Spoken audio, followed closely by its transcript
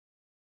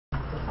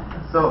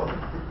So,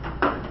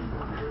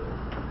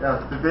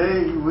 yes,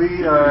 today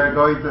we are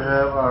going to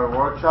have our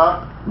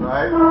workshop,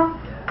 right?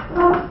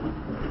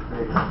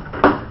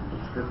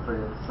 It's good for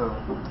you. So,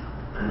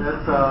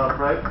 let's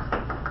pray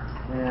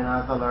and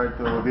ask the Lord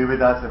to be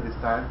with us at this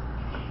time.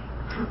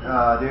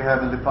 Dear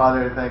Heavenly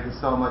Father, thank you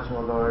so much,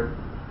 O Lord,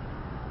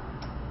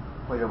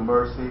 for your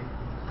mercy,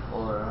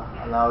 for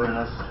allowing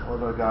us, O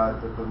Lord God,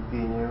 to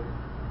continue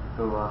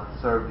to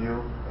serve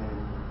you.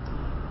 And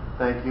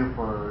thank you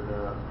for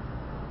the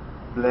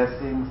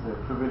blessings, the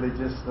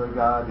privileges, Lord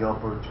God, the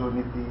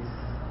opportunities.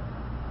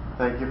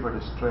 Thank you for the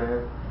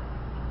strength.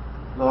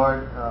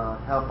 Lord,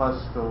 help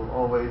us to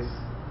always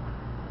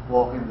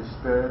walk in the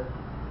Spirit,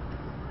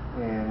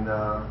 and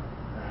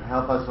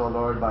help us, O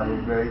Lord, by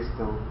your grace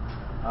to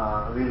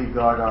really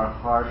guard our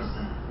hearts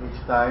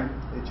each time,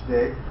 each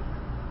day.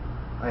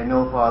 I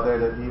know, Father,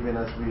 that even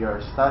as we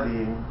are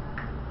studying,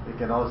 we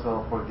can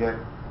also forget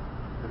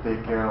to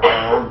take care of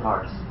our own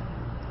hearts.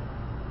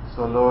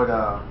 So, Lord,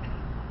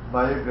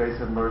 by your grace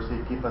and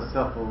mercy, keep us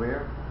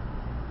self-aware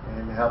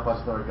and help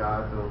us, Lord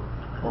God, to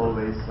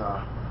always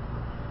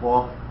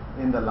walk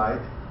in the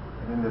light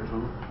and in the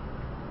truth.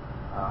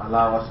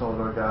 Allow us, oh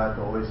Lord God,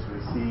 to always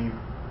receive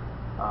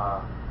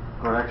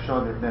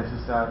correction if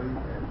necessary,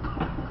 and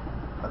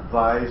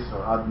advice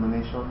or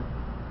admonition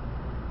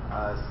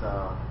as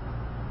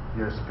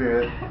your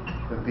Spirit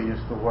continues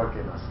to work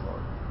in us,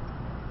 Lord.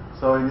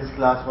 So in this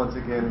class, once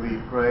again,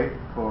 we pray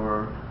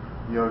for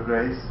your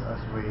grace as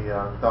we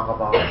talk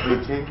about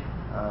preaching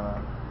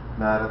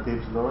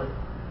narratives, Lord.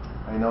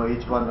 I know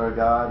each one, Lord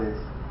God, is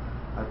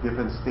at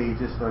different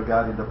stages, Lord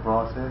God, in the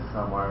process.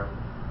 Some are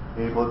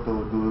able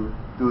to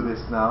do this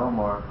now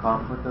more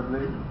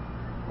comfortably,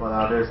 while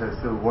others are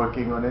still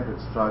working on it and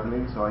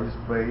struggling. So I just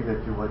pray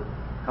that you would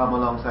come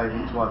alongside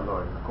each one,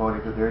 Lord,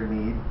 according to their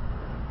need,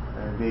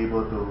 and be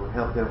able to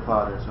help them,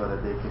 Father, so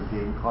that they can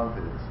gain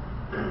confidence.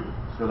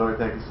 So, Lord,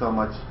 thank you so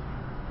much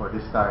for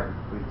this time.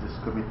 We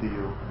just commit to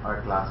you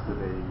our class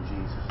today in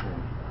Jesus'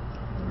 name.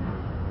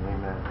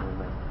 Amen.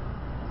 Amen.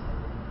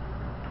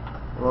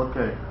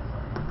 Okay.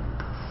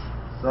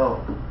 So,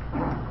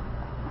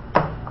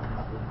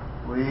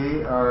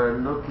 we are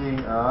looking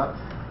at,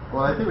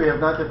 well, I think we have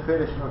not yet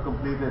finished or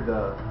completed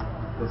the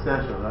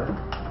session, right?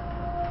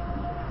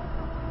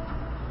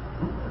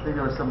 I think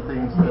there were some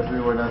things that we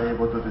were not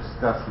able to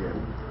discuss yet.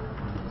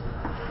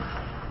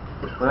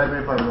 Correct me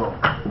if I'm wrong.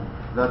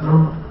 That's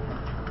wrong.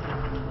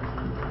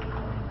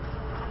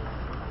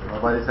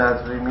 Nobody's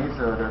answering me,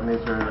 so that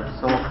means you're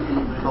so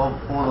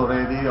full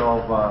already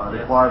of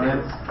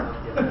requirements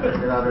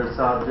and other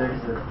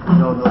subjects that we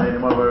don't know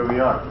anymore where we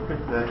are.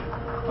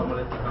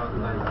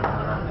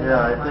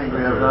 Yeah, I think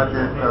we have not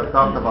yet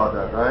talked about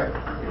that, right?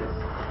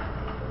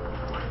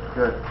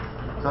 Good.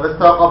 So let's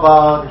talk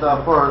about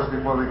first,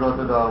 before we go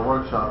to the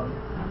workshop,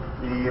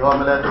 the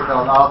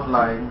homiletical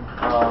outline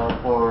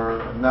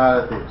for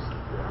narratives.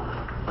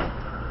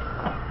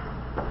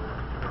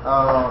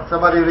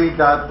 Somebody read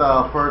that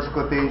first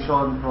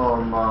quotation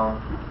from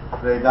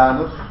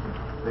Reidanus,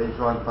 page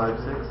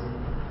 156.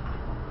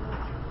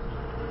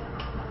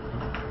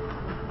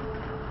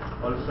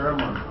 All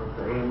sermons of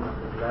the aim of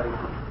the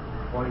clarity,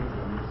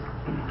 pointedness,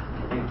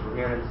 and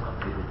incoherence of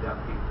the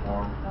didactic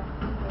form,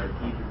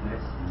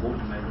 repeatedness,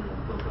 movement, and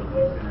total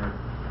listener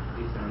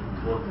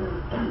involvement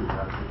of the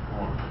didactic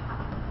form.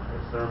 A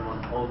sermon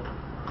ought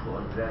to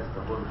address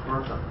the whole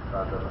person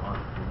rather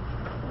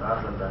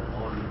than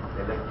only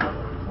intellectual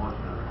or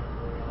emotional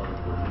or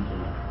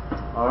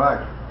positional. All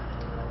right.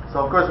 So,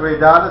 of course,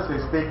 Reidanus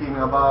is speaking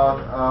about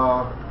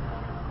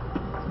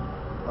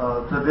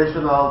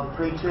traditional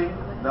preaching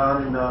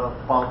done in the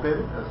pulpit,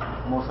 as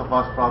most of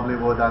us probably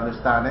would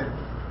understand it.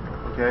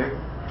 Okay?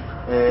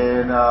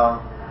 And,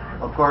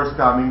 of course,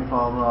 coming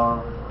from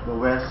the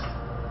West,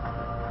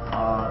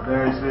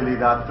 there is really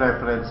that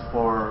preference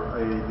for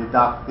a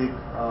didactic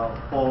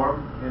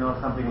form,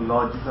 something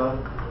logical,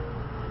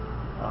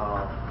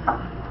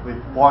 with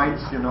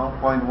points,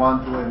 point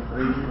 1, 2, and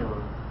 3, or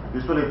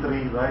usually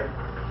 3, right?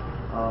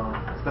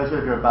 Especially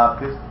if you're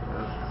Baptist,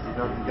 you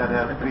gotta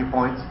have 3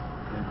 points.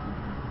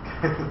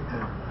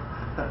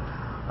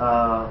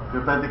 If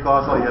you're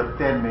Pentecostal, you have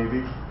 10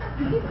 maybe,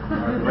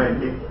 or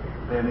 20,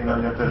 depending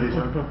on your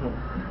tradition.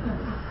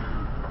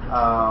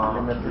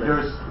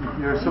 If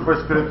you're super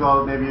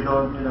spiritual, maybe you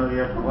don't, you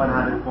have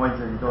 100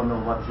 points and you don't know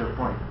what's your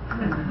point.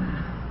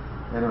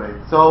 Anyway,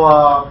 so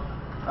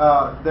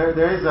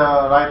there is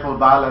a rightful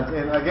balance,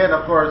 and again,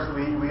 of course,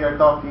 we are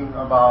talking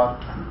about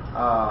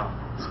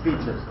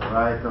speeches,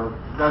 right? So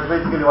that's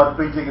basically what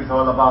preaching is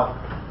all about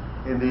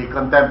in the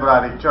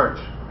contemporary church.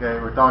 Okay,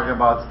 we're talking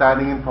about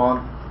standing in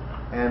front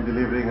and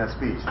delivering a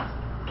speech,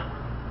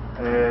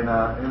 and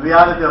in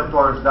reality, of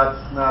course, that's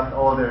not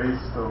all there is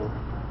to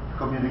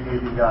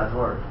communicating God's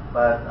word,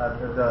 but at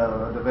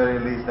the very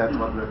least, that's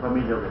what we're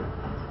familiar with,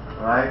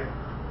 right?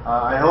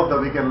 I hope that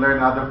we can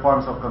learn other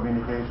forms of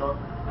communication.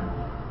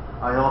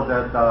 I hope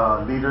that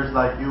leaders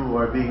like you who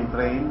are being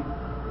trained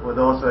would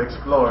also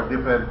explore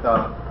different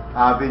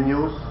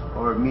avenues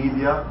or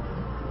media,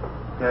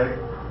 okay,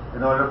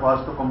 in order for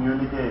us to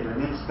communicate.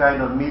 And each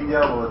kind of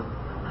media would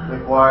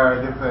require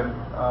a different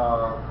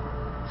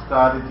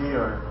strategy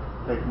or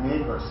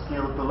technique or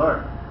skill to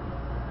learn.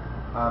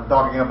 I'm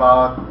talking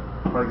about,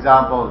 for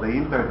example, the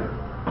internet,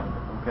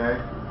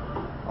 okay,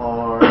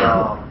 or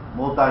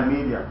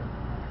multimedia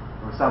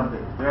or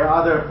something. There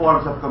are other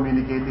forms of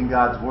communicating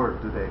God's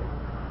Word today,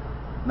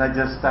 not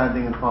just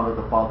standing in front of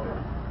the pulpit,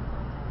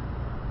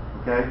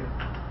 okay?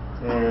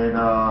 And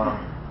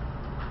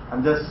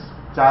I'm just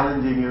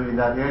challenging you in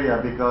that area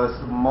because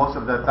most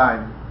of the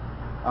time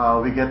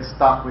we get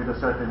stuck with a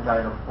certain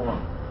kind of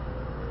form.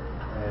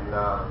 And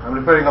I'm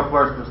referring, of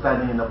course, to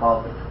standing in the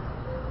pulpit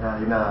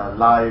in a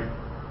live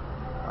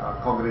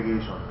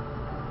congregation.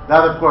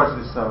 That, of course,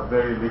 is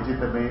very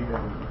legitimate,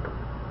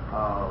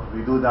 and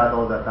we do that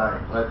all the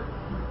time. But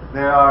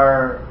there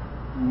are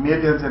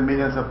millions and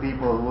millions of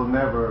people who will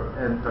never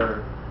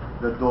enter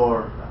the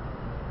door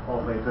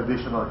of a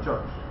traditional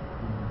church.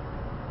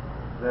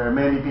 There are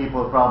many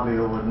people probably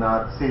who would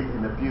not sit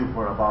in the pew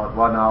for about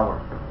 1 hour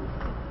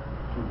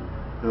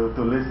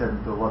to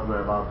listen to what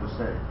we're about to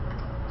say.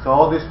 So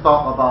all this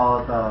talk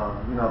about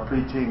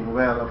preaching,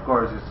 well, of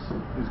course,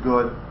 is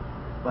good,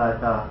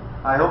 but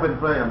I hope and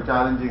pray I'm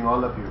challenging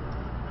all of you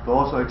to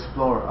also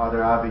explore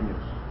other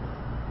avenues,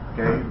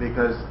 okay?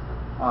 Because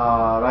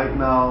right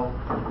now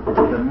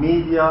the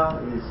media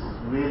is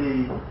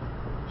really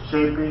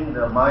shaping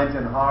the minds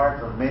and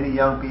hearts of many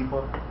young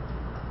people.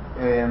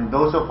 And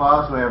those of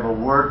us who have a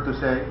word to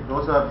say,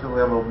 those of us who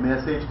have a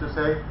message to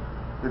say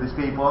to these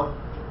people,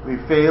 we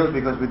fail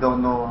because we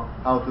don't know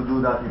how to do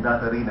that in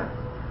that arena.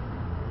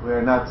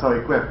 We're not so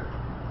equipped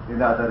in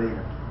that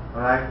arena.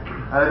 Alright?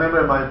 I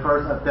remember my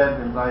first attempt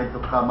in trying to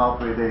come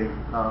up with a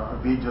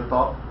video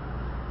talk.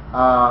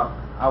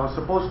 I was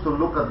supposed to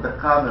look at the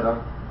camera,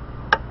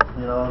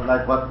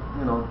 like what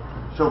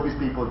showbiz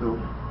people do.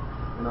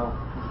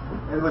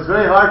 It was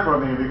very hard for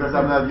me because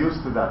I'm not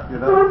used to that.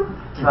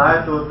 So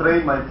I had to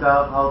train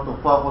myself how to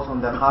focus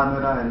on the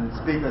camera and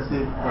speak as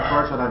if the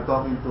person I'm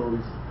talking to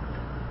is,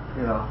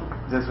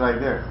 just right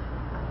there.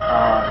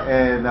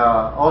 And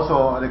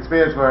also an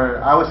experience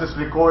where I was just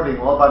recording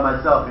all by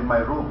myself in my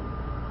room,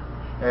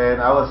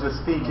 and I was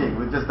just teaching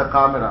with just the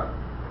camera,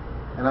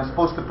 and I'm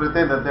supposed to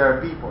pretend that there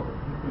are people.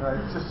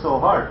 It's just so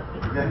hard.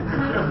 Okay?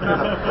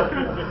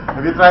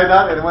 Have you tried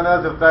that? Anyone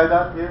else have tried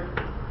that here?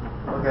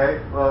 Okay,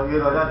 well,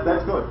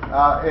 that's good.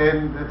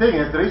 And the thing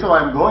is, the reason why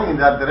I'm going in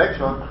that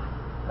direction,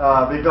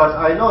 because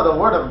I know the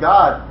Word of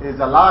God is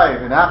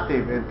alive and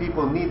active, and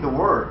people need the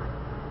Word.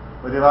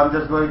 But if I'm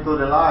just going to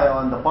rely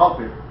on the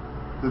pulpit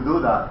to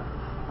do that,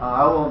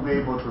 I won't be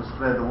able to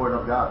spread the Word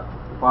of God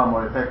far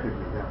more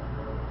effectively. Yeah.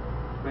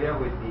 But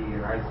with the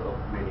rise of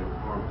many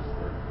forms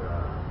that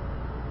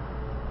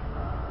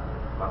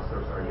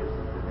pastors are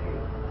using today,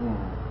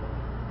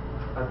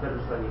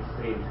 there's some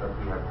extremes that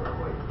we have to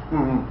avoid.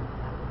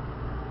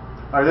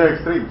 Are there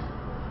extremes?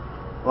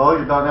 Well,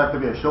 you don't have to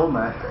be a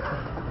showman.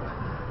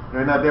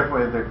 You're not there for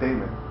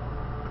entertainment.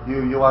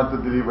 You want to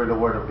deliver the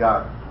Word of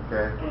God,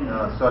 okay?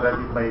 So that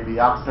it may be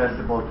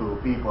accessible to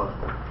people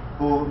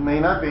who may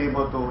not be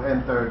able to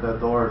enter the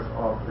doors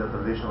of the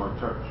traditional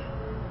church.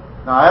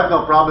 Now, I have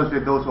no problems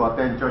with those who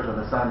attend church on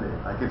a Sunday.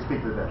 I can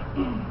speak to them.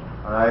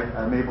 All right?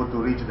 I'm able to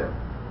reach them.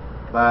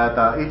 But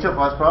each of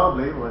us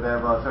probably would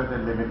have a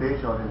certain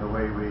limitation in the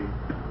way we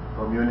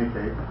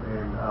communicate.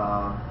 And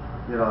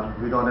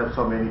we don't have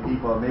so many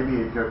people.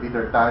 Maybe if you're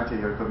Peter Tanche,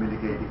 you're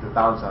communicating to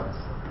thousands.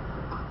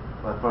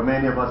 But for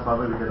many of us,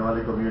 probably we can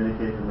only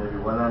communicate to maybe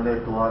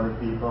 100, 200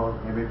 people,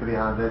 maybe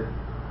 300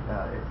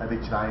 at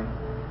each time.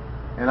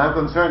 And I'm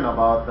concerned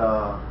about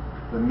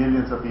the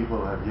millions of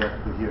people who have yet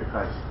to hear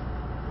Christ.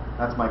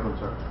 That's my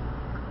concern.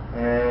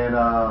 And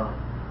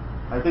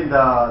I think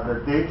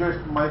the dangers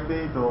might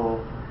be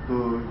to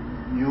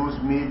use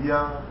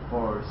media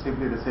for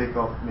simply the sake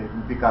of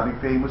becoming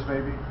famous,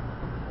 maybe.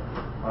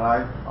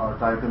 Alright, or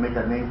trying to make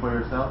a name for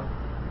yourself.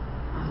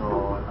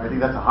 So I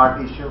think that's a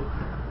hard issue.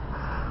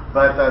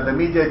 But the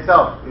media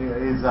itself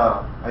is,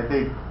 I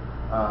think,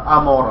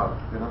 amoral.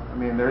 I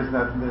mean, there's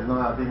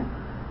nothing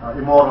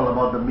immoral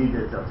about the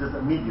media itself. It's just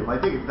a medium. I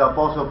think if the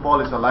Apostle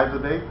Paul is alive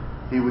today,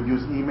 he would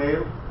use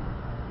email,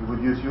 he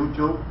would use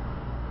YouTube,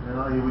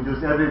 he would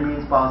use every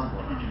means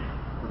possible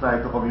to try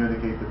to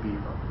communicate to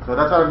people. So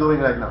that's what I'm doing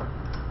right now.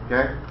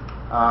 Okay,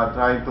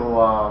 trying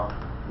to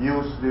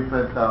use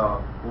different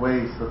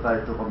ways to try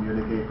to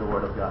communicate the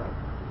Word of God.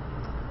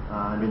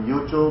 I'm in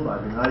YouTube,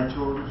 I'm in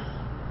iTunes,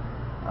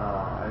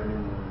 I'm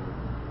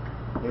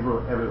in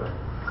everywhere,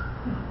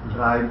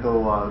 trying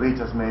to reach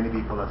as many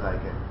people as I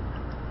can.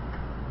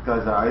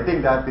 Because I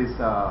think that is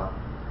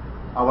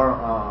our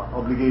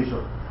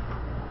obligation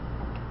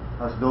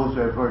as those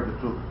who have heard the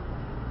truth.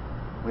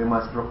 We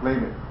must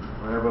proclaim it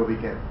wherever we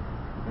can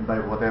and by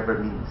whatever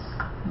means.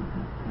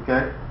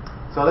 Okay?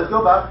 So let's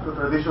go back to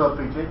traditional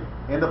preaching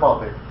in the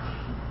pulpit.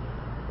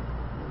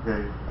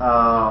 Okay.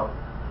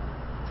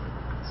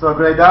 So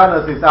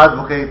Graidanus is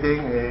advocating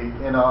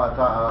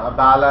a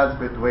balance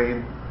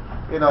between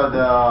the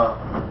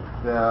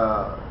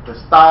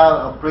style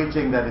of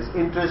preaching that is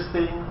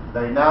interesting,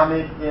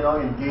 dynamic,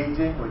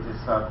 engaging, which is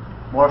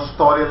more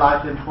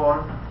story-like in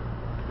form.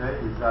 Okay,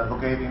 he's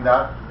advocating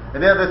that.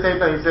 And then at the same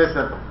time, he says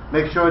that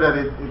make sure that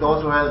it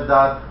also has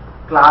that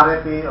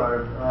clarity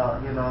or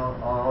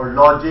or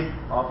logic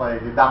of a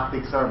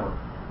didactic sermon.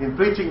 In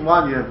preaching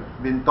one, you have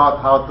been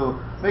taught how to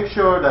make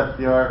sure that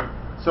your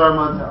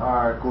sermons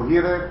are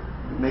coherent,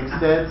 it makes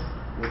sense,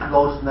 it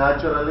flows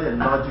naturally and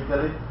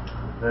logically.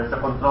 There's a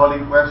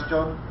controlling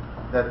question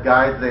that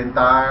guides the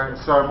entire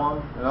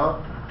sermon,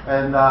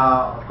 and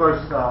of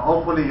course,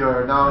 hopefully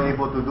you're now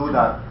able to do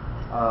that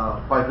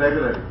quite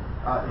regularly.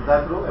 Is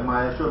that true? Am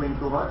I assuming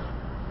too much?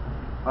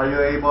 Are you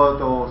able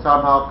to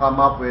somehow come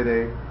up with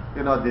a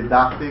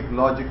didactic,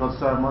 logical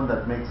sermon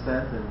that makes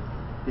sense, and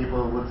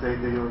people would say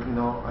to you,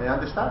 I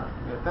understand.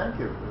 Yeah, thank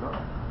you.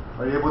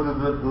 Are you able to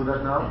do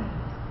that now?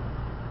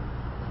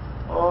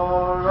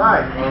 All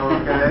right.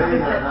 Okay.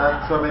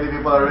 Not so many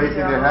people are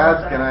raising their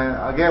hands. Can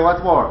I again?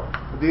 Once more.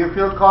 Do you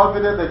feel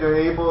confident that you're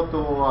able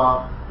to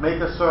make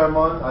a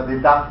sermon, a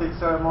didactic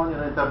sermon,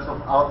 in terms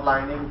of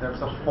outlining, in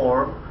terms of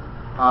form,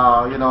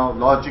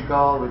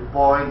 logical with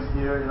points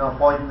here,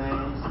 point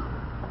names,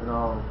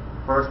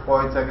 first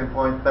point, second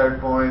point, third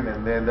point,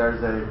 and then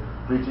there's a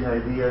preaching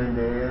idea in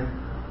the end.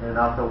 And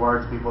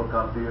afterwards, people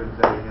come to you and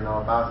say,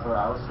 Pastor,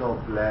 I was so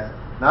blessed,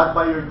 not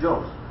by your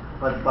jokes,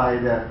 but by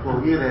the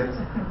coherence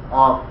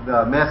of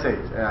the message.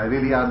 And I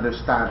really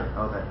understand it.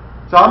 Okay.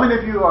 So how many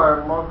of you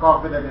are more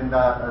confident in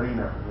that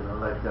arena?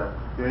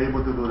 You're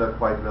able to do that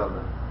quite well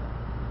then.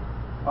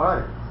 All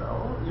right.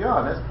 So you're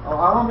honest.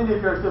 How many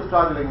of you are still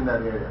struggling in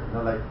that area?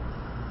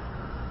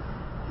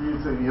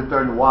 You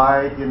turn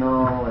white, and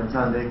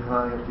Sunday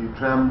you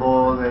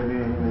tremble, maybe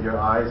your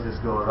eyes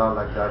just go around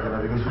like that,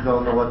 because you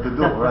don't know what to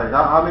do, right?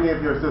 How many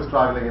of you are still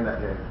struggling in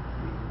that area?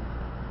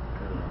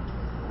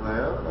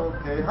 Well,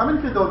 okay. How many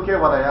of you don't care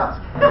what I ask?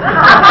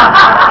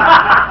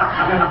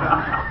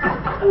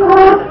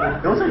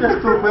 Those are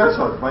just two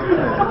questions, my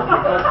goodness.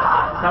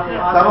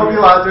 Some of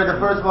you answered the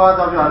first one,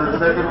 some of you answered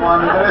the second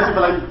one, and the rest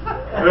of you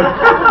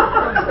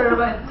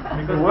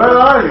where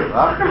are you?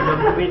 Huh?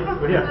 We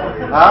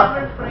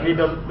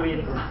don't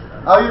preach.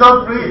 Oh, you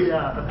don't preach?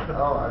 Yeah.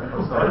 Oh, I'm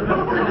so sorry.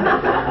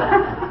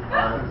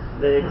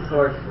 They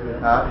exhort.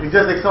 You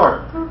just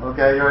exhort.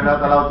 Okay, you're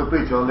not allowed to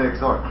preach, you only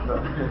exhort. So,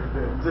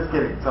 just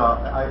kidding. So,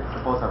 I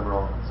suppose I'm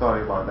wrong.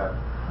 Sorry about that.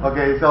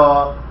 Okay,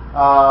 so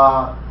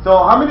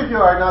how many of you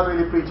are not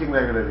really preaching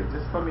regularly?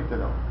 Just for me to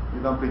know.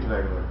 You don't preach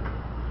regularly.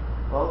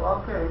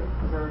 Well, okay.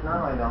 So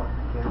now I know.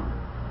 Okay.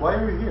 Why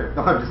are you here?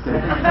 No, I'm just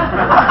kidding.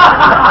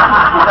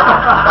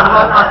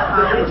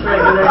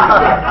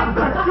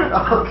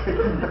 Okay.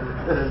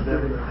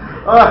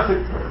 Alright.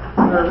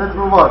 Let's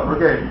move on.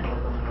 Okay.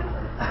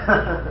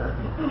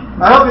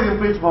 I hope you can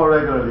preach more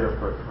regularly, of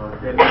course.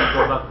 Then we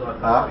go back to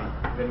adultery.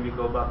 Then we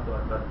go back to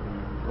adultery.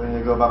 When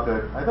you go back to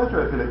it. I thought you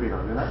were Filipino,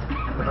 you know?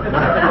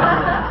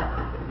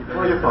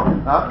 Where are you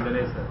from? Huh?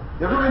 Indonesia.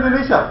 You're from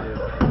Indonesia? Yes.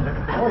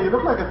 Oh, you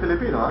look like a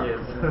Filipino, huh? Yes.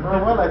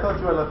 Oh, well, I thought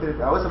you were a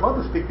Filipino. I was about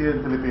to speak to you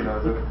in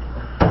Filipino. So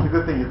it's a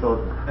good thing you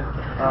told me.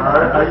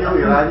 Are you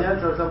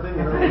Iranians or something?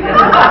 Yes,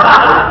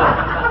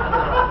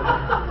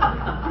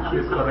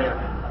 Korea.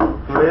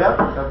 Korea?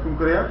 You're from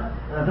Korea?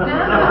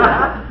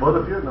 Both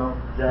of you? No.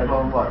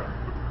 From what?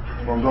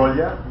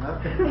 Mongolia? No?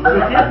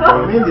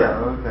 From India?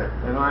 Okay.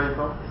 And where are you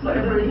from?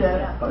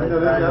 Indonesia.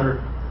 Indonesia?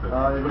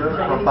 You're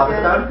from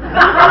Pakistan?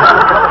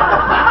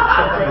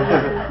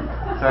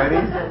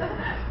 Chinese?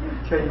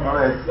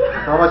 Alright,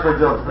 so much for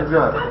jokes. Let's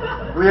go.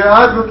 We are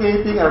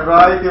advocating a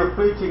variety of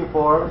preaching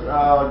forms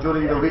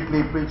during the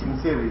weekly preaching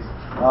series,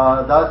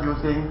 thus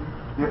using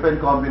different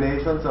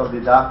combinations of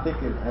didactic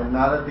and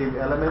narrative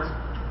elements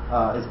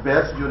is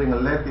best during a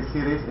lengthy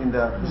series in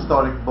the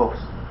historic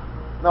books.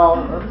 Now,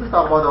 let's just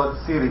talk about the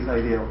series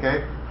idea,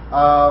 okay?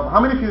 How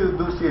many of you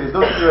do series?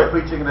 Those of you who are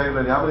preaching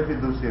regularly, how many of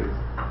you do series?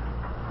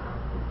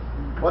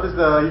 What is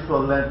the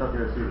usual length of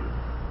your series?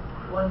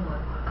 1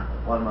 month.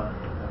 1 month.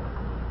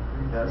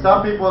 Yeah. Some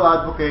people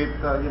advocate,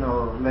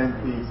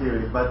 lengthy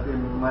series, but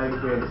in my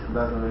experience, it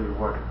doesn't really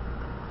work.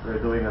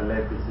 They're doing a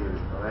lengthy series,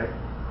 all right?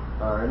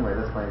 Anyway,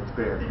 that's my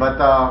experience. But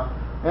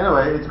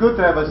anyway, it's good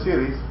to have a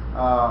series.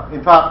 In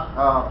fact,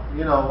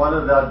 one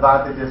of the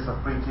advantages of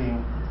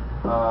preaching,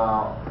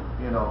 a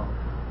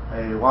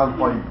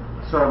 1-point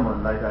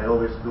sermon, like I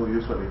always do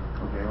usually.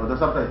 Okay, although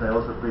sometimes I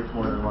also preach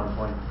more than 1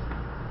 point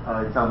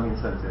in some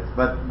instances.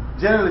 But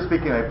generally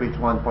speaking, I preach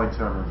 1-point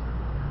sermons.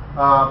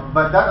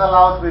 But that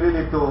allows me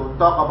really to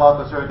talk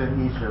about a certain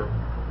issue,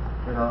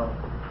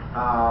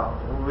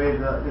 with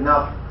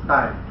enough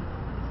time.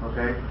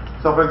 Okay.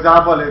 So, for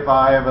example, if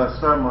I have a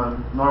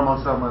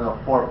normal sermon of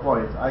 4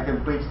 points, I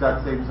can preach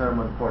that same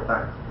sermon 4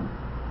 times.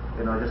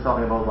 Just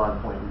talking about 1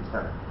 point each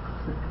time.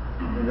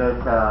 And just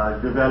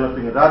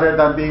developing it, rather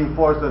than being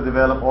forced to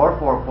develop all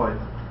 4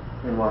 points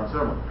in one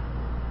sermon.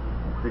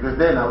 Because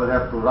then I would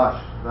have to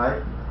rush,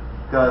 right?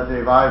 Because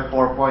if I have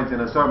 4 points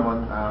in a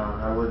sermon,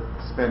 I would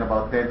spend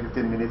about 10-15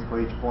 minutes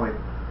for each point.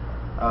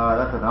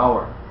 That's an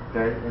hour,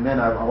 okay? And then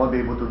I won't be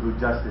able to do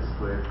justice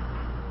to it.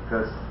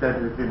 because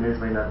 10 to 15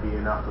 minutes may not be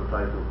enough to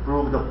try to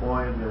prove the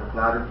point,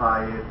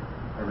 clarify it,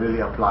 and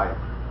really apply it.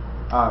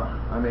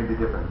 I may be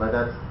different, but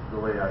that's the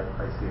way I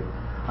see it.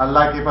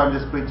 Unlike if I'm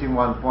just preaching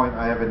one point,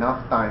 I have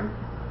enough time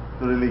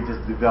to really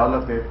just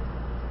develop it,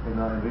 and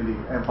really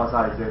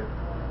emphasize it,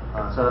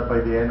 so that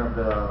by the end of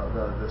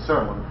the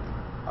sermon,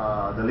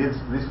 the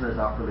listeners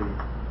actually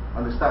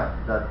understand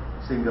that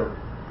single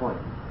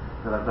point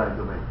that I'm trying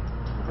to make.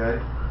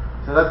 Okay,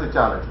 so that's the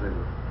challenge, really.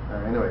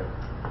 Anyway,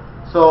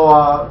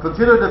 so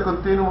consider the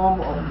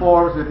continuum of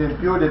forms within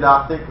pure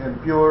didactic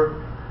and pure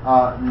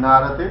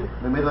narrative.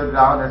 The middle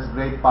ground has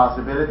great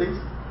possibilities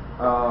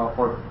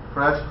for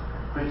fresh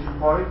preaching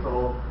points.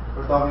 So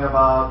we're talking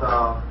about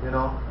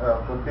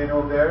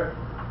continuum there,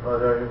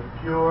 whether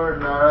pure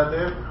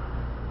narrative,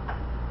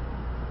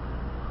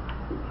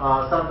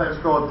 sometimes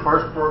called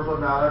first person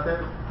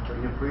narrative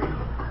when you preach.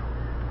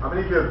 How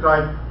many of you have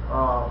tried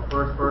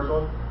first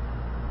person?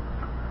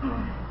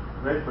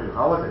 Great for you.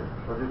 How was it?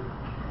 Was it?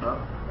 Huh?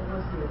 It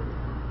was good.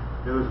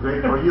 It was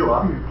great for you,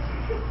 huh?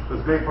 It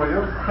was great for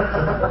you?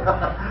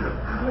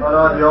 What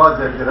about the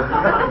audience?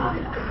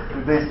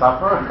 Did they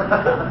suffer?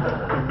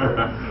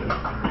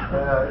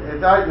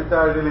 It's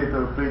hard really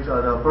to preach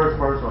on the first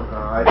person.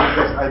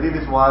 I did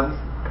this once,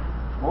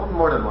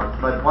 more than once,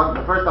 but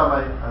the first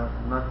time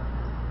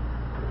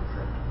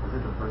was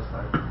it the first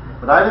time?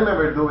 But I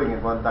remember doing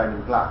it one time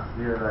in class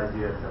here at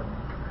IGSL.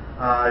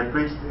 I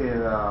preached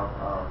in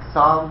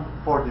Psalm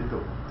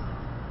 42,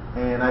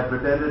 and I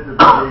pretended to be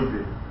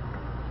David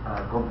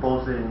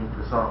composing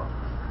the song.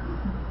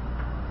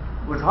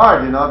 It was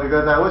hard,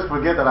 because I always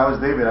forget that I was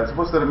David. I'm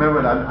supposed to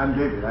remember that I'm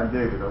David,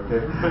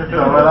 okay? So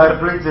when I'm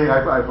preaching,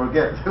 I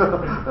forget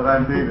that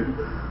I'm David.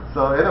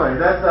 So anyway,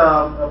 that's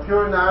a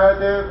pure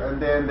narrative, and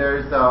then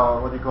there's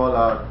what you call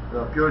a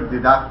pure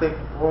didactic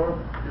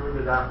form. Pure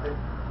didactic,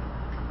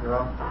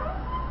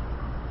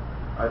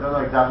 I don't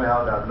know exactly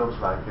how that looks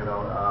like,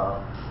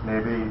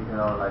 maybe,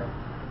 like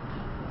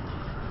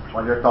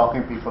while you're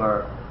talking, people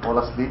are all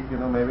asleep,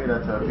 maybe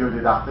that's a pure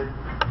didactic.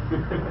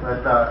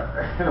 But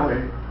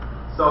anyway,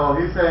 so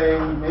he's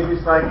saying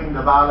maybe striking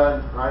the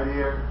balance right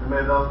here, the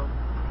middle,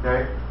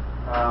 okay?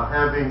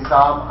 Having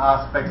some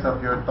aspects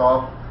of your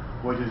talk,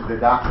 which is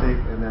didactic,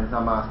 and then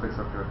some aspects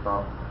of your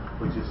talk,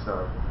 which is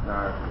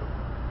narrative.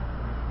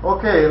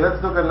 Okay,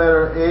 let's look at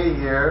letter A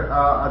here.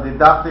 A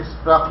didactic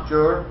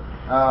structure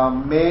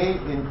may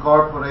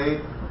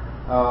incorporate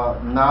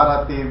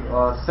narrative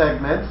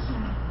segments.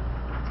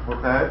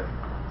 Okay,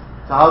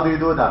 so how do you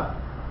do that?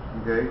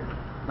 Okay,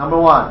 number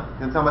one,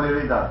 can somebody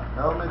read that?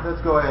 Well,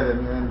 let's go ahead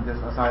and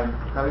just assign,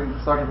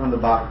 starting from the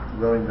back,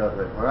 going that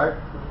way. All right,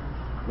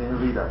 can you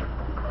read that?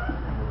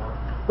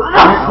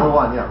 Number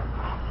one, yeah.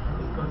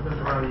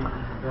 Contemporary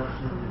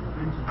introduction to the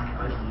preaching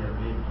idea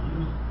may be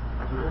used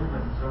to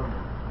open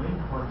sermon. Main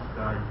points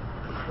guide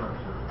the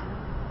structure.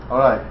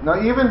 Alright, now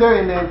even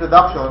there in the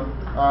introduction,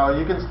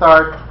 you can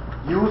start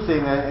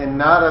using a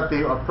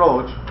narrative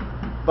approach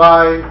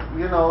by,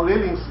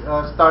 really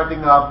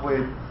starting up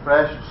with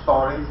fresh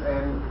stories,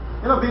 and,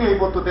 being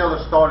able to tell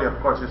a story, of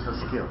course, is a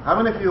skill. How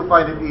many of you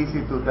find it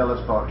easy to tell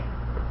a story?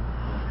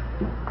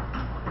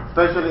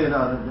 Especially in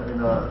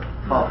a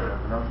pulpit,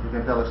 you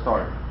can tell a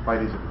story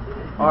quite easily.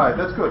 Alright,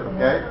 that's good,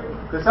 okay?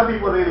 Because some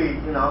people really,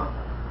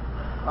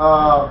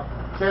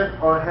 can't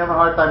or have a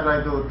hard time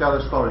trying to tell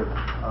a story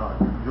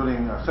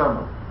during a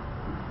sermon.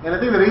 And I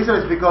think the reason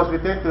is because we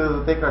tend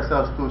to take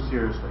ourselves too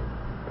seriously.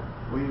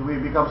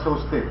 We become so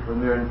stiff when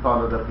we're in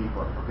front of the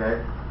people, okay?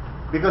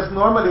 Because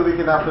normally we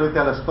can actually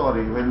tell a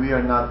story when we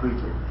are not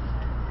preaching.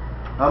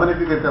 How many of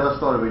you can tell a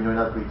story when you're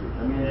not preaching?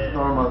 I mean, it's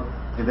normal.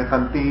 In the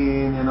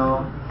canteen,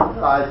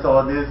 I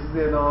saw this,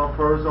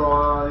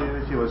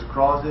 person, she was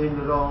crossing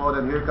the road,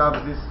 and here comes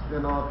this,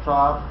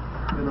 truck,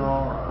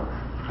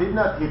 did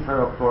not hit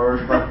her, of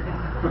course, but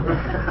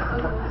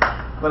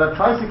but a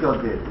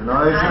tricycle did,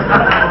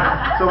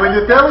 So when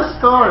you tell a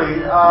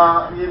story,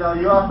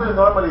 you often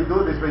normally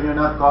do this when you're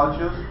not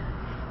conscious,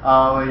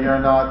 when you're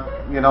not,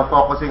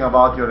 focusing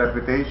about your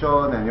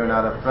reputation, and you're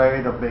not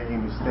afraid of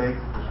making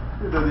mistakes.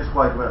 You do this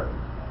quite well,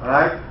 all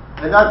right?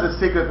 And that's the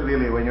secret,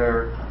 really, when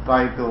you're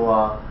trying to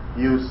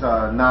use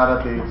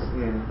narratives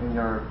in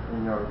your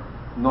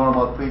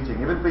normal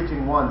preaching, even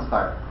preaching one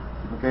style.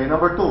 Okay,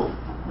 number two,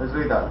 let's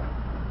read that.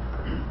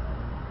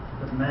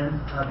 The men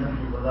have been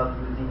developed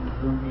using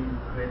zoom-in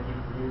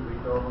creatively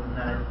with all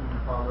narrative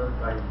followed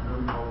by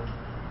zoom-out,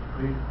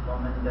 brief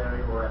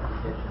commentary or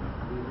application.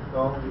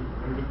 So with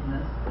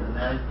vividness, the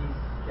narratives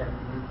can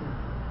elicit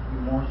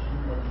emotion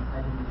and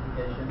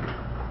identification.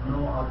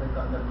 No other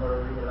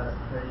contemporary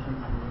illustrations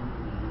need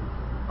to be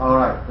used.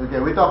 Alright,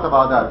 okay, we talked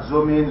about that.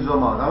 Zoom in, zoom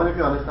out. How many of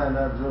you understand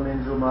that? Zoom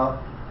in, zoom out.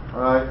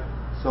 Alright,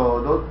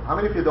 so how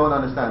many of you don't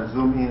understand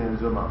zoom in and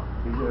zoom out?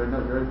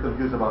 You're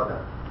confused about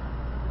that.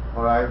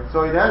 Alright,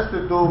 so it has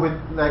to do with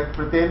like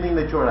pretending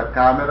that you're a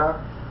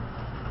camera,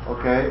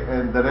 okay,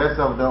 and the rest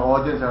of the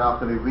audience are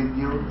actually with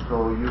you,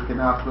 so you can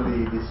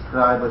actually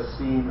describe a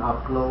scene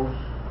up close,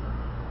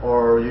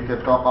 or you can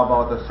talk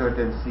about a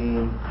certain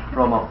scene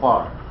from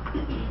afar,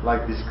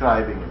 like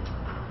describing it,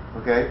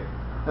 okay?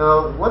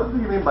 What do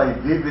you mean by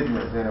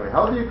vividness anyway?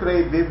 How do you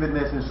create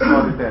vividness in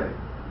storytelling?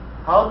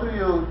 How do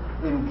you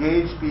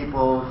engage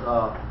people's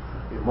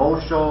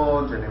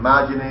emotions and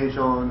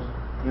imaginations,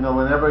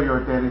 whenever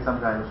you're telling some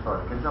kind of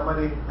story? Can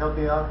somebody help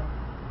me out?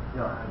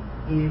 Yeah.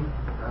 Give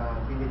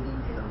the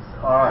details.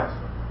 Alright,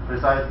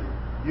 precisely.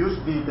 Use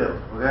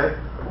details, okay?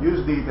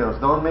 Use details.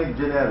 Don't make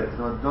generics.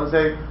 Don't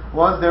say,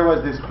 once there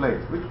was this place.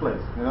 Which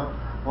place?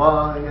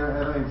 Well,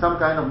 in some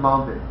kind of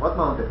mountain. What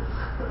mountain?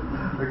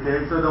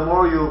 Okay, so the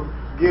more you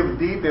give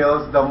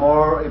details, the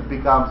more it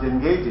becomes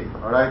engaging,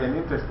 alright, and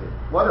interesting.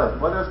 What else?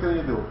 What else can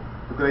you do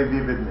to create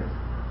vividness?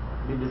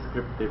 Be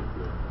descriptive.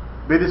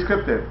 Be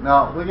descriptive.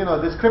 Now,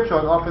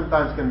 description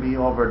oftentimes can be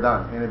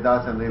overdone, and it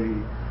doesn't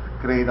really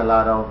create a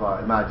lot of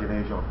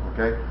imagination,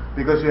 okay?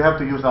 Because you have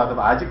to use a lot of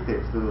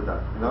adjectives to do that,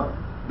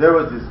 There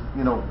was this,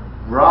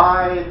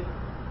 bright,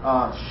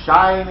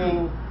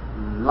 shining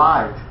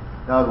light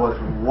that was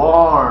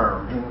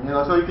warm, and,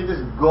 so you can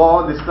just go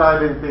on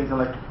describing things and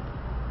like,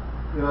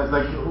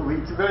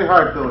 it's very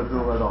hard to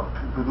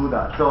do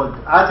that. So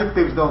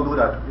adjectives don't do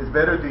that. It's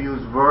better to use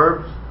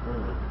verbs,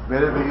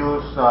 better to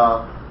use,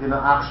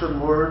 action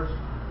words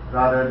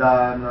rather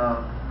than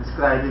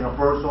describing a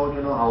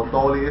person, how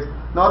tall he is.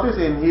 Notice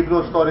in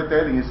Hebrew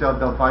storytelling, you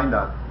seldom find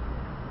that.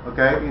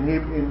 Okay?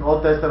 In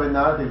Old Testament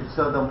narrative, you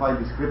seldom find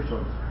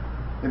descriptions.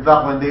 In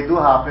fact, when they do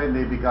happen,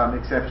 they become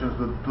exceptions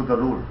to the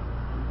rule.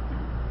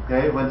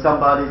 Okay? When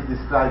somebody is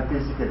described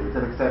physically, it's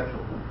an exception.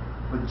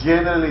 But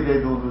generally, they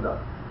don't do that.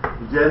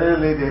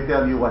 Generally, they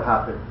tell you what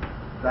happened,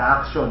 the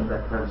action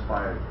that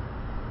transpired.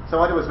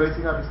 Somebody was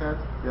raising up his hand?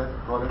 Yes,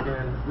 Colin?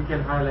 We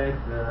can highlight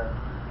the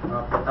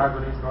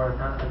protagonist or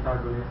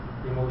antagonist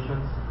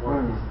emotions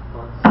or his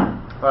thoughts.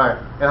 Right.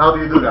 And how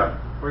do you do that?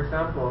 For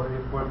example,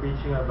 if we're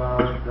preaching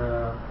about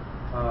the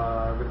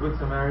Good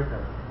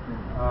Samaritan,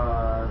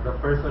 the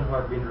person who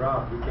had been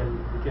robbed, we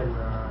can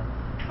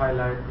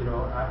highlight,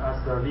 as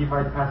the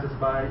Levite passes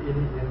by,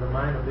 in the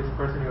mind of this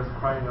person, he was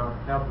crying out,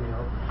 "Help me,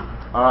 help me."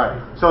 All right.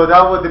 So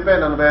that would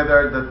depend on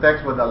whether the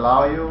text would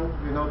allow you,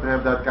 to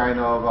have that kind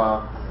of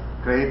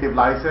creative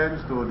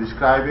license to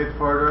describe it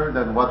further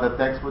than what the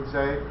text would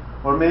say,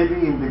 or maybe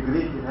in the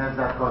Greek it has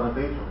that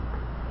connotation.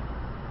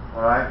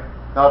 All right.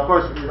 Now, of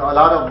course, a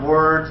lot of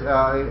words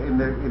in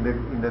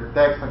the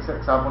text, for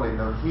example, in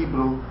the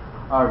Hebrew,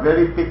 are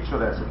very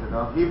picturesque.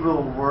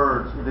 Hebrew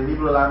words in the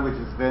Hebrew language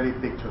is very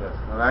picturesque.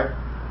 All right.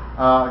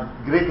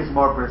 Greek is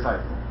more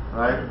precise.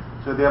 Right.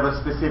 So they have a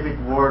specific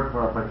word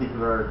for a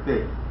particular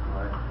thing.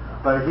 Right.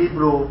 But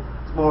Hebrew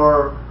is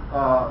more,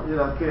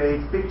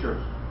 creates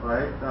pictures.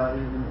 Right.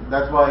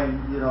 That's why,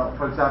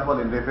 for example,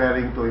 in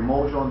referring to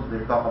emotions, they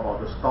talk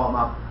about the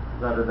stomach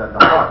rather than the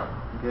heart.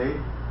 Okay.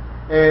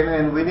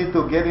 And we need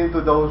to get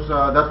into those,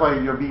 that's why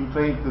you're being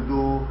trained to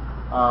do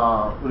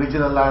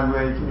original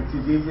language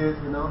exegesis,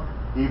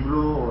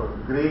 Hebrew or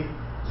Greek,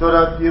 so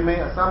that you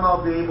may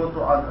somehow be able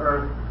to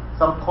unearth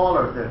some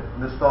color there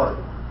in the story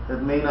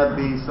that may not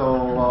be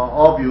so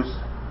obvious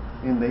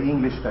in the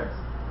English text.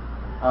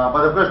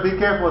 But of course, be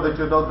careful that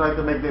you don't try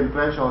to make the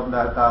impression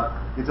that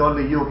it's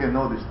only you who can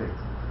know these things.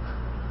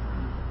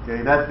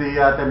 Okay, that's the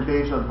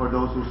temptation for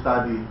those who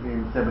study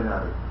in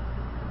seminary.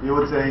 You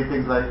would say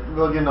things like,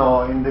 well,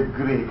 in the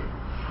Greek,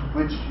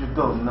 which you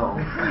don't know.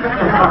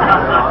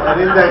 And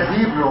in the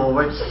Hebrew,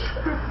 which,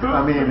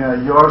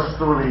 yours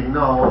truly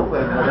know,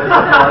 and the rest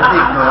of you are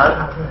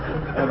ignorant.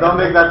 And don't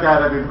make that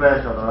kind of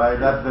impression, alright?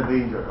 That's the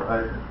danger,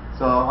 alright?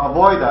 So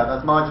avoid that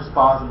as much as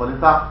possible. In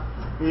fact,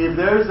 if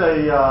there's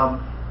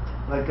an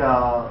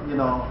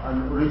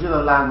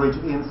original language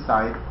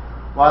insight,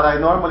 what I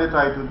normally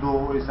try to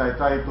do is I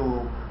try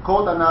to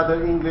quote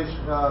another English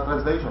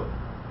translation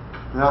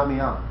to help me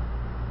out.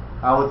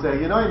 I would say,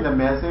 in the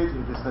Message,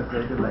 it is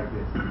translated like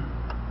this.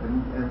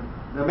 And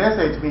the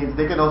Message means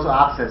they can also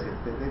access it.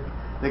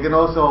 They can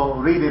also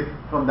read it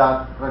from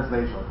that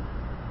translation.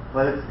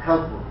 But it's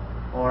helpful.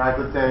 Or I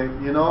could say,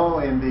 in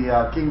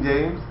the King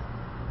James,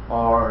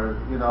 or,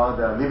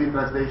 the Living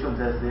Translation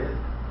says this.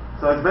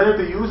 So it's better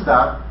to use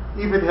that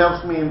if it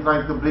helps me in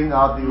trying to bring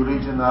out the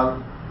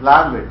original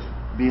language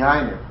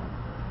behind it.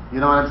 You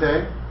know what I'm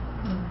saying?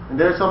 And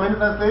there are so many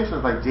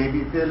translations, like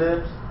J.B.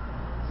 Phillips,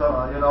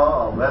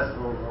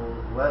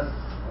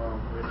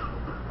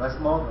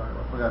 Westmont, I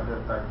forgot the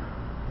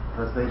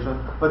translation.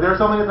 But there are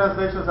so many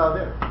translations out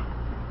there.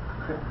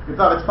 In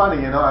fact, it's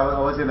funny, I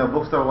was in a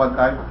bookstore one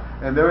time,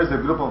 and there was a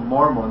group of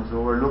Mormons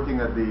who were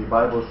looking at the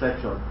Bible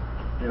section,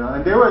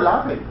 and they were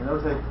laughing. I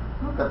was like,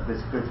 look at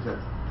these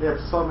Christians. They have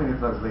so many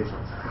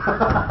translations.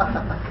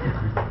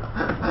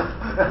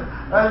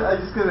 I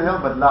just couldn't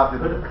help but laugh.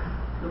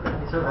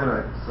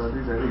 Anyway, so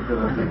these are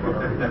ignorant people.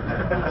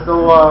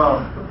 So,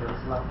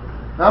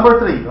 number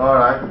 3,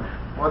 alright.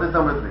 What is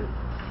number 3?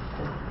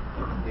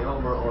 The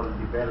overall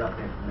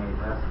development made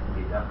us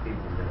deductive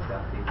and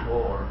deductive,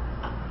 or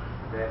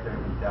better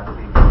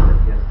deductive and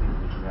suggestive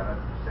with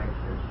narrative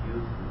sections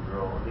used to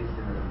draw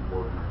listener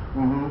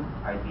involvement.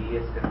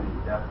 Ideas can be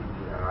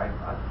deductively arrived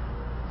at,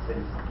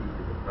 sensitive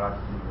to the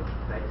processing of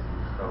text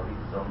and story,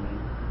 so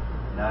mean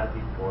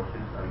narrative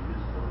portions are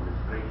used for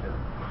illustration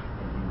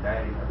and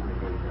indirect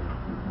application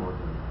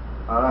model.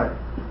 All right.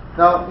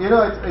 Now, you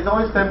know, it's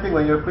always tempting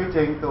when you're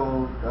preaching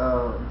to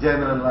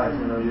generalize.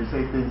 You know, you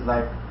say things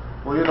like,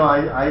 well, you know,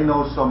 I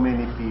know so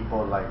many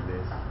people like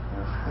this.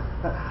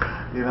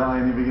 You know,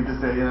 and you begin to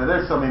say, you know,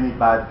 there's so many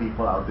bad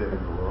people out there in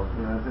the world.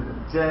 You know,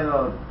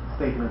 general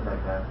statements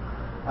like that.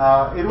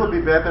 It would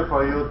be better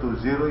for you to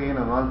zero in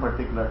on one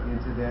particular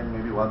incident,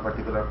 maybe one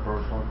particular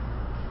person,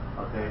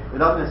 okay,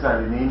 without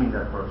necessarily naming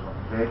that person,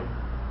 okay?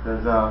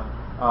 There's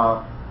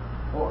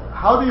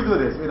how do you do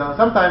this? You know,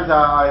 sometimes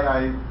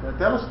I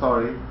tell a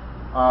story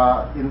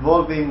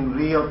involving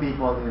real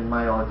people in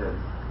my audience,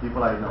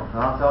 people I know.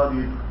 How do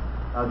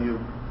you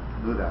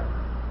do that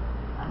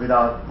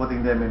without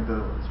putting them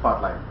into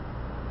spotlight?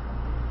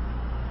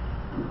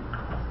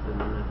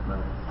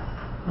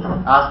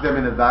 Ask them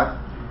in advance.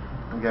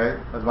 Okay,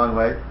 that's one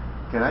way.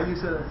 Can I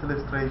use it as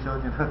illustration?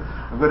 You know,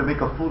 I'm going to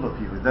make a fool of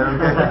you. Is that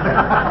okay?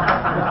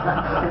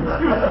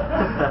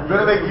 I'm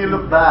going to make you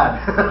look bad.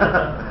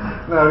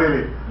 No,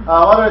 really.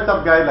 What are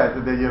some guidelines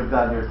that you've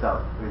done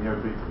yourself when you're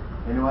preaching?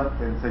 Anyone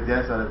can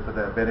suggest for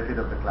the benefit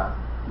of the class?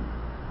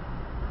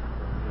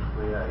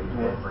 I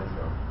involve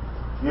myself.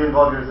 You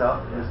involve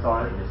yourself in the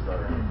story? In the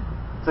story.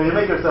 So you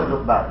make yourself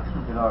look bad,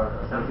 you know, or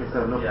make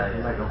yourself look like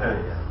a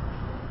fool. Yeah.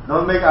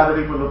 Don't make other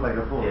people look like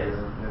a fool. Yes. You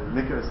know?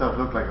 Make yourself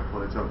look like a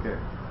fool. It's okay.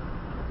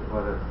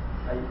 What else?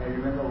 I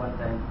remember one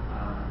time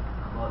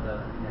about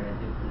the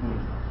narrative.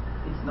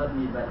 It's not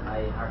me, but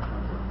I heard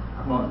something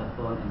about the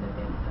tone and the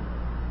tension.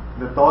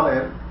 The tone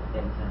and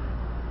Tension.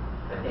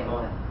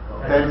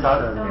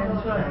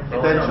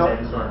 tension.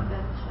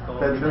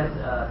 Because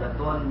the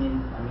tone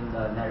means,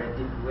 the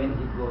narrative, when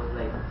it goes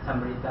like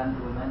Samaritan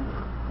woman,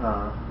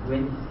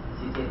 when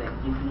she said like,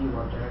 give me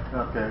water.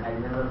 Okay. I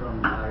remember from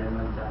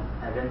Raymond Chan.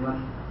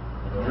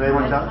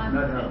 Raymond Chan?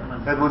 No.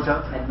 Edmund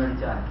Chan? Edmund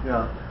Chan.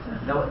 Yeah.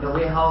 The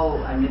way how,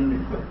 I'm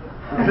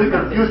very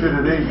confused with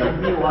the name. give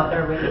me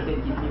water, when he said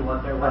give me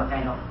water, what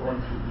kind of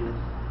tone he used?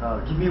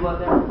 Give me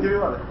water? Give me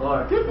water.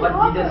 Or Give me what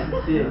water. did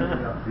he say?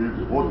 Give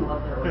me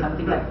water or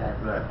something like that.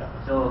 Right.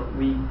 So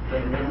we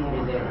can really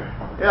relate.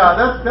 Yeah,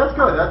 that's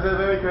good. That's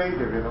very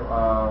creative, you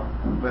know.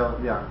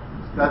 Well, yeah.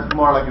 That's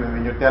more like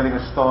when you're telling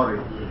a story,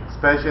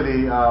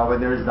 especially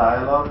when there is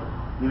dialogue.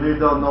 You really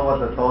don't know what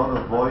the tone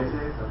of voice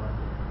is.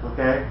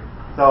 Okay,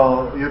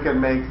 so you can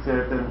make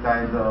certain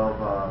kinds of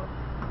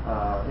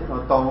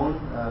tones,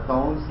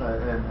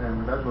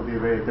 and that will be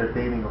very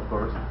entertaining, of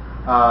course.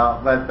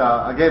 But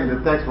again, the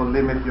text will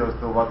limit you as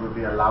to what would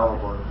be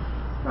allowable.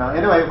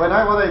 Anyway, what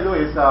I do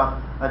is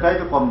I try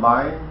to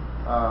combine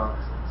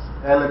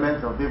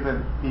elements of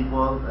different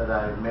people that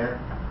I met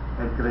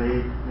and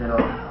create,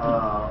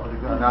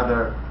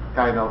 another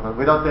kind of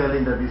without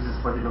telling that this is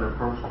a particular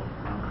person.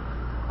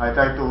 I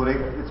try to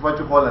it's what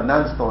you call a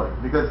non-story,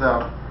 because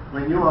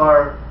when you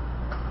are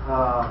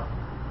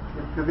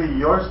it could be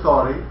your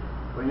story.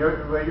 When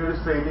you're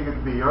illustrating, it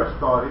could be your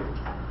story.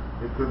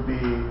 It could be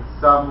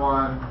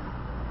someone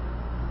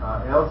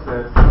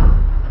else's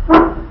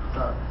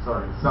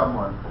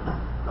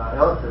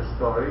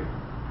story,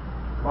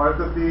 or it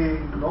could be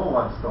no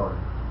one's story.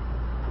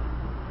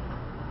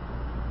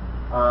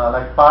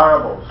 Like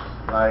parables,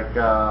 like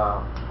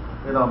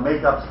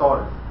make-up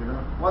stories.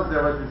 Once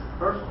there was this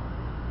person,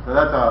 so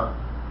that's a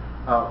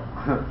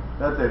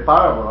that's a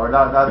parable, or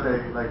that's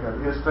like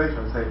an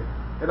illustration. Say,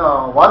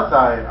 once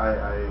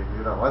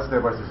once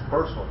there was this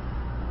person,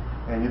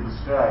 and you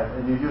describe,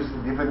 and you use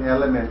different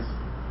elements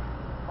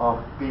of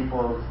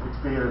people's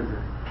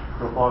experiences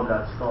to form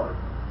that story.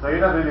 So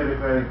you're not really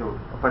referring to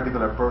a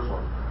particular person.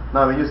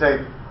 Now, when you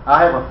say,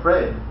 I have a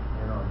friend,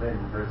 then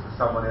there's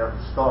someone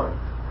else's story.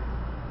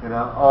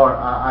 Or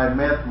I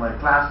met my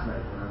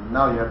classmate.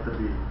 Now you have to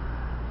be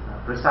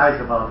precise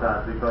about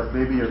that, because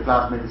maybe your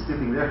classmate is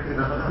sitting there.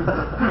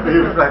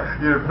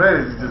 Your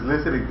friend is just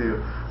listening to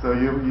you. So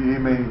he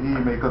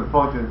may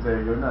confront you and say,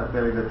 you're not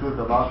telling the truth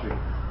about me.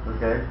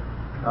 Okay?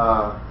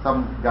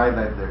 Some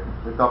guidelines there.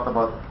 We talked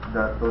about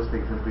those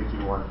things in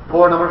preaching 1.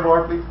 Number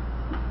 4, please.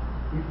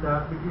 If the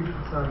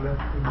applications are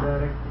left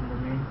indirect in the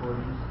main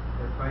portions,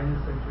 the final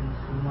sections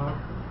zoom out,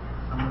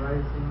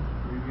 summarizing,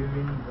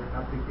 reviewing the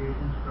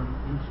applications from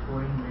each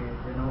point may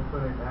then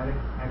offer a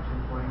direct action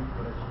point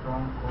for a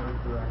strong call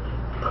to action.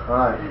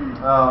 Alright.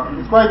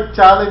 It's quite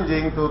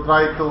challenging to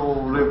try to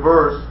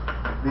reverse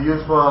the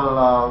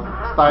usual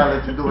style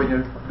that you do when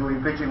you're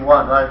doing preaching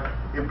 1, right?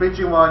 In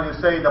preaching 1, you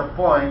say the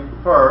point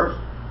first,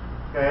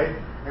 okay,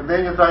 and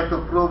then you try to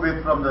prove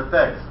it from the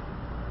text.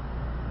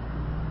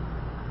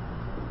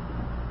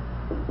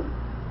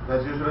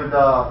 That's usually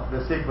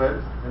the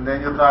sequence, and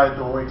then you try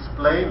to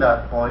explain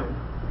that point,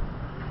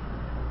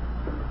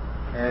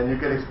 and you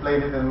can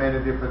explain it in many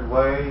different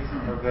ways,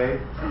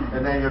 okay,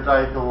 and then you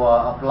try to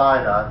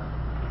apply that,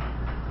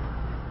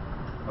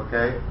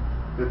 okay,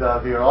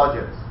 to your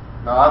audience.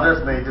 Now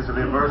others may just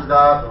reverse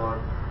that,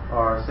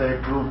 or say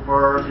prove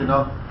first,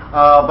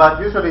 but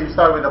usually you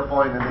start with a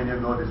point and then you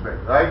go this way,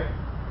 right?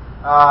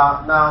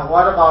 Now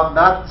what about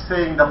not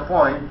saying the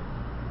point,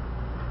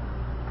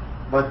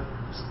 but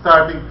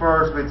starting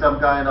first with some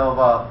kind of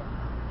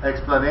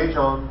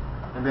explanation,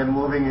 and then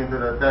moving into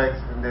the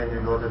text, and then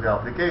you go to the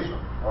application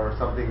or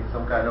something,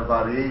 some kind of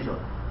variation.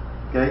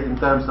 Okay, in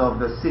terms of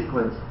the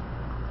sequence,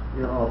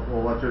 of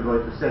what you're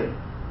going to say.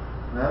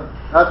 Yeah?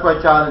 That's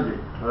quite challenging.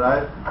 All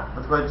right,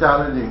 that's quite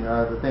challenging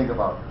to think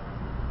about.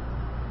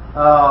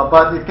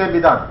 But it can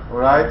be done. All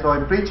right. So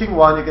in preaching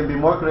one, you can be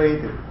more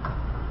creative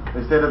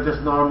instead of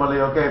just normally.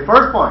 Okay,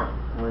 first point.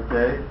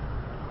 Okay,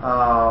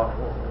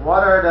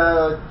 what are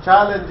the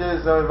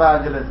challenges of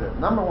evangelism?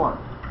 Number one.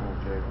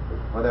 Okay,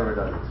 whatever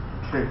that is.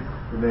 Okay,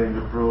 and then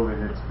you prove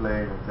and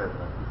explain, etc.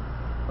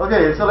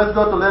 Okay, so let's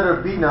go to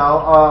letter B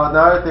now.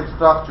 Narrative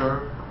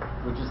structure,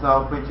 which is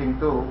now preaching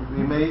 2.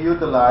 We may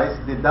utilize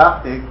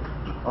didactic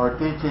or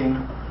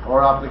teaching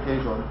or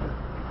application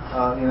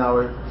in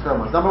our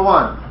sermons. Number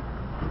one.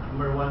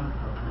 Number one,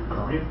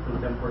 a brief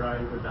contemporary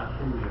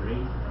introduction may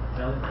raise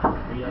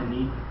real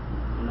need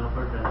and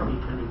offer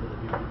transition into the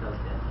biblical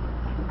setting.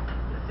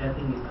 The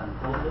setting is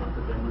unfolded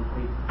to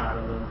demonstrate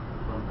parallels to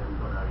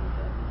contemporary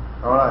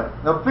settings. Alright.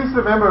 Now please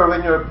remember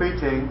when you're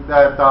preaching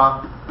that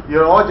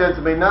your audience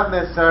may not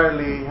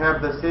necessarily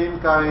have the same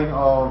kind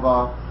of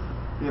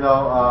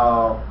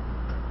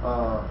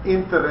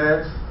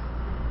interest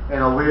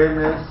and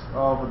awareness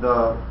of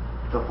the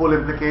full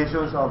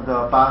implications of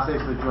the passage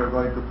that you are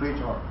going to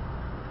preach on.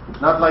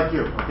 Not like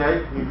you,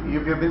 okay?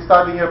 If you've been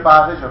studying your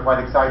passage, you're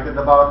quite excited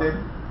about it,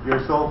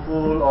 you're so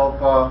full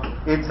of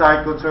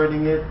insight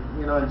concerning it,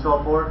 and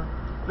so forth.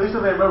 Please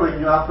remember when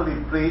you actually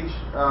preach,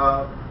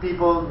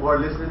 people who are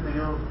listening to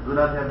you do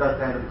not have that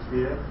kind of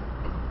experience.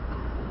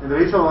 And the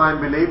reason why I'm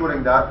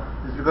belaboring that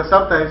is because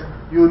sometimes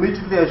you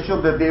immediately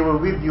assume that they were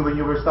with you when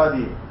you were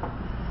studying.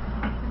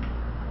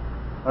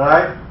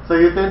 Alright? So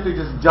you tend to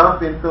just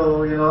jump into,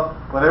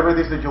 whatever it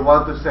is that you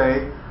want to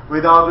say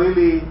without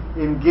really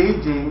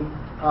engaging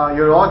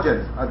your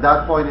audience at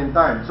that point in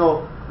time.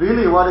 So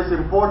really what is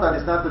important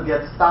is not to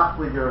get stuck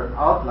with your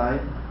outline,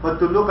 but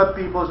to look at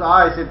people's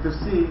eyes and to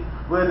see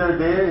whether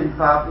they're in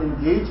fact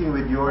engaging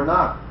with you or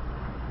not.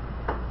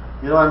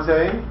 You know what I'm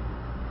saying?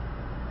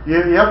 You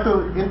have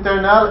to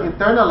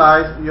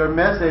internalize your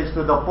message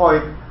to the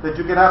point that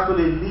you can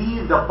actually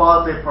leave the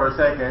pulpit for a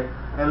second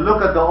and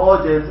look at the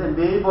audience and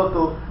be able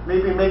to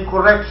maybe make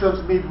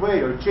corrections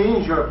midway or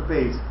change your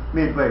pace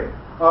midway,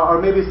 or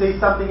maybe say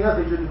something else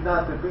that you did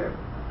not prepare,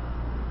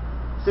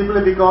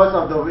 simply because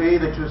of the way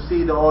that you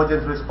see the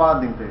audience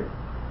responding to you.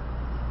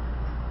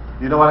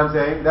 You know what I'm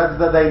saying? That's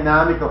the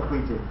dynamic of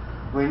preaching.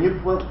 When you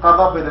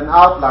come up with an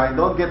outline,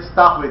 don't get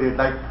stuck with it.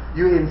 Like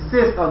you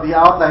insist on the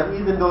outline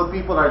even though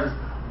people are just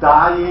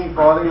dying,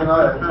 falling,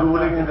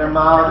 drooling in their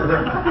mouth.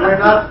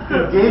 They're not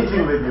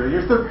engaging with you.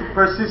 You're still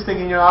persisting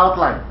in your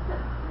outline.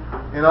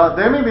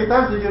 There may be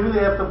times that you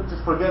really have to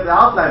just forget the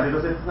outline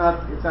because it's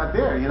not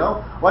there.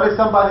 What if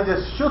somebody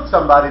just shoots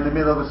somebody in the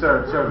middle of the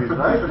service,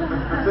 right?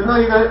 So now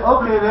you go,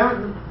 okay,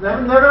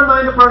 never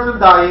mind the person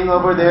dying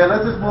over there.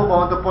 Let's just move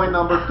on to point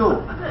number 2.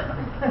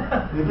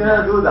 You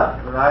cannot do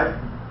that, right?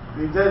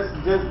 You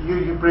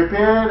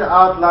prepare the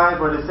outline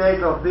for the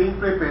sake of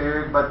being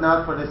prepared, but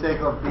not for the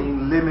sake of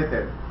being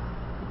limited.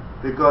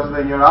 Because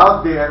when you're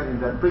out there in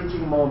the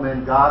preaching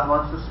moment, God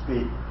wants to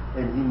speak,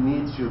 and He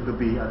needs you to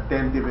be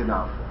attentive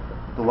enough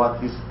to what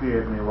His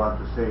Spirit may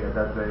want to say at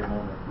that very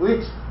moment.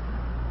 Which,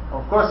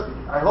 of course,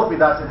 I hope it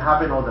doesn't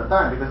happen all the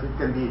time because it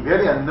can be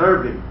very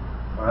unnerving.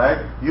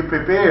 Alright? You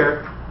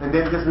prepare, and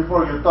then just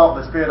before you talk,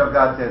 the Spirit of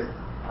God says,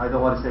 I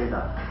don't want to say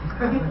that.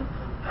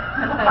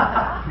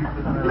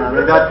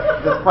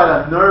 That's quite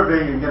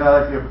unnerving, and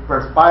like you're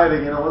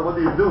perspiring, what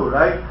do you do,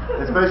 right?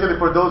 Especially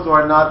for those who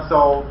are not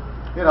so,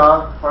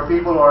 for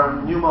people who are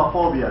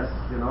pneumophobias,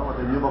 what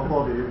the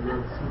pneumophobia is.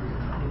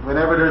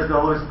 Whenever there's the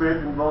Holy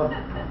Spirit involved,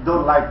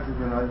 don't like to,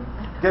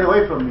 get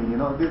away from me,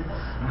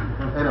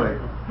 Anyway,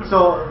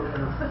 so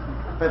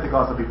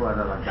Pentecostal people are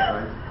not like that,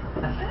 right?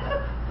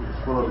 It's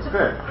full of the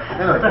Spirit.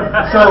 Anyway,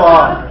 so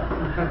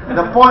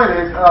the point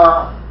is,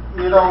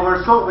 when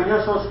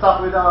you're so stuck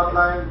with the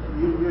outline,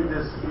 you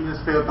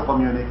just fail to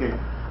communicate.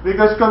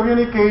 Because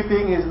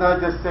communicating is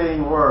not just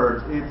saying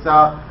words; it's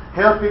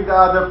helping the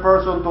other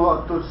person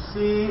to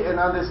see and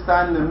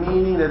understand the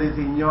meaning that is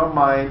in your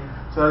mind,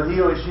 so that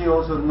he or she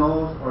also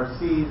knows or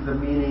sees the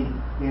meaning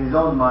in his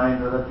own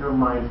mind, so that your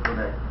mind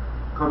connects.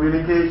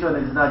 Communication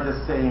is not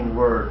just saying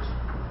words.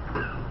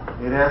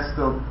 It has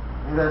to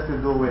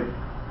do with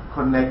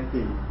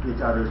connecting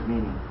each other's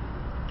meaning,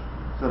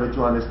 so that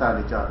you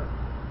understand each other.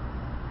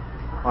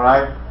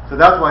 Alright? So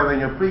that's why when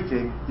you're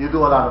preaching, you do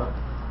a lot of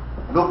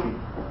looking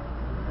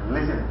and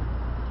listening.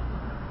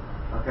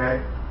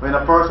 Okay? When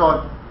a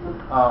person,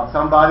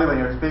 when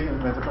you're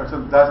speaking, when the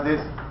person does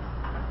this,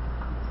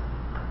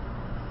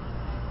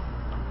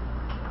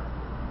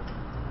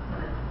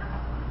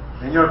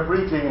 and you're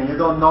preaching and you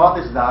don't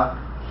notice that,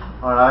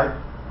 alright,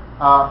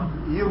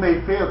 you may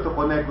fail to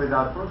connect with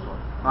that person.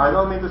 I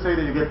don't mean to say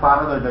that you get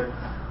paranoid, like,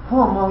 who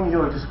among you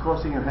are just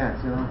crossing your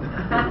hands,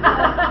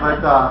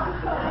 But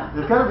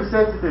you've got to be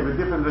sensitive with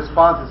different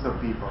responses of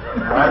people,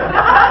 right?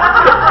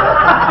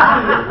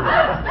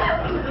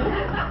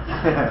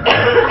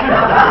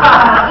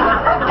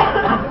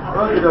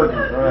 Okie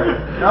dokie. All right.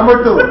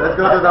 Number 2. Let's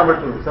go to number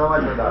 2. So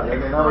much for that.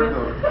 Okay, number 2.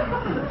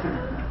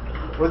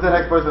 Who's the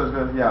next person who's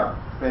going to... Yeah,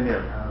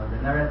 Daniel. The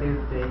narrative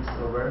takes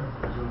over,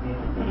 assuming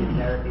the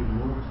narrative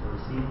moves or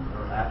scenes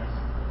or acts,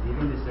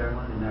 giving the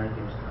sermon the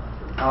narrative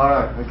structure. All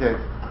right, okay.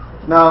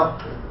 Now,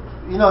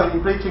 you know,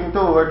 in preaching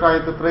too, we're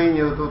trying to train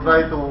you to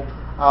try to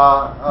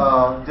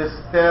just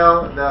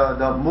tell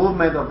the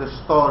movement of the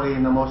story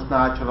in the most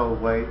natural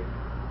way,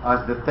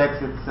 as the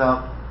text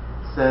itself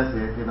says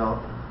it, you know,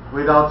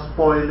 without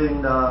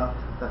spoiling the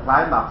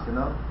climax, you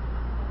know,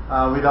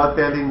 without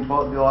telling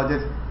the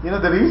audience. You know,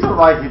 the reason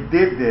why he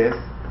did this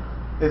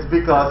is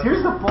because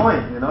here's the point,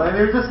 you know, and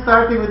you're just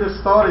starting with the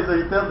story, so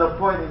you tell the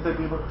point, and so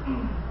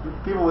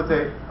people would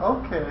say,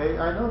 okay,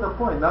 I know the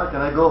point. Now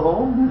can I go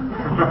home?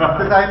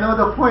 Because I know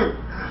the point.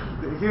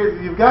 Here,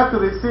 you've got to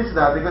resist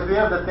that, because we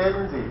have the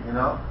tendency, you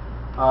know,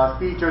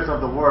 teachers of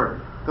the word,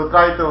 to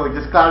try to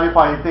just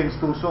clarify things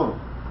too soon.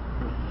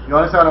 You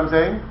understand what I'm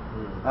saying?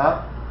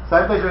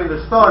 Sometimes you're in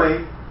the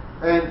story,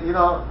 and you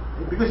know,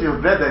 because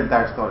you've read the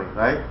entire story,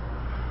 right?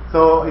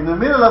 So in the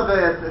middle of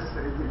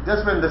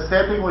just when the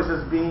setting was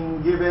just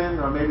being given,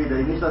 or maybe the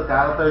initial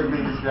character is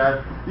being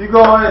described, you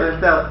go ahead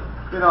and tell,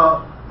 you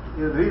know,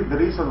 the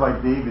reason why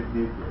David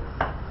did this,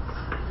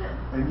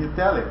 and you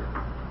tell it.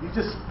 You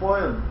just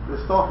spoiled the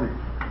story,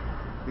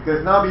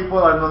 because now people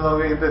are no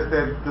longer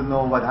interested to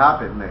know what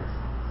happened next.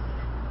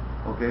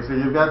 Okay, so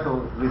you've got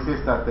to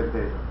resist that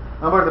temptation.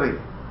 Number 3.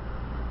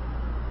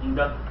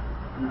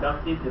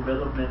 Inductive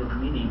development of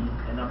meaning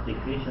and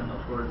application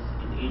occurs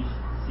in each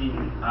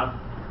scene act.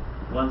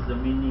 Once the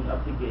meaning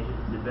application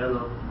is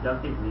developed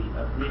inductively,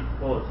 a brief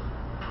pause,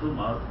 zoom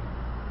out,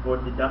 for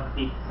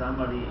didactic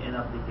summary and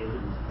application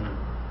is made.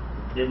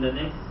 Then the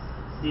next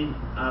scene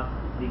act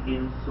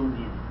begins zoom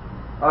in.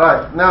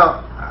 Alright,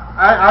 now,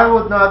 I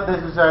would not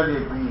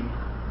necessarily agree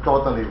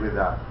totally with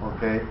that,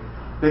 okay?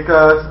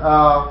 Because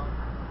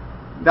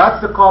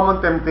that's the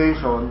common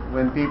temptation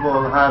when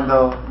people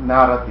handle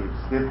narratives.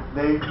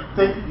 They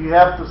think you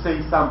have to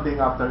say something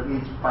after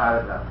each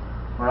paragraph,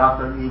 or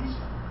after each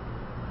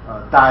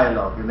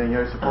dialogue, and then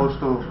you're supposed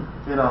to,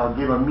 you know,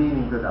 give a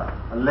meaning to that,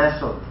 a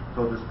lesson,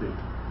 so to speak,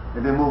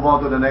 and then move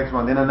on to the next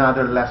one, then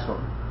another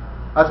lesson.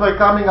 That's why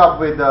coming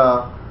up with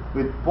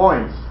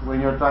points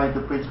when you're trying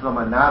to preach from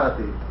a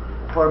narrative,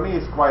 for me,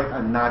 is quite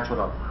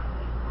unnatural.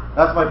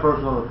 That's my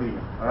personal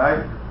opinion, all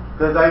right?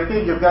 Because I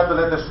think you've got to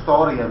let the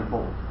story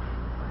unfold.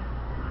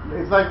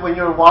 It's like when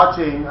you're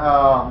watching,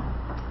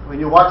 when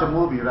you watch a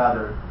movie,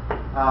 rather,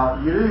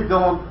 you really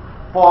don't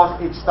pause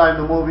each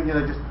time the movie, you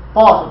know, just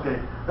pause, okay,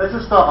 let's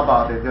just talk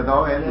about it, you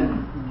know,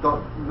 and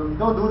don't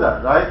do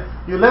that, right?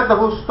 You let the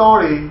whole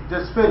story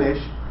just finish,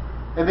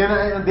 and then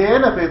at the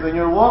end of it, when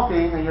you're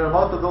walking and you're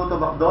about to go to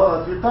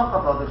McDonald's, you talk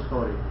about the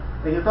story,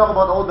 and you talk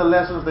about all the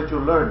lessons that you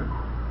learned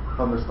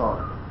from the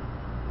story.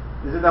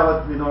 Isn't that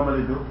what we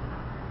normally do,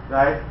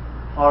 right?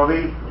 Or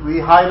we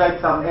highlight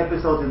some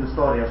episodes in the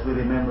story as we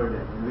remember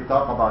them, and we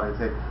talk about it.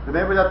 Say,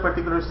 remember that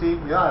particular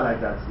scene? Yeah, I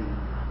like that scene,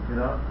 you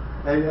know.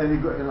 And you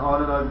go, and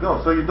on it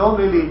goes. So you don't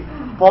really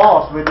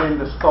pause within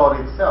the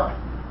story itself.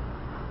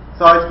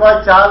 So it's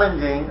quite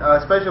challenging,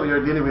 especially when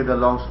you're dealing with a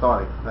long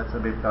story. That's a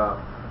bit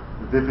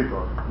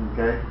difficult.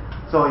 Okay.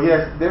 So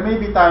yes, there may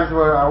be times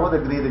where I would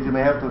agree that you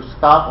may have to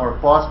stop or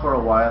pause for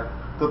a while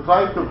to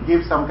try to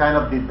give some kind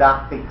of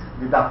didactic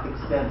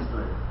sense to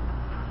it.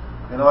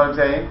 You know what I'm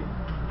saying?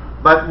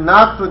 But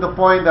not to the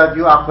point that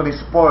you actually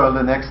spoil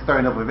the next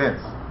turn of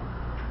events.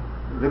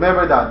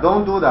 Remember that.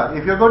 Don't do that.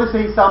 If you're going to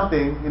say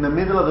something in the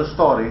middle of the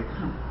story,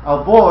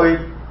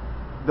 avoid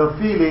the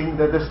feeling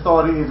that the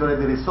story is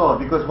already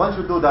resolved. Because once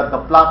you do that,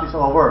 the plot is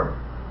over.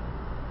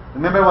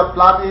 Remember what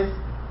plot is?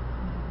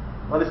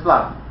 What is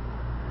plot?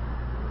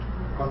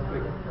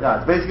 Conflict. Yeah,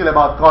 it's basically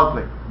about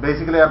conflict.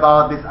 Basically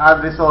about this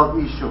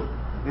unresolved issue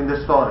in the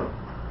story.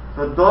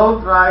 So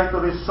don't try to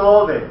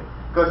resolve it.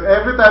 Because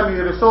every time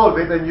you resolve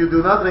it and you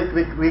do not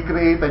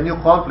recreate a new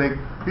conflict,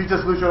 you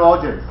just lose your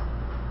audience.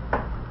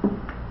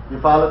 You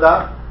follow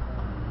that?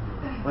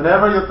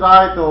 Whenever you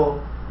try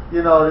to,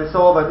 you know,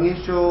 resolve an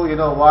issue, you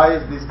know, why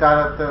is this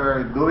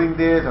character doing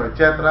this, or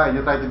etc., and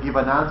you try to give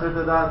an answer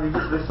to that, you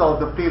just resolve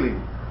the feeling.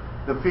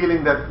 The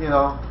feeling that, you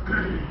know,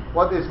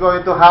 what is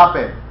going to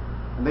happen.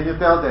 And then you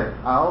tell them,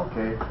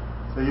 okay.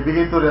 So you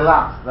begin to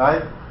relax,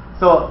 right?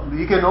 So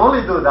you can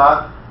only do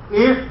that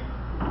if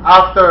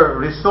after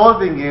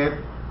resolving it,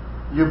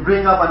 you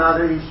bring up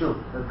another issue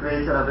that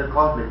creates another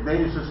conflict. Then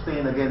you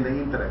sustain again the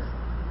interest.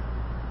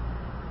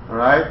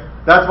 Alright?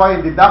 That's why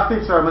in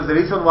didactic sermons, the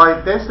reason why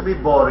it tends to be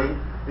boring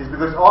is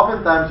because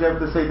oftentimes you have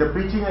to say the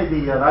preaching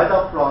idea right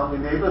up front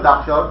in the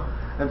introduction,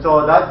 and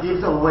so that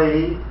gives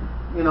away,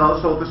 you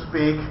know, so to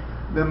speak,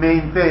 the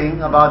main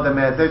thing about the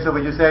message. So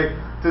when you say,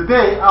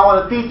 today I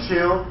want to teach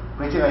you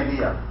preaching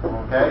idea,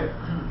 okay?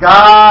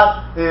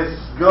 God is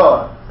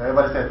good.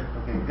 Everybody said,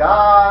 okay,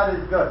 God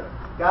is good.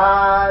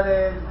 God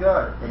is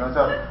good. You know,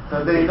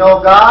 so they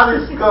know God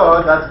is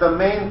good. That's the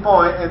main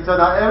point. And so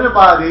now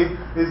everybody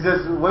is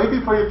just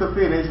waiting for you to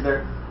finish.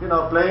 They're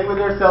playing with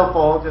their cell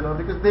phones,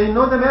 because they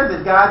know the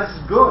message. God is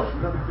good.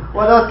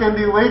 What else can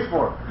they wait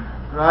for,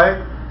 right?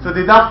 So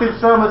deductive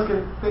sermons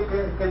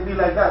can be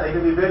like that. They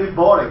can be very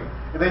boring.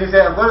 And then you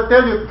say, I'm going to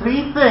tell you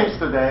 3 things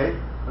today.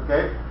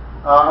 Okay,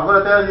 I'm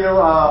going to tell you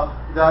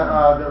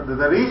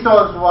the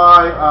reasons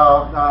why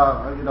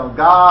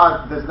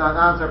God does not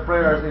answer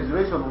prayers is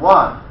reason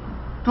 1,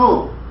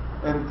 2,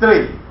 and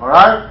 3. All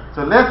right.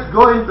 So let's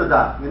go into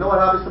that. You know what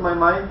happens to my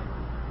mind?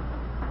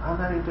 I'm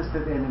not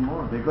interested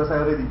anymore because I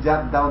already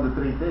jotted down the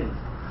 3 things.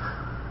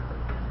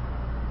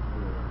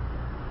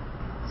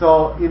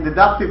 So in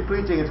deductive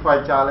preaching, it's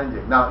quite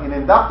challenging. Now, in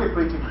inductive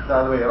preaching, it's the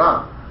other way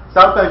around.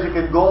 Sometimes you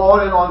can go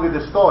on and on with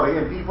the story,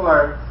 and people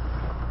are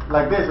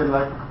like this and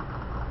like.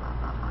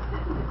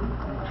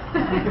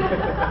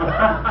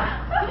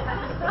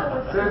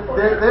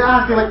 they're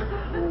asking like,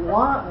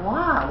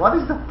 what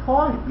is the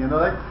point?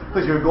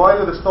 Because you're going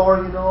to the store,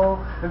 and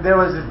there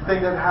was this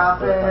thing that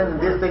happened, and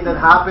this thing that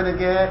happened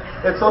again,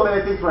 and so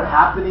many things were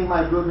happening.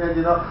 My goodness,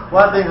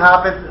 one thing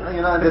happened,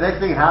 and the next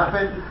thing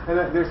happened, and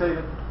they're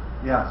saying,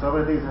 yeah, so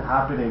many things are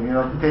happening.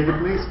 Can you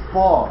please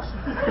pause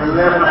and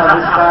let us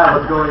understand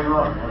what's going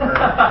on?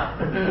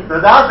 Okay? So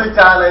that's the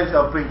challenge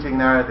of preaching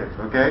narratives.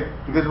 Okay,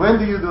 because when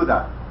do you do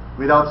that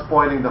without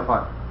spoiling the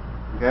fun?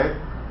 Okay,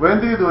 when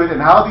do you do it,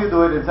 and how do you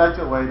do it in such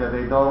a way that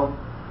they don't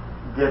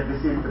get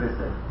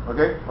disinterested?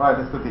 Okay, all right,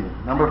 let's continue.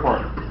 Number 4.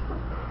 The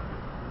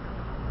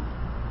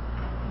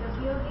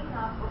building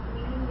up of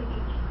meaning with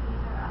each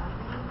speaker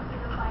leads to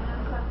the final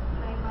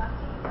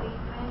climactic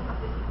statement of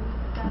the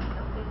significance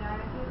of the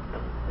narrative,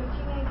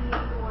 reaching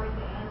idea toward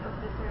the end of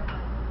the sermon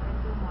or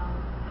zoom out,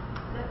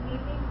 that may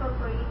be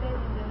incorporated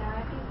in the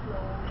narrative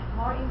flow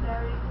more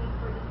indirectly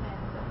for the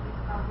sense of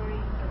discovering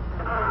the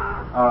truth.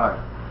 All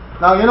right.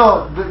 Now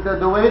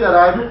the way that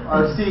I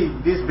see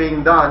this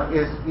being done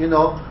is you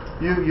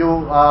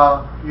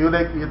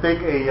take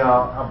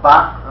a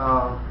back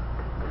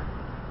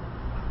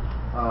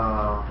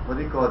what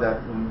do you call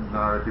that in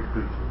narrative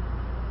preaching,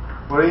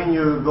 wherein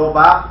you go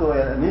back to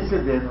an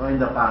incident or in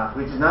the past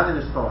which is not in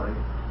the story,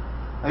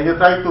 and you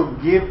try to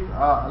give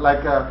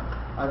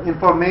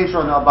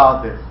information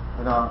about this.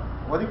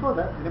 What do you call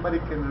that? Anybody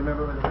can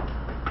remember what it is?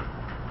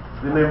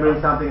 Remembering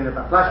something in the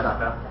past.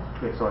 Flashback.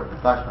 Okay, sorry,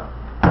 flashback.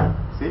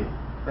 See?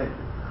 Thank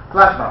you.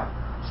 Flashback.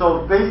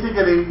 So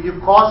basically, you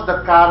cause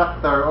the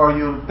character, or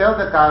you tell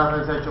the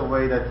character in such a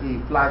way that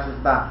he flashes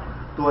back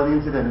to an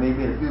incident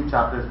maybe a few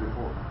chapters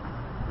before.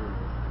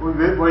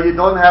 Where you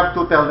don't have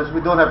to tell this,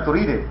 we don't have to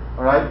read it.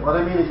 Alright? What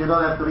I mean is you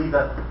don't have to read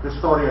the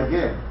story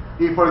again.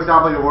 If, for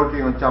example, you're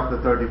working on chapter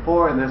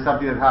 34 and there's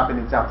something that happened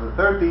in chapter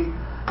 30,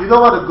 you don't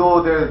want to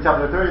go there in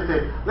chapter 30 and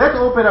say, let's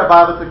open our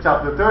Bible to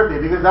chapter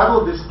 30, because that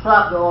will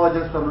distract the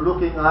audience from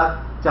looking at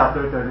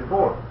chapter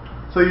 34.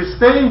 So you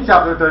stay in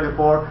chapter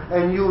 34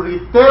 and you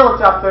retell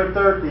chapter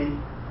 30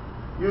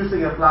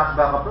 using a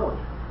flashback approach.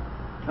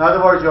 In other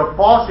words, you're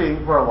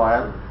pausing for a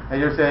while and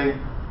you're saying,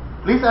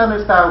 please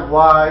understand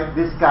why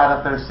this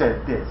character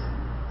said this.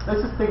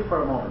 Let's just think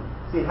for a moment.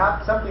 See,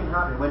 something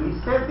happened. When he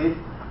said this,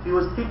 he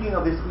was thinking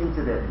of this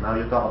incident. Now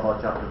you talk about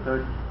chapter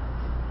 30.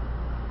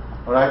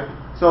 Alright?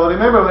 So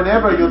remember,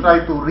 whenever you try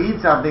to read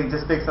something, it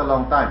just takes a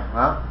long time.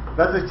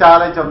 That's the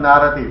challenge of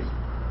narratives.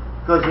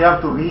 Because you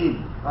have to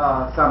read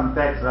some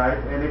text, right?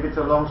 And if it's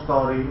a long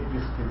story, it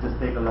just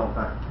take a long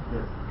time.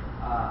 Yes.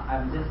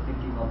 I'm just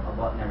thinking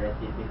about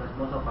narrative, because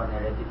most of our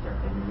narratives are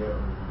familiar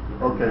with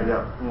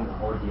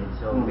audience.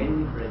 So when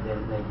we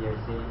present, like you're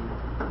saying,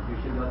 you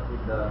should not put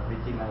the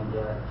preaching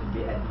idea to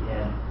be at the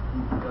end.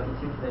 So it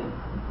seems like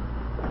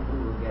people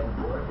will get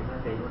bored because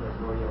they know the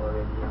story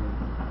already and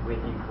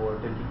waiting for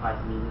 25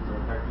 minutes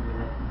or 30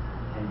 minutes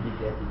and give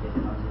the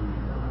application on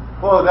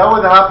the Well, that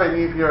would happen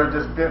if you're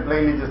just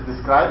plainly just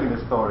describing a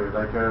story,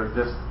 like you're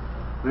just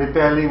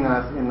retelling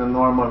us in a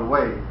normal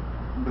way,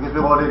 because we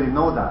already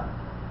know that.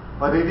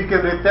 But if you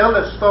can retell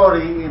a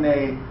story in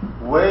a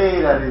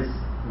way that is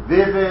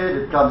vivid,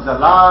 it comes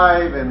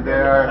alive, and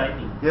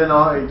you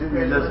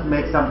just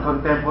make some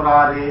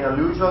contemporary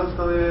allusions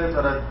to it,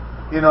 so that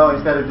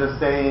instead of just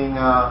saying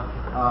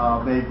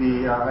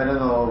maybe I don't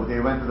know, they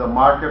went to the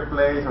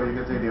marketplace, or you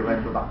can say they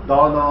went to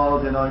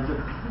McDonald's.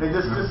 They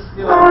just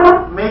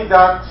make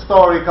that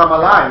story come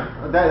alive.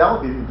 That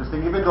would be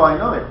interesting, even though I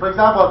know it. For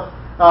example,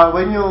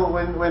 when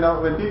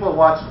people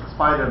watch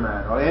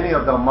Spider-Man or any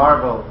of the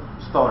Marvel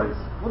stories,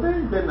 well,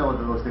 they know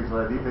those things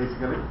already,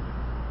 basically.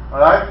 All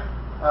right,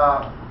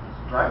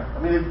 right? I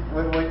mean,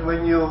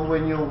 when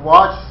you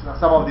watch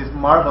some of these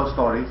Marvel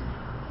stories,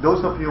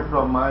 those of you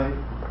from my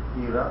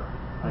era,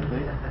 I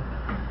think.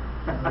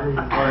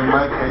 Or in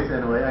my case,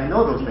 anyway, I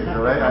know those things,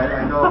 alright?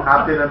 I know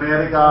Captain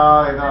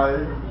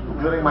America,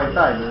 during my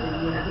time.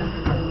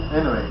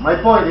 Anyway, my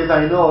point is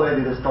I know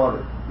already the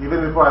story.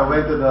 Even before I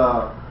went to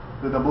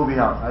the movie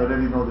house, I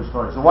already know the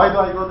story. So why do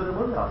I go to the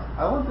movie house?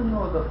 I want to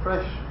know the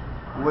fresh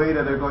way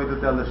that they're going to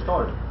tell the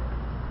story.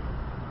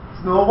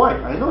 Snow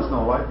White. I know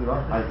Snow White,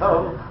 I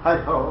know. So,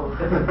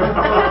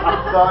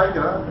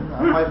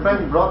 my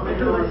friend brought me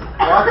to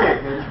watch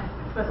it.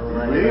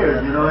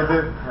 Weird, it's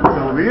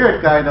a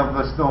weird kind of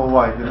a Snow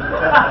White.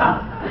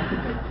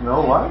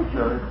 Snow White?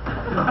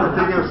 I'm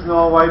thinking of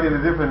Snow White in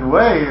a different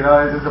way,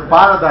 it's just a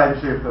paradigm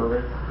shift,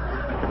 okay?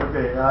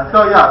 Okay,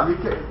 so yeah,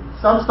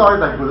 some stories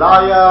like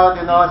Goliath,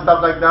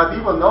 stuff like that,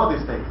 people know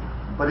these things.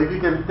 But if you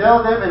can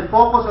tell them and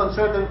focus on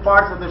certain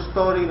parts of the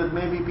story that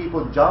maybe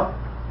people jump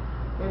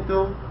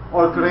into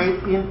or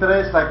create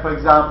interest, like for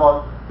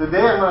example,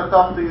 today I'm going to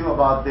talk to you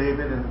about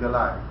David and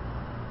Goliath.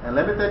 And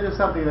let me tell you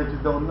something that you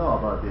don't know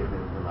about David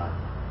and Goliath.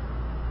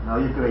 Now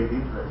you create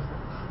interest.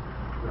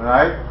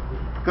 Alright?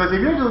 Because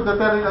if you're just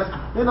telling us,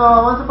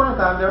 once upon a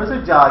time there was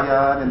a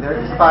giant and there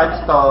is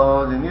 5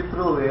 stones and you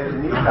threw it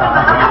and you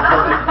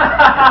died.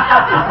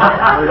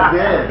 We're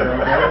dead,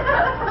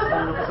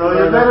 okay? So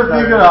you better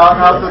figure out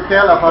how to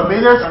tell a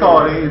familiar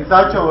story in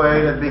such a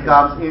way that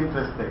becomes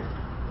interesting.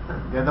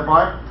 Get the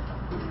point?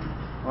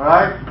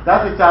 Alright?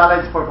 That's a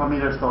challenge for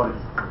familiar stories.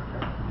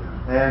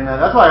 And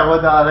that's why I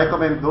would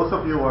recommend those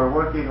of you who are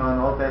working on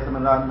Old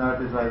Testament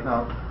narratives right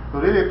now to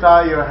really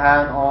try your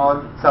hand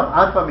on some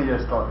unfamiliar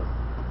stories.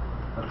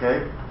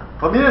 Okay?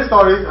 Familiar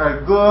stories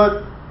are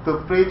good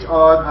to preach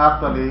on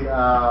actually,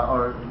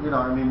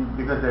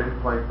 because they're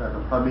quite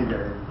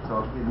familiar.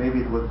 So maybe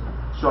it would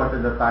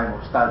shorten the time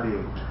of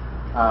studying.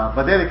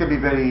 But then it can be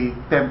very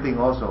tempting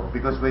also,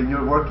 because when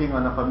you're working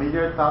on a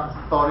familiar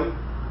story,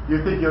 you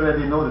think you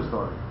already know the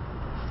story.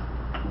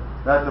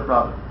 That's the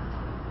problem.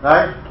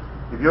 Right?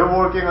 If you're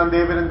working on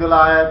David and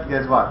Goliath,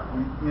 guess what?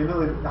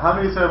 How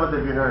many sermons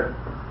have you heard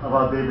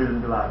about David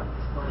and Goliath?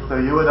 So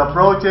you would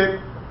approach it,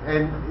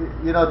 and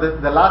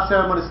the last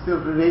sermon is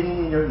still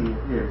ringing in your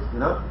ears.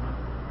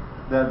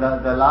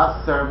 The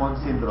last sermon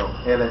syndrome,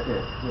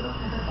 LSS.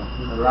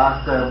 The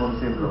last sermon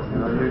syndrome.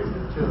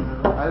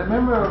 I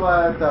remember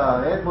what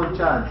Edmund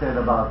Chan said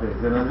about this.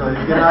 So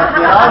you cannot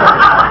get out of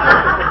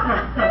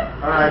it.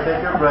 All right,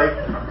 take your break,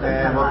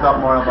 and we'll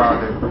talk more about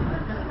it.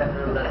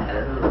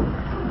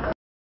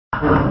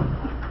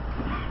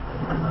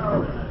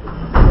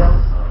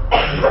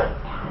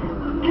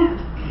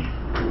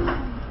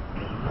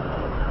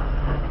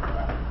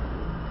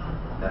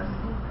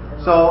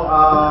 So,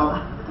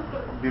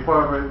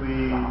 before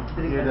we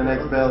hear the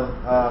next bell,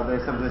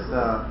 there's some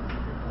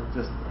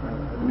just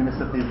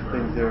administrative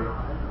things here.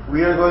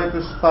 We are going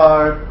to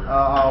start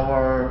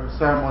our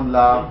sermon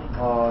lab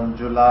on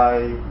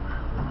July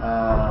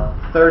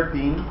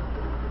 13.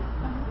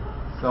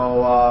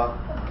 So,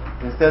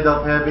 instead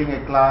of having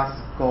a class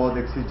called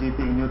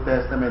Exegeting New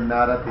Testament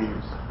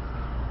Narratives,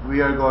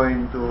 we are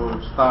going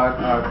to start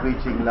our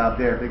preaching lab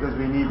there, because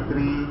we need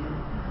 3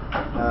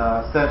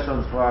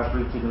 sessions for our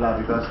preaching lab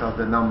because of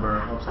the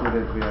number of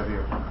students we have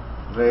here.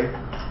 Okay?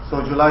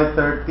 So July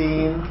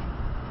 13,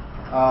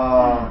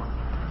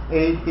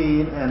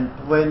 18, and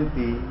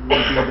 20 will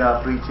be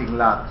the preaching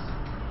labs.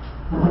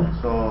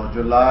 So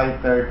July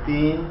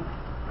 13,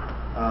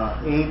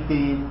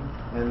 18,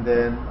 and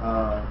then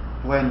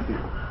 20.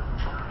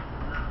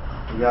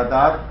 You got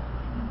that?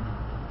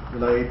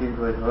 July 18,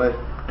 20. Alright.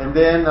 And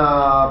then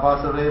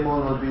Pastor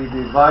Raymond will be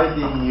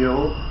dividing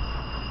you,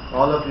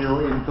 all of you,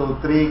 into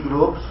 3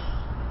 groups.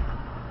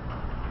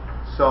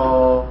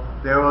 So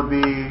there will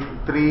be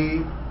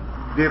 3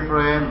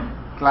 different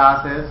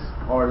classes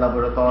or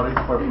laboratories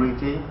for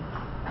preaching.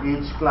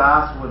 Each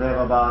class would have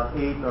about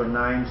 8 or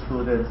 9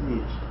 students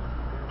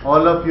each.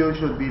 All of you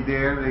should be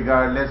there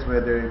regardless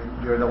whether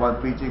you're the one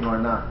preaching or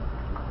not.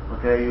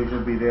 Okay, you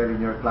should be there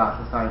in your class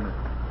assignment.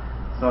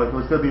 So it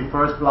will still be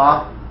first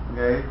block,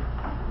 okay,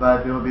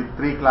 but there will be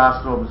 3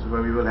 classrooms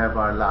where we will have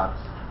our labs.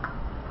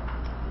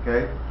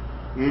 Okay.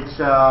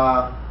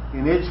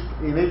 In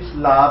each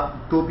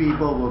lab, 2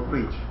 people will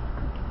preach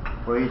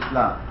for each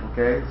lab.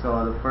 Okay,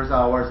 so the first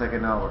hour,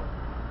 second hour.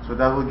 So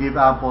that will give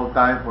ample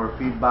time for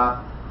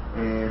feedback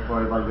and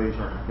for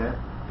evaluation. Okay.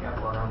 Yeah,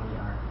 for how many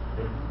hours?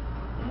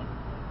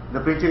 The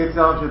preaching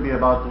itself should be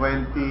about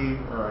 20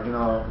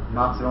 or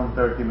maximum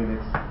 30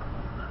 minutes.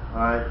 All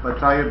right, but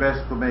try your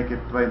best to make it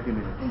 20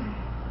 minutes.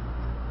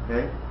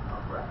 Okay.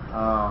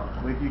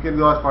 You can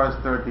go as far as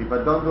 30,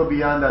 but don't go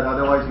beyond that.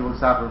 Otherwise, you will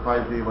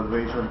sacrifice the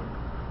evaluation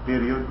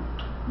period,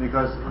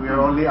 because we are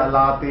only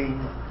allotting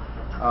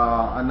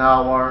an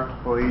hour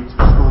for each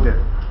student.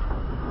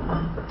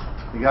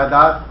 You got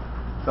that?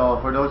 So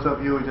for those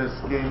of you who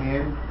just came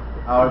in,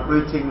 our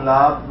preaching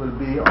lab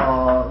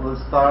will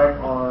start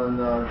on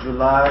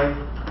July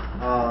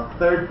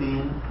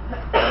 13,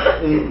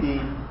 18,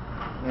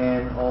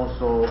 and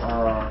also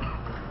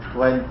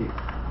 20.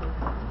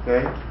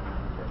 Okay?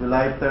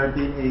 July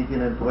 13,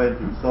 18, and 20.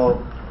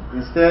 So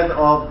instead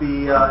of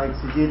the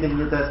Exegeting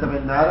New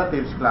Testament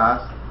Narratives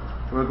class,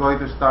 we're going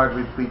to start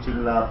with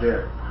preaching lab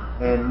there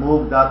and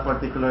move that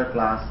particular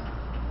class,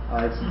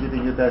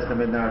 Exegeting New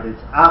Testament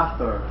Narratives,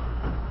 after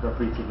the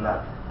preaching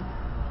lab.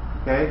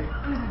 Okay?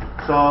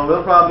 So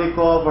we'll probably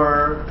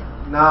cover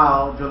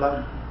now,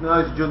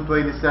 it's June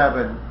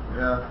 27.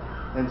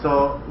 And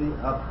so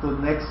up to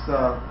next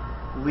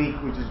week,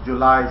 which is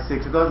July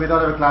 6. We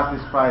don't have a class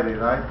this Friday,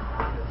 right?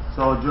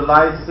 So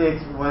July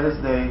 6,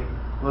 Wednesday,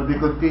 we'll be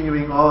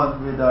continuing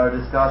on with our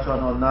discussion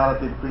on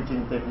narrative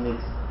preaching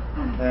techniques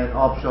and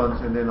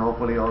options, and then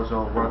hopefully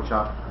also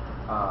workshop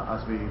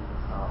as we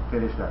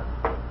finish that.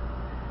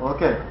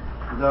 Okay.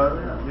 Do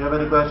you have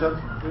any questions?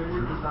 Do we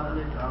need to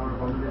submit our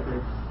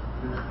homiletics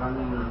this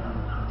coming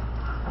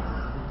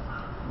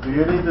Do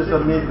you need to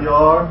submit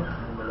your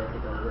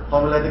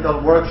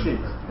homiletical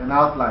worksheets and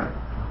outline?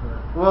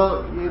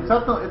 Well, it's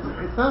not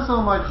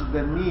so much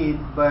the need,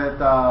 but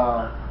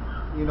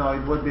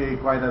it would be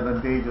quite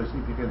advantageous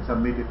if you can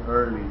submit it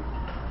early,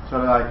 so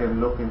that I can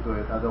look into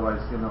it.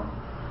 Otherwise, as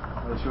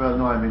you well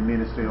know, I'm in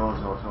ministry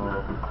also,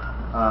 so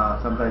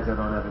sometimes I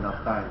don't have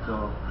enough time.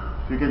 So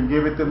if you can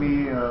give it to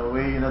me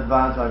way in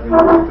advance, I can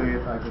look into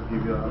it. I can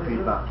give you a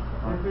feedback.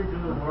 If we do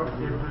the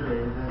worksheet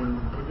today,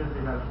 then it would be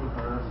helpful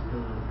for us to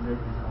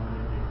make these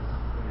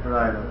homiletics.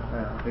 Right,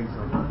 I think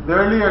so. The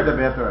earlier the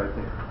better, I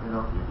think.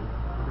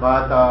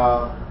 But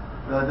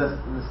the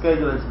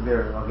schedule is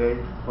there, okay,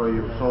 for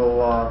you.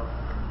 So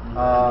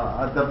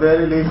at the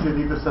very least, you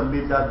need to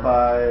submit that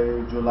by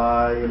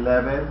July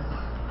 11th.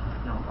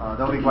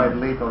 That'll be quite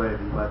late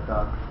already, but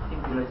I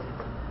think July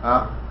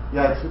 6th.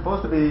 yeah, it's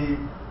supposed to be.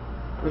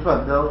 Which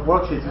one? The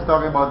worksheets. He's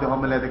talking about the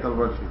homiletical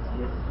worksheets.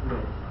 Yes,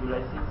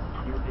 July 6th.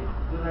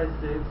 July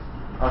 6th.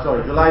 Oh,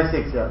 sorry, July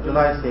 6th. Yeah,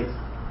 July 6th.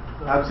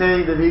 I'm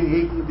saying that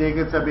they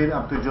can submit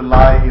up to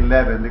July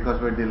 11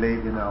 because we're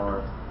delayed in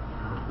our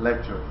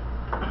lecture.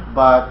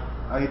 But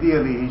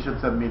ideally, he should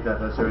submit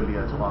that as early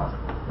as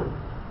possible,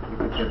 if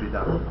it can be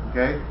done.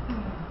 Okay?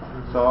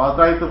 So I'll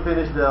try to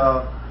finish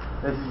the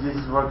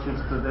SGG's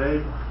worksheets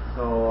today.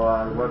 So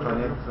I'll work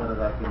on it so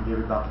that I can give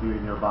it back to you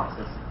in your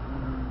boxes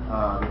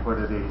before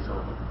the day is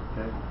over.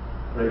 Okay?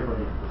 Pray for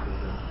me.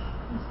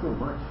 It's too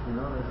much,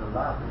 there's a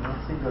lot,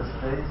 single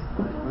space.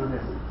 My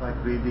goodness, it's like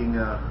reading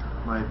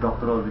my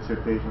doctoral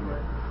dissertation.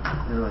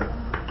 Anyway,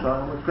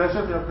 so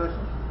questions? You have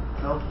questions?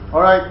 No?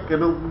 Alright,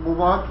 can we move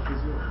on?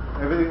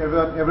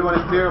 Everyone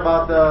is clear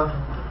about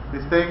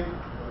this thing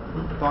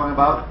we're talking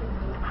about?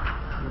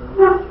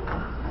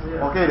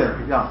 Okay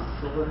then, yeah.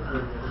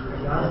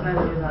 Last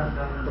time we had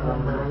done.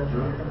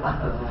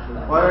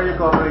 Why are you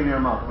covering your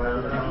mouth?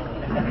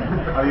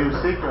 Are you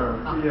sick or?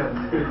 Yes.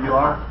 You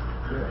are?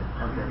 Okay.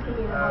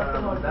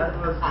 That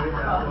was very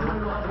helpful.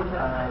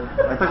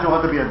 I thought you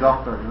wanted to be a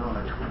doctor,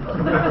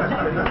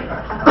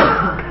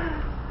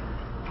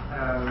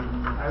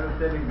 I was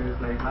telling this,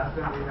 like last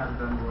time we have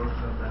done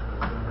workshop that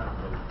was very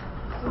helpful.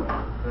 So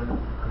the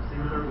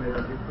simpler way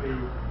that if we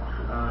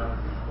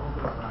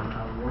focus on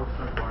our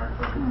workshop part of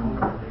the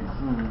homiletics,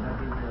 that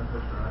will be helpful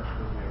for us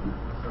to make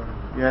some.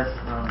 Yes,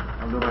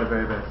 I'll do my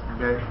very best.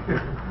 Okay,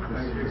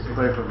 just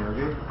pray for me.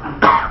 Okay.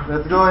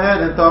 Let's go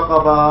ahead and talk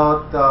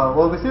about.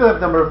 We still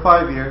have number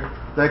 5 here.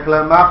 The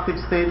climactic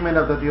statement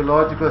of the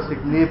theological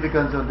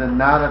significance of the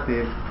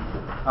narrative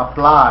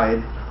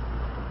applied,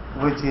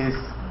 which is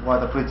what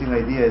the preaching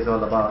idea is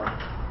all about,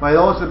 might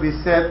also be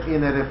set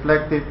in a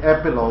reflective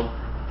epilogue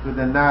to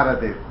the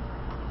narrative.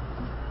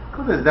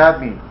 What does that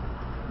mean?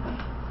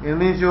 It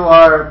means you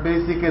are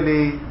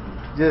basically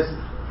just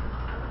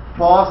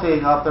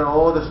pausing after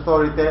all the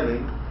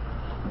storytelling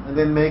and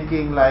then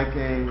making like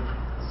a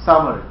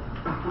summary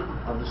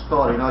of the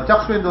story. Now,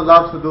 Chuck Swindoll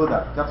loves to do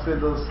that. Chuck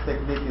Swindoll's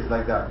technique is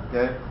like that.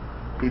 Okay,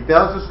 he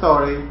tells the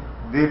story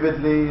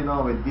vividly,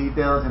 with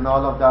details and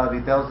all of that.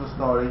 He tells the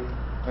story,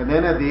 and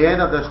then at the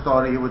end of the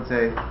story, he would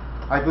say,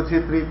 "I could see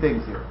 3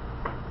 things here.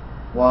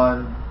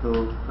 1,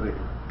 2, 3."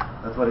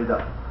 That's what he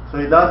does. So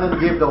he doesn't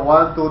give the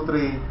 1, 2,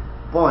 3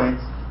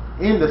 points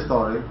in the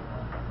story.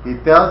 He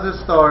tells the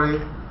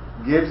story,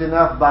 gives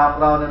enough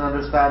background and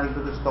understanding to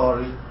the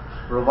story,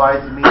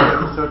 provides meaning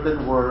to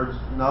certain words,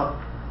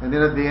 and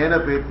then at the end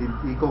of it,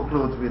 he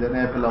concludes with an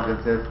epilogue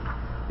and says,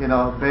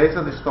 based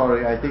on the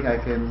story, I think I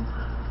can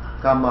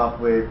come up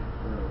with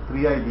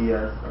 3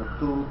 ideas or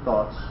 2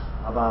 thoughts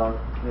about,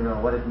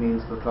 what it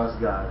means to trust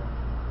God.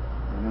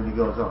 And then he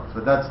goes on. So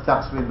that's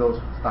Chuck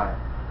Swindoll's style.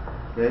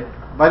 Okay.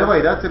 By the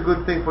way, that's a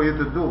good thing for you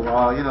to do.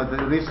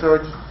 To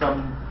research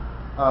some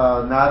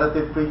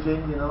narrative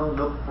preaching.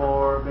 Look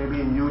for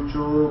maybe in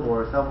YouTube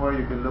or somewhere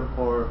you can look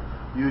for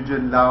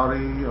Eugene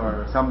Lowry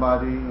or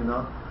somebody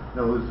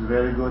who's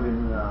very good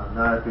in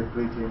narrative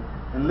preaching,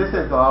 and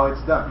listen to how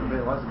it's done.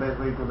 What's the best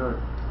way to learn?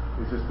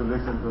 It's just to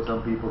listen to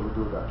some people who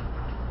do that.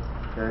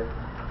 Okay.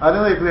 I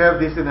don't know if we have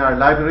this in our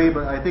library,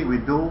 but I think we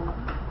do.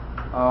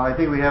 I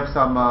think we have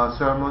some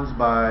sermons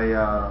by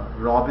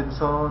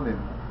Robinson and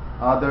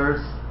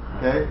others,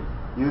 okay,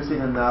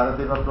 using a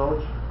narrative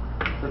approach.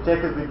 So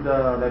check it with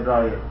the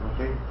librarian,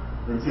 okay,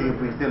 and see if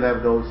we still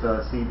have those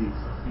CDs.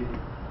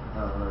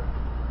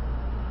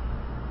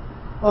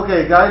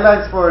 Okay,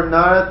 guidelines for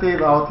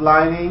narrative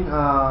outlining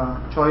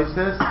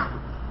choices.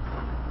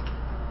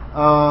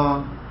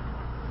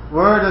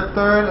 Where the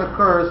turn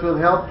occurs will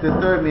help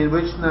determine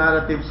which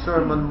narrative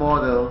sermon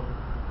model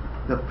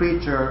the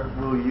preacher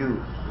will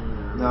use.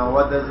 Now,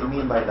 what does he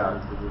mean by that?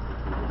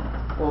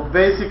 Well,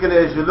 basically,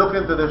 as you look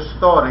into the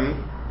story,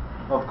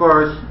 of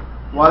course,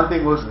 one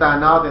thing will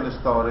stand out in the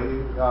story.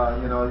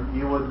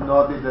 You would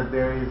notice that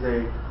there is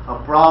a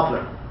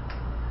problem.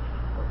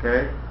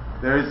 Okay,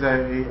 there is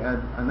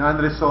an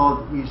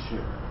unresolved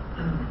issue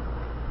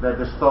that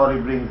the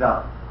story brings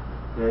out.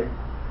 Okay,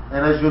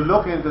 and as you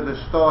look into the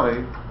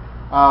story,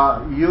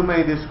 you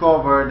may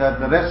discover that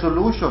the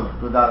resolution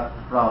to that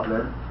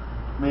problem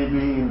may be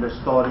in the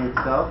story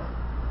itself,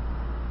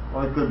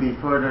 or it could be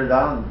further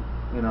down,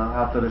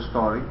 after the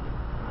story.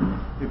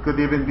 It could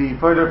even be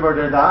further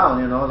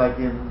down, like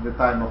in the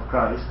time of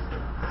Christ,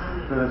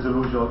 the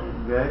resolution,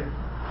 okay?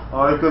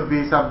 Or it could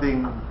be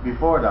something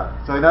before that.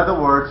 So in other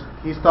words,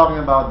 he's talking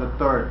about the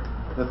turn.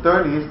 The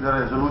turn is the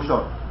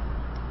resolution.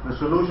 The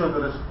solution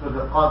to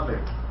the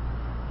conflict.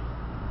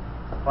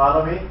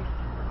 Follow me?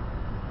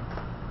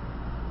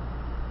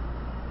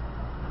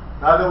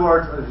 In other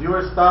words, as you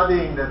are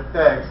studying the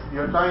text,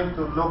 you're trying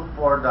to look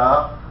for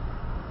the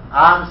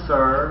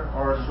answer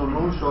or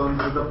solution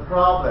to the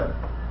problem.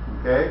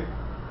 Okay?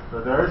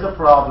 So there is a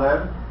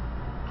problem.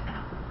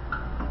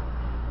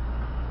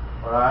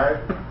 Alright?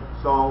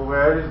 So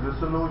where is the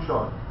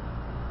solution?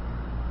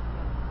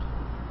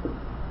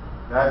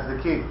 That's the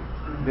key.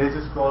 This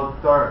is called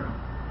turn.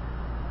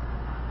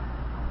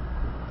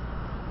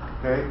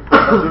 Okay?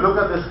 As you look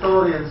at the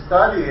story and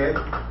study it,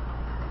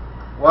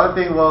 one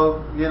thing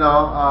will,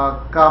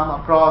 come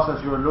across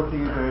as you're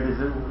looking into it is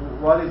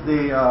what is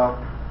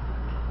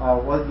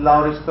what's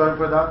Laurie's term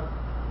for that?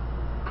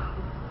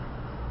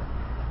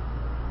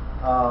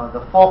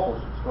 The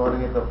focus. It's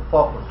calling it the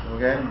focus.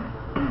 Okay?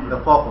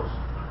 The focus.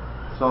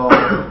 So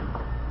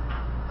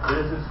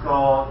this is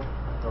called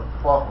the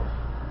focus.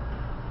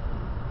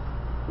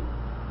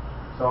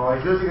 So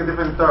he's using a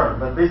different term,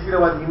 but basically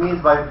what he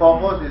means by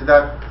focus is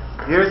that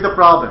here's the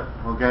problem.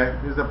 Okay?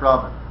 Here's the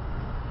problem.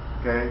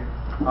 Okay?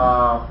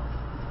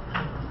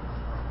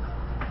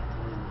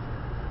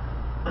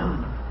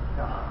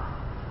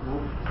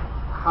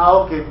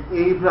 How can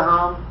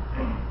Abraham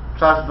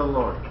trust the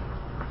Lord?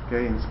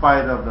 Okay, in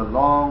spite of the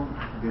long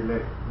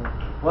delay.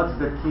 What's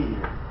the key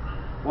here?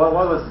 What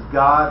was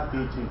God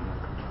teaching him?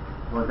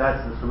 Well,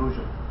 that's the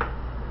solution.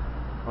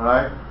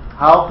 Alright?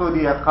 How could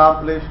he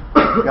accomplish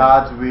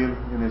God's will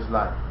in his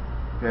life?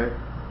 Okay?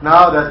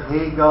 Now that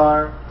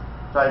Hagar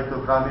tried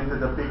to come into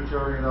the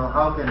picture,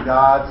 how can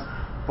God's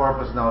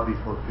purpose now be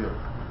fulfilled?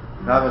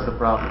 That was the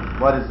problem.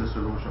 What is the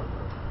solution?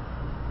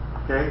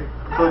 Okay?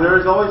 So there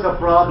is always a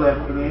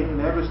problem in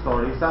every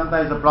story.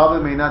 Sometimes the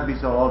problem may not be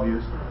so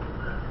obvious,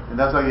 and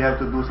that's why you have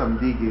to do some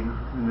digging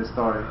in the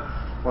story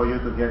for you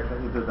to get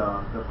into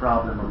the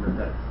problem of the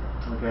text.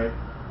 Okay?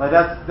 But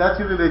that's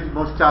really the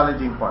most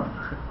challenging part.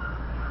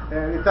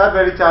 And it's not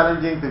very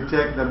challenging to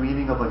check the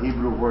meaning of a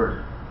Hebrew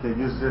word. Okay?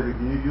 You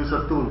use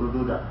a tool to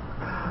do that.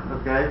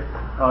 Okay?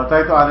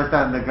 Try to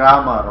understand the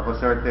grammar of a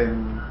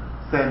certain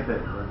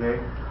sentence. Okay?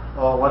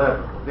 Or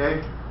whatever.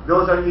 Okay?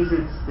 Those are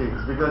easy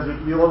things because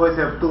you always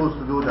have tools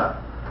to do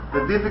that.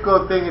 The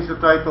difficult thing is to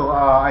try to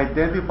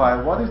identify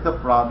what is the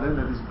problem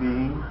that is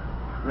being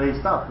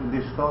raised up in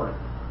this story.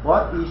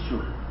 What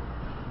issue?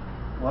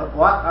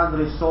 What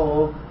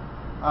unresolved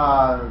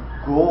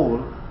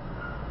goal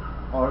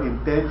or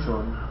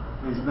intention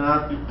is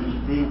not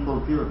being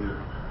fulfilled here?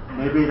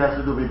 Maybe it has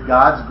to do with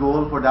God's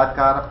goal for that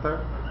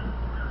character.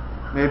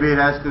 Maybe it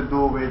has to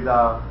do with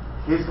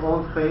his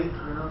own faith,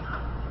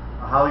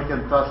 how he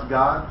can trust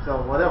God.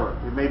 So whatever,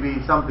 it may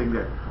be something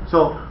there.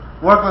 So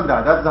work on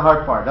that. That's the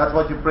hard part. That's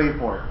what you pray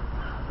for.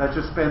 That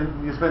you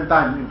spend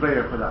time in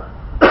prayer for that.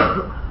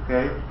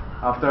 Okay,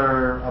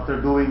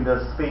 after doing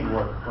the state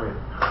work for it.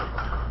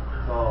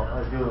 So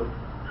as you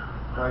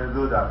try to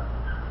do that,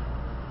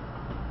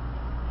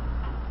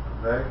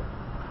 okay.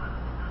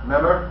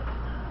 Remember,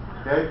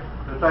 okay.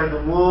 You're trying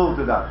to move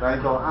to that,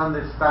 trying to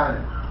understand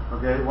it.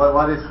 Okay,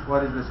 what is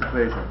the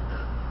situation?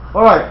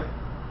 All right.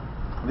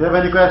 Do you have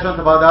any questions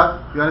about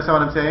that? You understand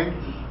what I'm saying?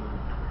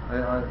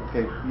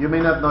 Okay. You may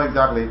not know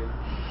exactly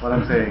what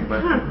I'm saying,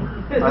 but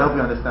I hope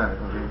you understand it.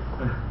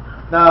 Okay.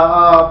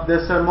 Now,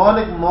 the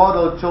sermonic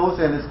model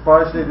chosen is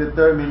partially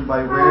determined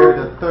by where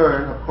the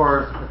turn, of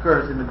course,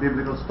 occurs in the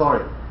biblical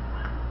story,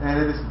 and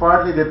it is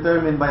partly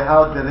determined by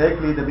how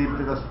directly the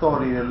biblical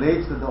story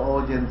relates to the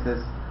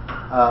audience's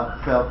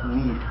felt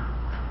need.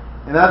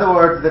 In other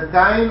words, the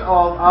kind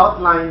of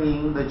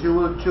outlining that you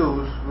will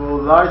choose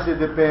will largely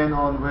depend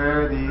on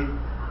where the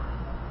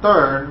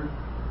turn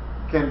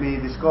can be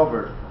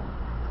discovered.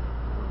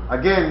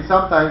 Again,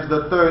 sometimes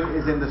the turn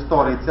is in the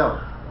story itself,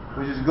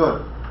 which is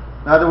good.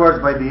 In other words,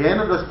 by the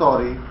end of the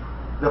story,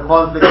 the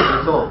conflict is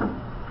resolved.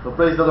 So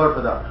praise the Lord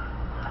for that.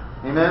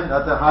 Amen?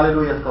 That's a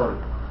hallelujah story.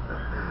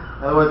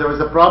 In other words, there was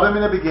a problem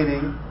in the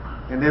beginning,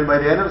 and then by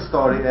the end of the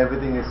story,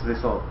 everything is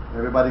resolved.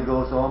 Everybody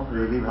goes home,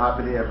 they live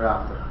happily ever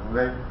after.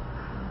 Okay?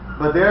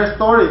 But there are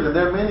stories, and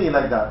there are many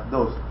like that,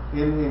 those,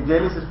 in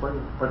Genesis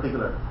in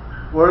particular,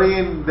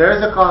 wherein there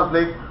is a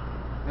conflict,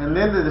 and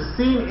then the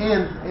scene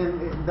ends and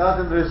it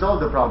doesn't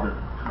resolve the problem.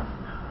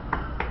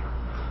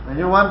 And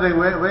you're wondering,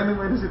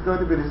 when is it going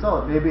to be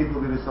resolved? Maybe it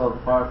will be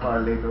resolved far, far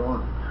later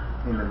on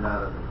in the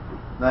narrative.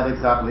 Not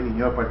exactly in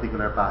your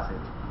particular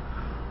passage.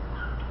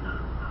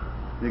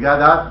 You got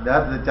that?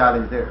 That's the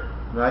challenge there.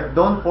 Right?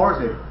 Don't force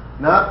it.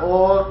 Not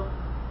all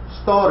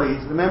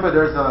stories, remember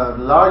there's a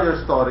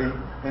larger story,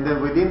 and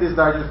then within this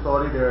larger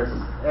story there's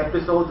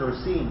episodes or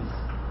scenes.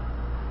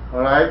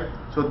 Alright?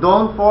 So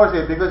don't force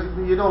it, because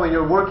you know when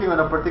you're working on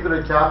a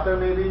particular chapter,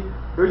 maybe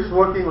you're just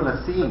working on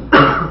a scene,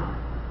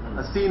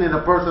 a scene in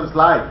a person's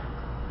life,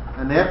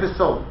 an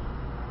episode,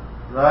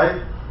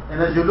 right?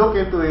 And as you look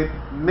into it,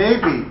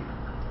 maybe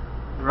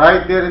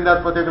right there in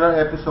that particular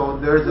episode,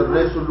 there is a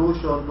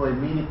resolution to a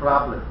mini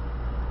problem.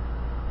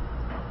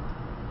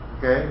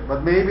 Okay,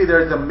 but maybe there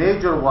is a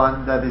major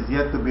one that is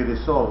yet to be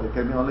resolved. It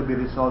can only be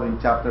resolved in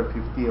chapter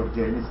 50 of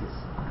Genesis.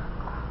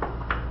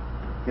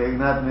 Okay,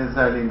 not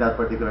necessarily in that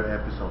particular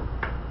episode.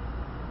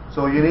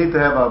 So you need to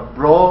have a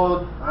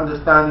broad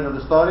understanding of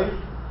the story,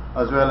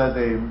 as well as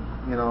a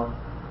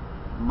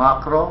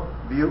macro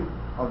view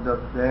of the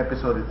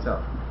episode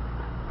itself.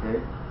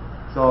 Okay,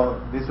 so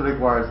this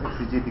requires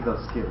exegetical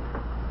skill.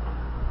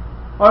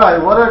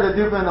 Alright, what are the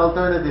different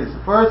alternatives?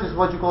 First is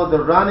what you call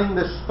the running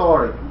the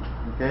story,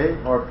 okay,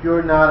 or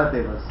pure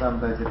narrative, as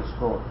sometimes it is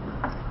called.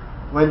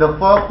 When the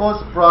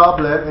focus,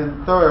 problem,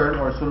 and turn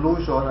or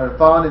solution are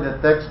found in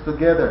the text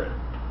together.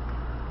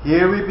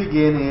 Here we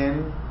begin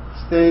in,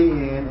 stay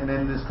in, and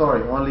end the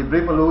story. Only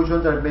brief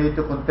allusions are made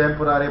to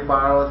contemporary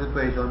parallel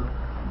situations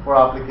for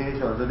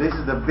application. So this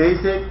is the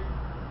basic,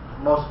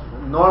 most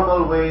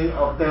normal way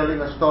of telling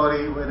a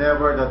story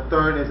whenever the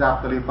turn is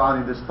actually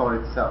found in the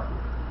story itself.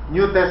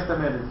 New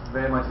Testament is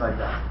very much like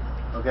that.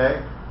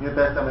 Okay? New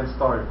Testament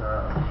stories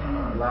are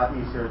a lot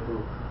easier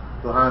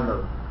to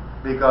handle,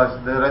 because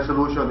the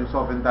resolution is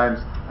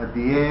oftentimes at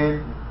the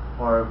end,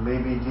 or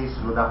maybe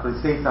Jesus would actually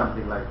say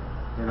something like,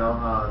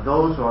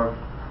 those who are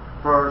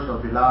first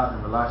shall be last,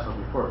 and the last shall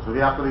be first. So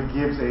he actually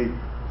gives a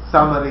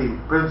summary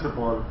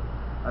principle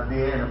at the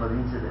end of an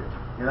incident,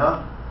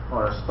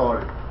 or a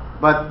story.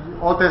 But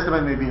Old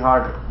Testament may be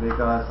harder,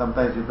 because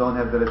sometimes you don't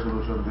have the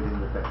resolution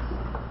within the text.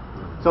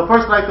 So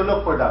first try to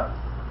look for that.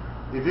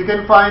 If you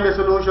can find a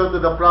solution to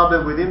the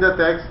problem within the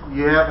text,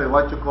 you have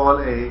what you call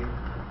a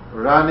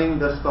running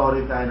the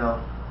story kind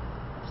of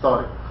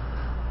story.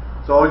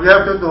 So all you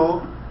have to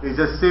do is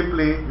just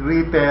simply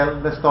retell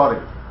the story.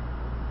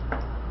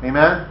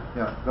 Amen?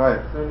 Yeah, go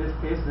ahead. So in this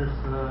case, there's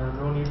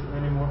no need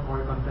anymore for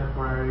a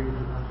contemporary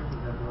introduction.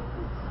 Is that what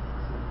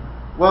it's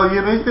saying? Well,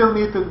 you may still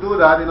need to do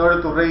that in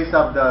order to raise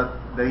up the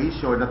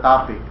issue or the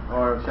topic,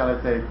 or shall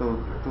I say, to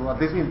at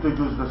least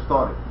introduce the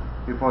story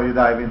before you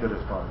dive into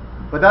the story.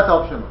 But that's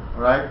optional,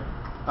 right?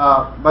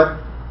 But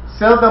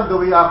seldom do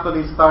we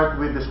actually start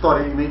with the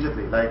story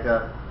immediately. Like,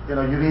 you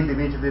read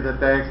immediately the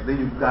text, then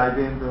you dive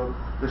into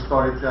the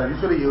story itself.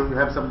 Usually you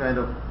have some kind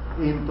of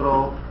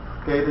intro.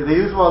 Okay, the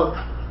usual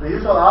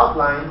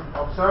outline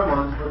of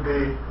sermons would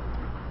be,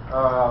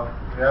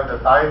 you have the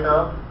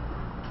title,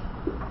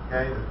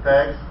 okay, the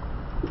text,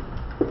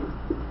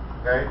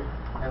 okay,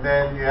 and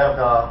then you have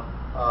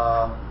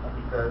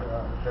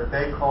the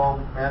take-home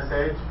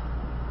message.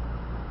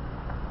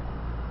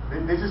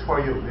 This is for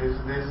you. This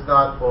is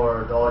not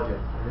for the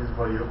audience. This is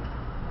for you.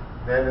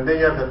 And then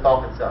you have the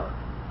talk itself,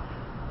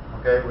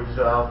 okay, which is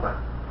your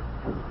outline.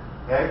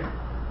 Okay,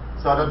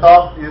 so the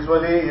talk,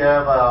 usually you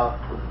have a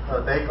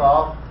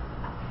take-off,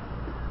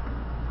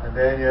 and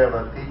then you have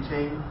a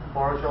teaching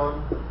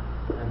portion,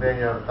 and then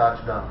you have a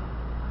touchdown.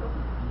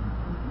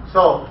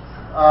 So,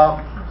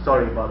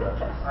 sorry about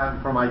that. I'm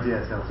from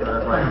IGSL, so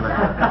that's why I'm like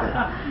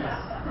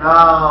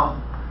that.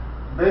 Okay.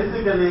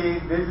 Basically,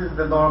 this is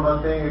the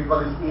normal thing. We call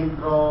this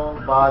intro,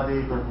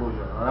 body,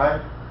 conclusion.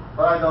 Alright?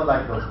 But I don't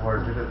like those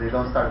words because they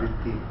don't start with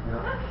T.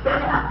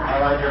 I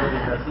like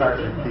everything that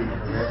starts with T.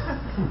 Okay?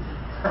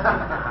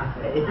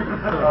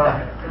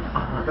 Alright.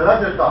 So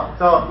that's your talk.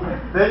 So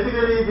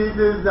basically, this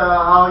is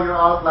how your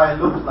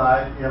outline looks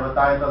like. You have a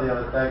title, you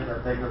have a text,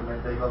 a take-home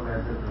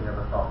message, and you have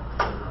a talk.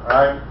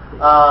 Alright?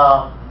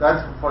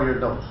 That's for your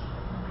notes.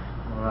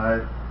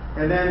 Alright?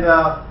 And then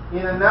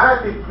in a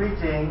narrative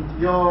preaching,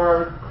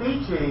 your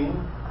teaching,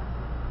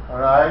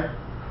 alright,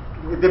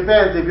 it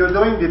depends. If you're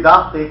doing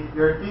didactic,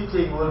 your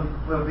teaching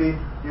will be,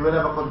 you will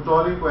have a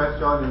controlling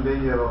question, and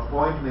then you have a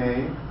point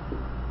name,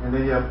 and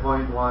then you have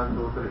point 1,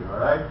 2, 3,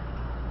 alright?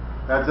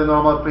 That's the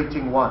normal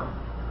preaching one.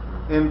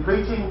 In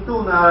preaching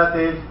 2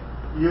 narratives,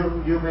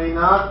 you may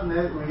not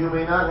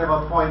have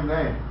a point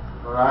name,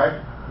 alright?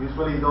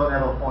 Usually you don't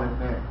have a point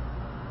name.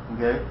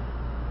 Okay?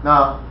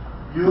 Now,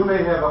 you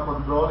may have a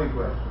controlling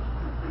question.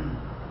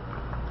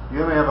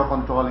 You may have a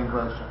controlling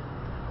question.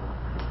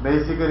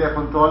 Basically, a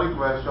controlling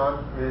question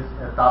is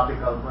a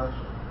topical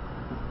question.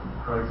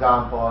 For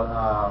example,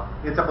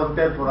 it's a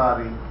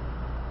contemporary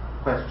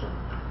question.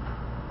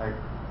 Like,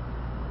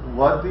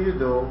 what do you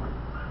do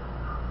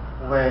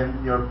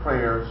when your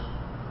prayers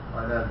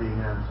are not being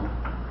answered?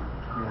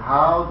 I mean,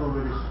 how do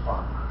we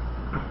respond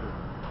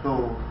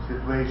to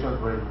situations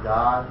where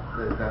God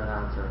does not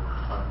answer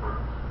our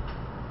prayers?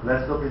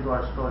 Let's look into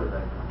our story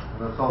right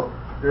now. So,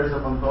 there's a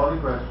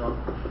controlling question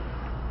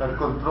that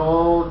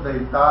controls the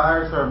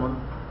entire sermon.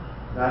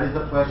 That is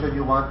the question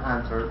you want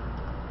answered.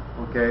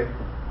 Okay?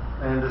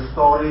 And the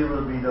story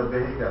will be the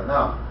vehicle.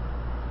 Now,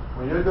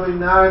 when you're doing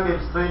narrative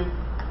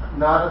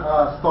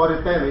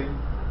storytelling,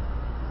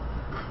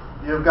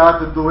 you've got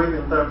to do it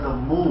in terms of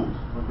moves,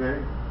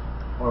 okay?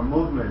 Or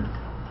movements.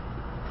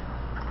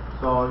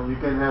 So you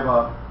can have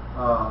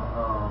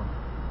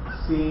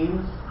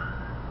scenes.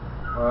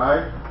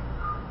 Alright?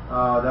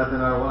 That's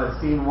another one. A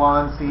scene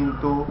 1, scene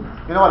 2.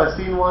 You know what a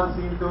scene 1,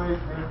 scene 2 is?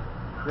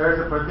 There's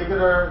a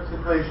particular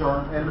situation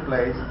and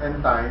place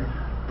and time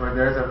where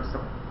there's a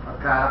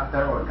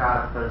character or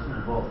characters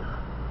involved.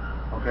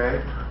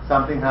 Okay?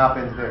 Something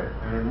happens there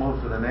and it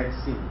moves to the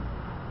next scene.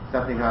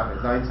 Something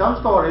happens. Now in some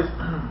stories,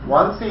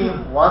 one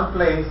scene, one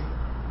place,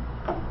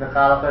 the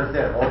character is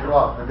there all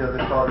throughout until the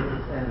story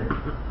is ended.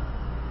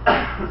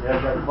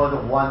 That's because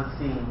of one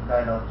scene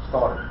kind of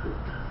story.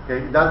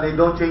 Okay? They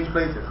don't change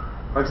places.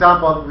 For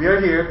example, we are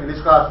here in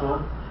this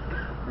classroom.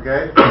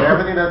 Okay?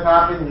 Everything that's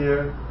happened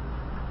here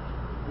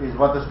is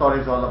what the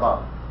story is all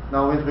about.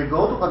 Now when we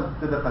go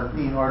to the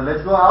canteen, or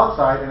let's go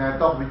outside and I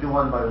talk with you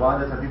one by one,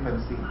 that's a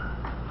different scene.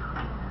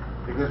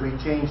 Because we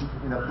changed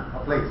in a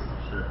place.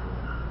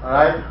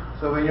 Alright?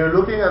 So when you're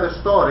looking at a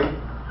story,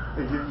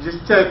 you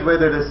just check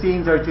whether the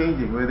scenes are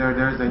changing, whether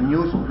there's a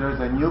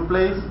new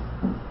place,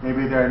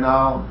 maybe there are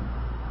now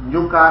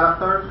new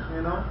characters,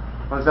 you know.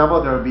 For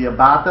example, there will be a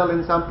battle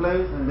in some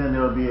place and then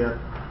there will be a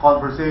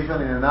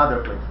conversation in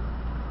another place.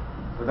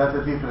 So that's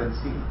a different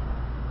scene.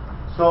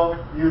 So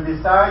you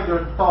decide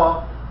your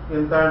thought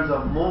in terms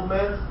of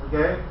movements,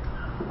 okay?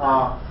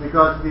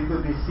 Because it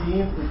could be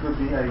scenes, it could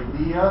be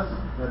ideas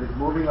that is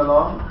moving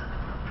along.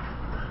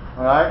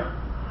 Alright?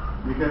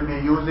 You can be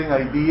using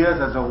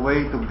ideas as a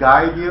way to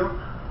guide you.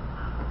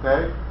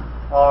 Okay?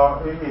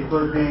 Or it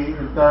could be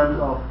in terms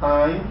of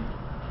time.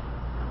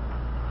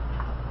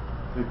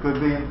 It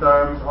could be in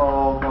terms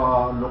of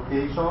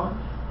location.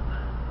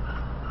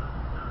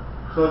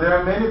 So there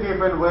are many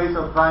different ways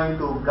of trying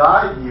to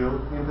guide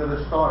you into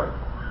the story.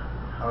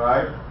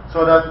 Alright?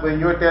 So that when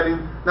you're telling...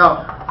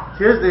 Now,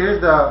 here's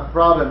the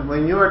problem.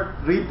 When you're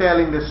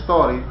retelling the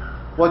story,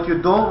 what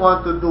you don't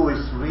want to do is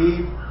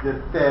read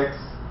the text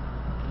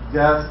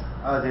just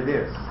as it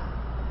is.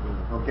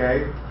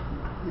 Okay?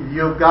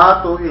 You've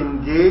got to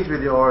engage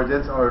with the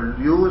audience or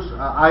use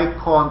eye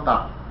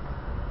contact.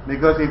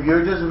 Because if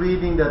you're just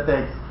reading the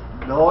text,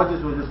 the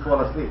audience will just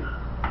fall asleep.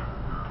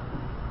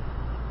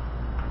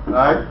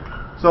 Right?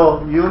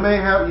 So you may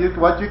have,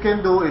 what you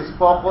can do is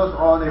focus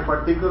on a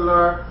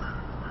particular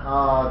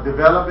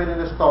development in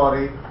the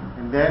story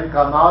and then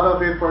come out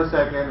of it for a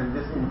second and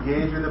just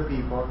engage with the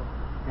people,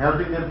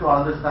 helping them to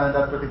understand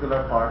that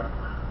particular part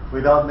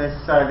without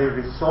necessarily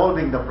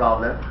resolving the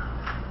problem.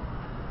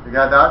 You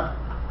got that?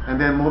 And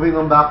then moving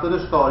on back to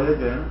the story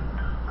again.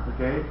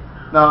 Okay?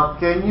 Now,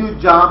 can you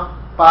jump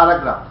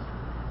paragraphs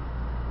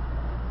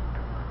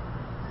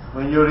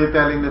when you're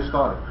retelling the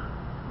story?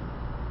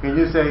 Can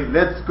you say,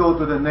 let's go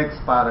to the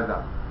next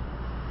paragraph?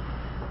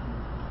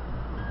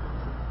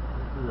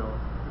 No.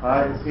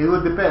 Right? It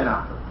would depend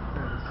after.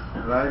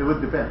 Right? It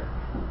would depend.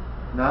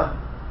 No?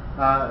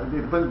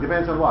 It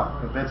depends on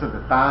what? It depends on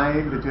the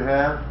time that you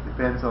have.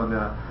 Depends on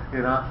the,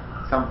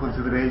 some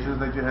considerations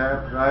that you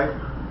have, right?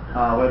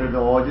 Whether the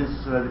audience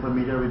is already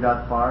familiar with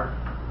that part,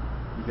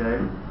 okay?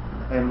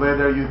 And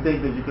whether you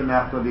think that you can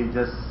actually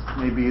just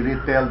maybe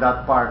retell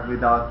that part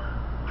without,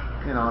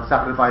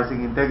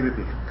 sacrificing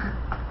integrity.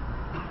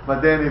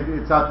 But then if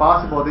it's not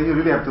possible, then you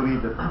really have to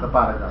read the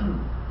paragraph.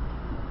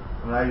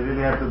 Right? You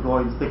really have to go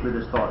and stick with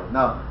the story.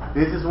 Now,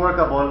 this is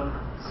workable,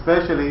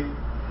 especially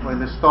when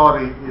the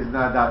story is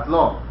not that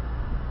long.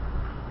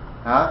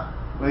 Huh?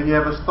 When you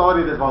have a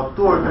story that's about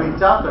 2 or 3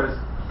 chapters,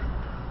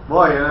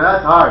 boy,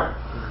 that's hard.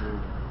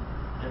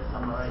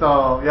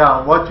 So,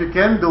 yeah, what you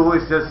can do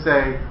is just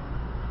say,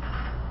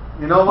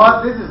 you know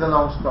what, this is a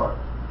long story.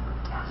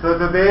 So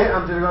today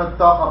I'm just going to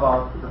talk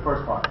about the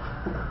first part.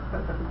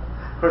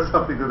 Or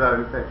something to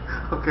that effect.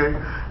 Okay?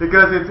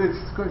 Because if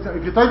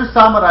you try to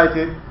summarize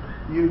it,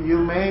 you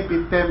may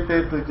be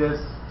tempted to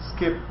just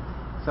skip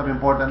some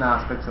important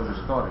aspects of the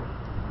story.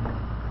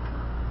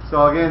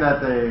 So again,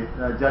 that's a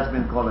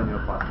judgment call on your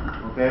part.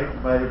 Okay?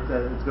 But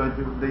it's going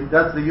to,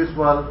 that's the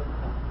usual,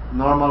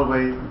 normal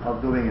way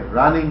of doing it.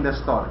 Running the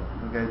story.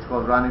 Okay? It's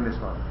called running the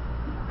story.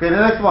 Okay, the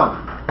next one.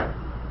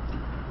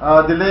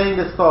 Delaying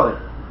the story.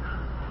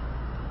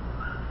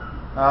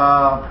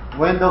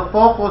 When the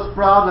focus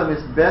problem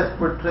is best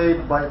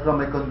portrayed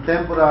from a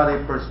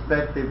contemporary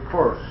perspective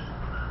first.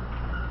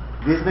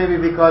 This may be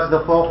because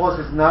the focus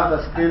is not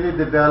as clearly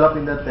developed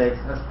in the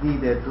text as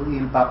needed to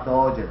impact the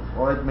audience,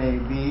 or it may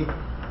be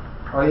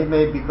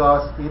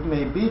because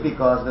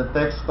the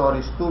text story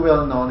is too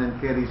well known and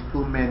carries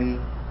too many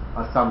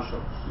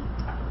assumptions.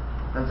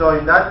 And so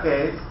in that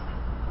case,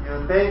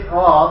 you take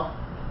off,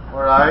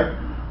 alright,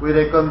 with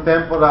a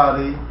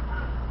contemporary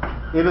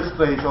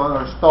illustration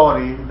or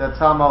story that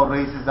somehow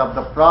raises up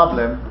the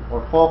problem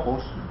or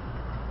focus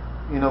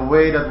in a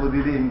way that would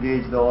really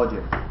engage the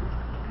audience.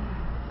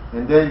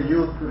 And then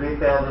you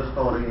retell the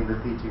story in the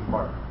teaching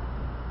part.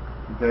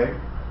 Okay?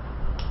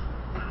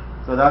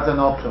 So that's an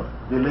option.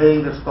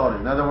 Delaying the story.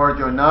 In other words,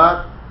 you're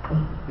not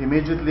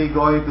immediately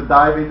going to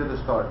dive into the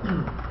story.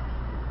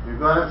 You're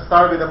going to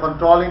start with a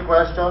controlling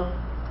question,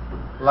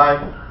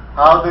 like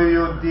how do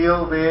you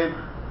deal with,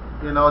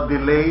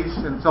 delays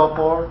and so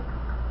forth.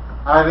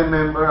 I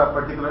remember a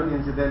particular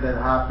incident that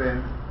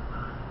happened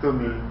to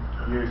me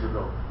years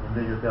ago. And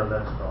then you tell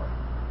that story.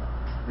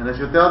 And as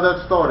you tell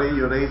that story,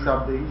 you raise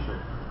up the issue.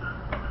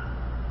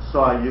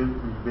 So you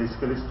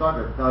basically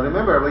started. Now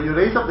remember, when you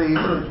raise up the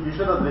issue, you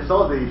should not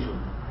resolve the issue.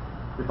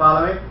 You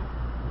follow me?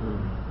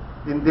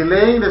 In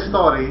delaying the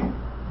story,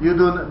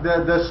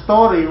 the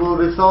story will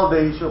resolve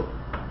the issue.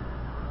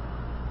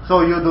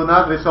 So you do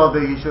not resolve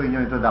the issue in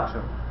your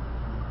introduction.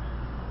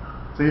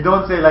 So you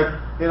don't say like,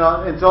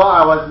 and so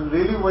I was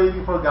really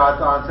waiting for God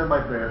to answer my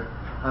prayer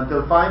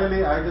until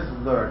finally I just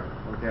learned,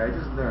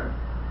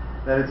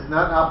 that it's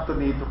not up to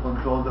me to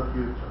control the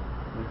future.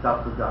 It's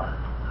up to God.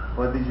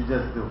 What did you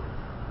just do?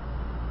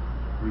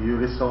 You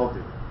resolved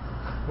it.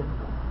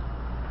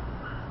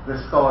 The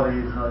story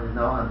is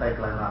now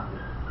anticlimactic.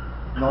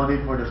 No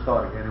need for the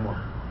story anymore.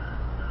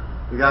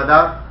 You got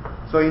that?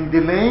 So in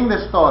delaying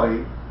the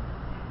story,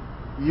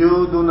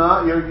 you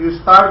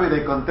start with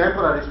a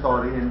contemporary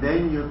story and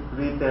then you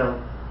retell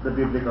the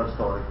biblical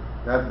story.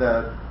 That's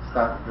the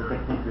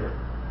technique there.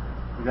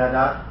 You got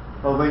that?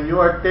 But when you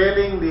are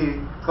telling the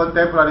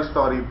contemporary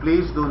story,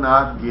 please do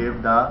not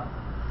give the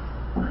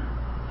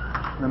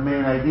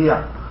main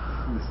idea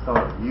of the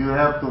story. You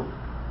have to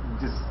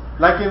just,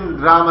 like in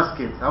drama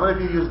skits. How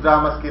many of you use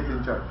drama skits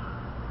in church?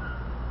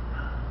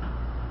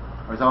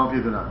 Or some of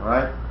you do not,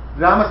 alright?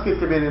 Drama skits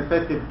can be an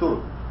effective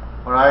tool,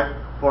 alright,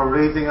 for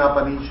raising up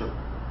an issue.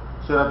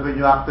 So that when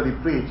you actually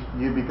preach,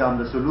 you become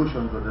the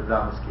solution to the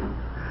drama skit.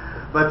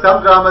 But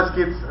some drama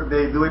skits,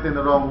 they do it in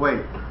the wrong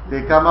way.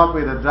 They come up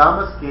with a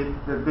drama skit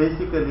that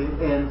basically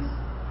ends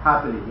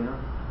happily,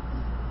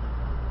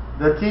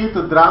 The key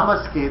to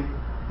drama skit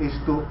is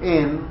to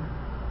end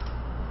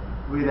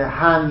with a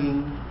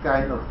hanging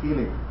kind of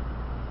feeling.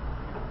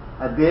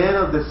 At the end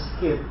of the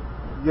skit,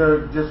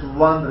 you're just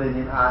wondering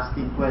and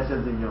asking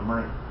questions in your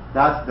mind.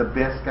 That's the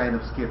best kind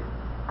of skit.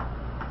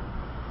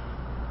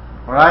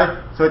 Alright?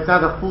 So it's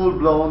not a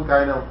full-blown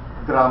kind of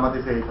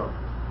dramatization,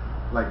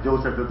 like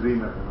Joseph the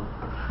Dreamer,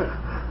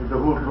 the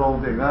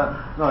full-blown thing.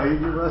 No,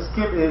 a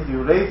skit is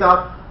you raise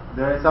up,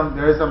 there's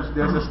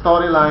a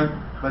storyline,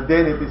 but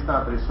then it is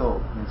not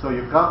resolved. And so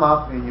you come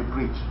up and you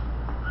preach.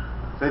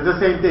 So it's the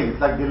same thing.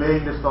 It's like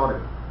delaying the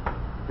story.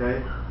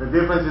 Okay? The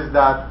difference is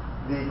that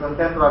the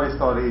contemporary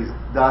story is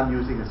done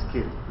using a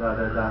skit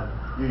rather than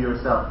you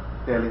yourself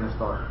telling a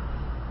story.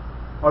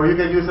 Or you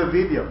can use a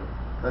video.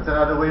 That's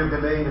another way of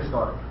delaying the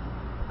story.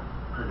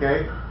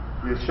 Okay?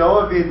 You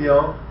show a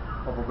video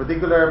of a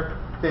particular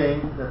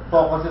thing that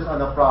focuses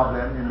on a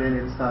problem and then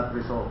it's not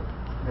resolved.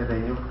 And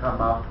then you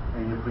come up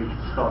and you preach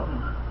the story.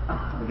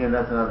 Again,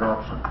 that's another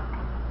option.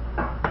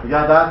 You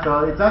got that?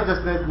 So it's not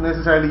just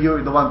necessarily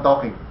you, the one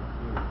talking.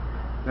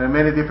 There are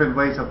many different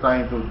ways of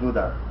trying to do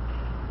that.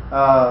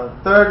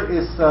 Third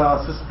is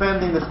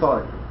suspending the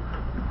story.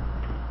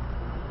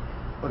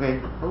 Okay,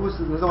 who's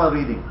the one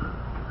reading?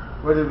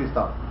 Where did we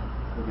stop?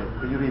 Okay,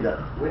 can you read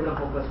that? When the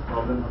focus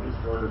problem of the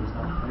story is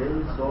not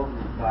clearly solved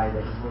by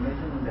the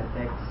information in the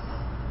text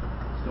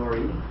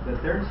story, the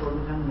third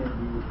solution may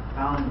be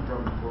found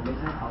from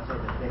information outside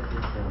the text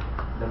itself.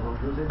 The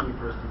conclusion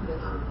refers to the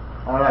story.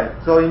 Alright,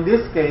 so in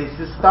this case,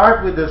 you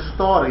start with the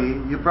story,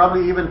 you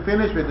probably even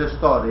finish with the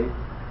story,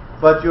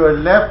 but you are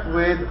left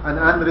with an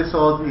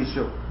unresolved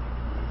issue.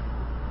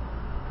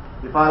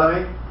 You follow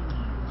me?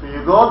 So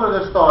you go through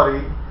the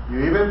story,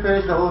 you even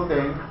finish the whole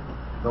thing,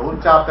 the whole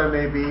chapter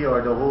maybe,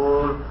 or the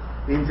whole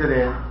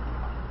incident,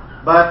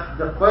 but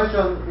the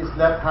question is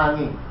left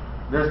hanging.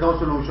 There's no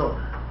solution.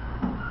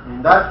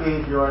 In that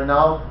case, you are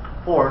now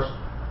forced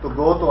to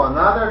go to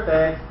another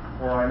text,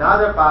 or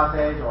another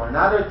passage, or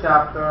another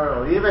chapter,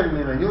 or even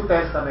in the New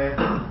Testament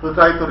to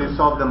try to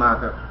resolve the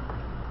matter.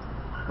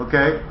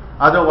 Okay?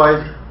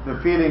 Otherwise, the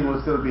feeling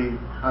will still be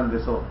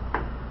unresolved.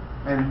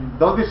 And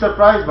don't be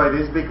surprised by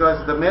this,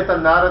 because the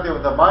meta-narrative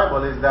of the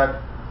Bible is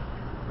that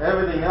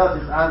everything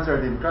else is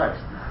answered in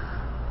Christ.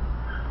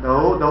 The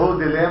whole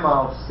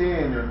dilemma of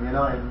sin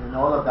and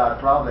all of that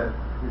problem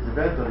is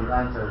eventually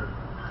answered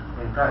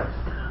in Christ.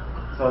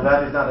 So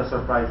that is not a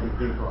surprising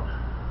thing for us.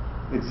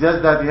 It's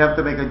just that you have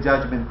to make a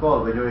judgment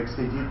call when you're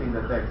exegeting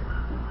the text.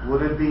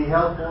 Would it be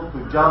helpful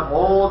to jump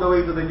all the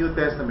way to the New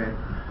Testament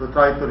to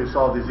try to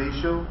resolve this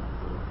issue?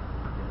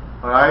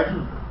 Alright?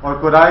 Or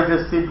could I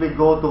just simply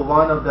go to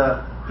one of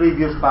the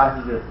previous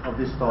passages of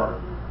this story?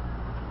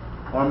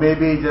 Or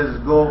maybe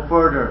just go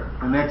further,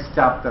 the next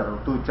chapter or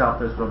 2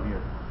 chapters from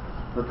here,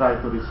 to try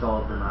to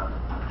resolve the matter.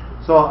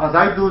 So as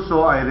I do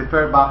so, I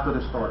refer back to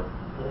the story.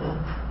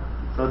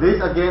 So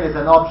this again is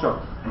an option.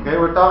 Okay,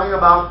 we're talking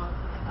about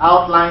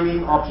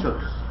outlining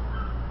options.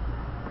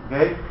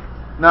 Okay?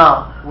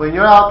 Now, when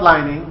you're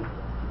outlining,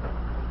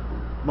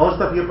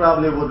 most of you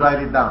probably would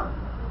write it down.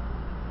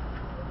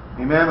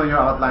 Amen? When you're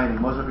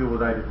outlining, most of you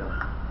would write it down.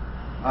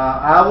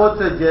 I would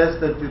suggest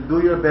that you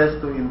do your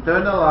best to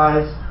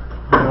internalize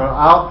your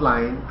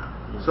outline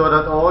so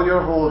that all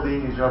you're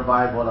holding is your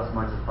Bible as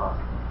much as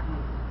possible.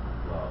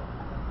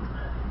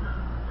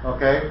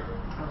 Okay?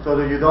 So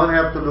that you don't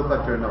have to look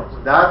at your notes.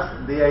 That's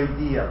the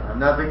idea. I'm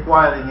not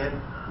requiring it,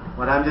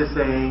 but I'm just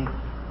saying,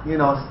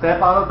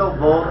 step out of the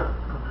boat,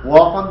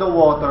 walk on the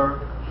water,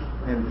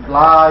 and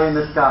fly in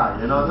the sky.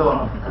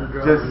 So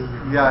just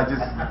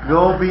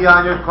go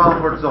beyond your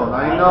comfort zone.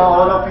 I know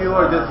all of you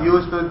are just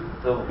used to,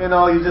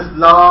 you just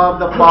love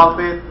the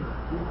pulpit.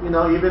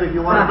 Even if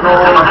you want to go,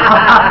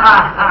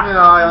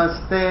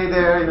 stay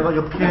there, you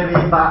carry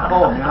it back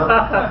home,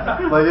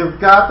 But you've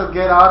got to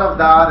get out of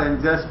that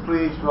and just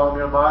preach from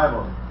your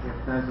Bible,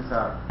 if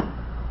necessary.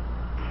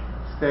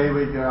 Stay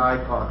with your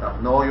eye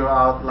contact. Know your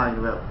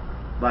outline well,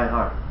 by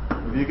heart.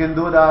 If you can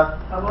do that.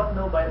 How about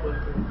no Bible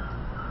study?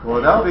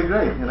 Well, that would be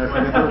great, if you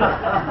can do that.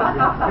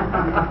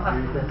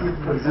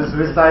 It's just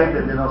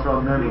recited,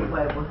 from memory.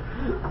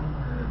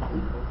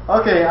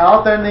 Okay,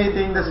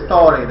 alternating the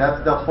story. That's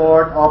the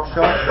fourth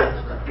option.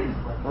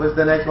 Who is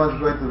the next one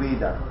going to read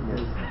that? Yes.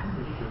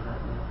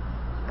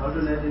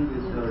 Alternating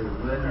the story.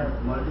 When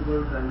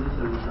multiple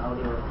transitions out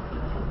of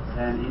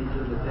and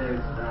into the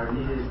text are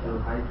needed to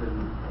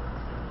heighten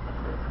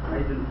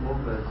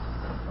focus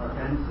or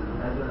tension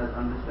as well as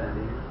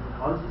understanding,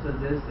 also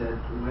suggested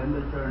when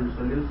the term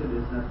solution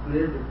is not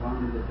clearly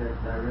found in the text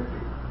directly,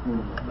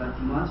 but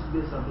must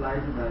be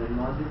supplied by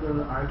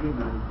logical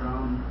argument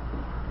from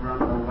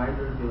a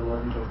wider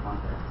theological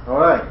context.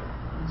 Alright.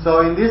 So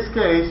in this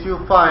case, you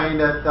find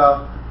that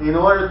in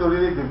order to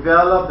really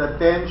develop the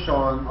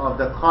tension of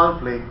the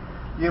conflict,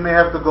 you may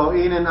have to go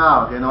in and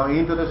out,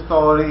 into the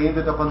story,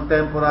 into the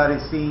contemporary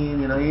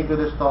scene, into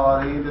the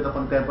story, into the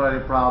contemporary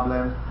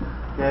problems.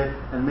 Okay,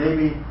 and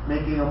maybe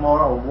making a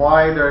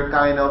wider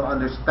kind of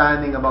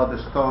understanding about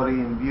the story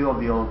in view of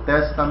the Old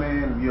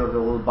Testament, in view of the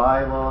whole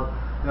Bible,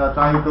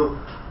 trying to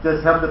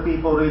just help the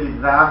people really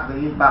grasp the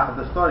impact of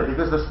the story,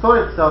 because the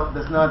story itself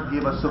does not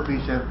give us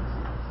sufficient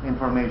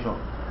information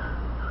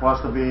for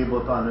us to be able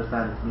to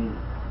understand its meaning.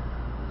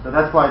 So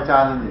that's quite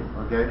challenging,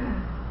 okay,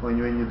 when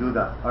you do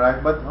that.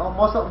 Alright, but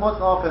most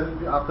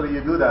often after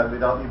you do that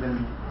without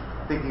even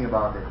thinking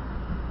about it,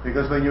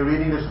 because when you're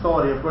reading the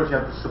story, of course you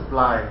have to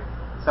supply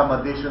some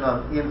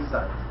additional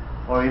insight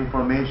or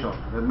information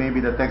that maybe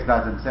the text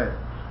doesn't say,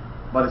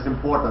 but it's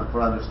important for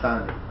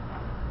understanding.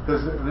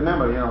 Because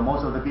remember,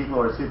 most of the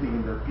people who are sitting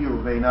in the pew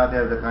may not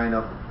have the kind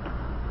of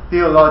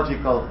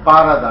theological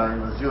paradigm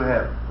as you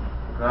have,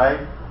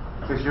 right?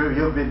 Because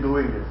you've been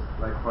doing this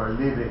like for a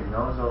living,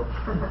 So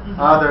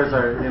others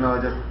are,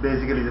 just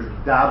basically just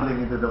dabbling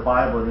into the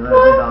Bible,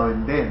 every now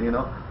and then,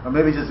 or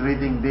maybe just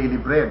reading daily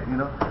bread,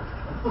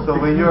 So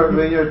when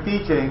you're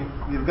teaching,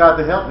 you've got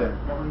to help them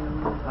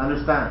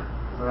understand,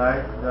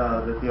 right,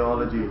 the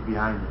theology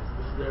behind it.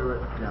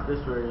 Is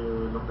this where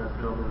you look at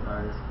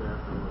commentaries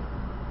carefully?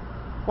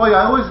 Well,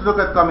 yeah, I always look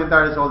at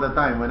commentaries all the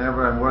time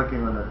whenever I'm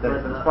working on a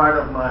text. It's part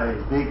of my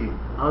digging.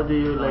 How do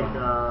you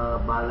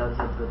balance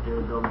it that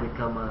you don't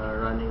become a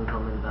running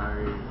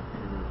commentary?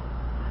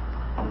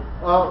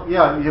 Well,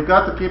 yeah, you've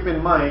got to keep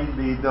in mind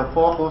the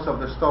focus of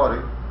the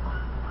story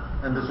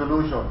and the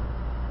solution,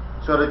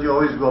 so that you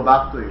always go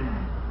back to it.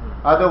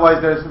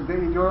 Otherwise,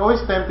 you're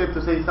always tempted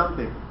to say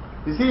something.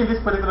 You see, in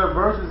this particular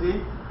verse,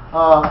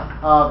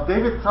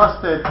 David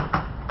trusted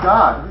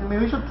God. I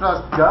mean, we should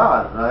trust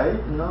God, right?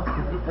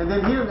 And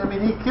then here,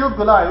 he killed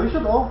Goliath. We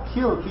should all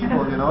kill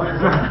people, You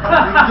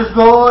can just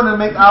go on and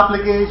make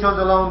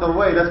applications along the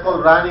way. That's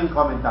called running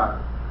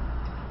commentary,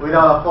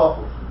 without a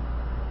focus.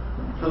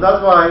 So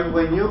that's why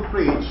when you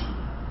preach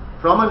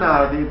from a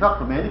narrative, in fact,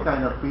 from any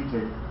kind of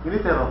preaching, you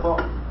need to have a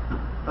focus.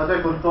 That's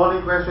why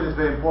controlling question is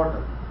very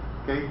important.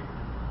 Okay.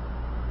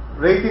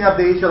 Raising up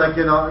the issue, I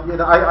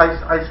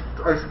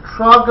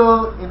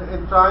struggle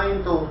in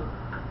trying to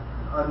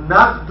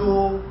not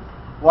do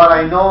what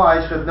I know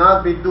I should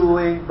not be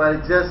doing, but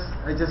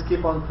I just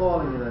keep on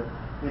falling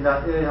in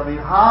that area.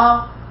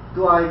 How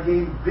do I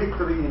gain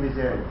victory in this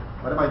area?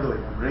 What am I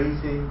doing? I'm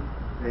raising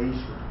the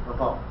issue of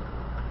all.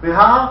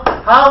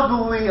 How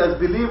do we as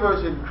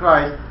believers in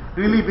Christ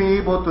really be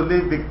able to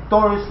live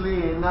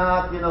victoriously and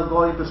not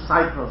go into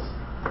cycles?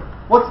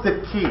 What's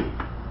the key?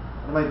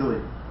 What am I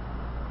doing?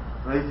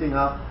 Raising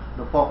up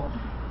the focus.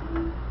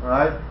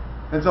 Alright?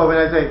 And so when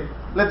I say,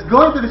 let's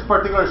go into this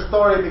particular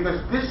story,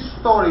 because this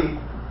story,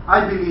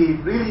 I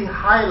believe, really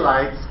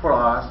highlights for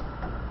us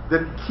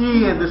the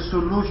key and the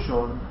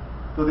solution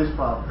to this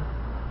problem.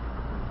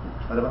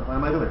 What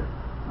am I doing?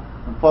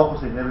 I'm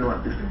focusing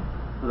everyone to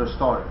the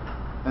story.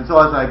 And so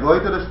as I go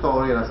into the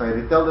story and as I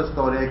retell the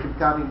story, I keep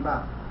coming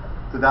back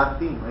to that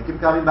theme. I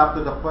keep coming back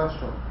to the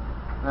question.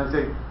 And I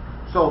say,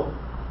 so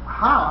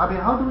how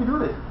do we do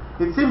this?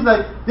 It seems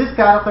like this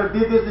character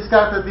did this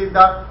character did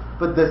that,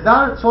 but does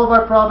that solve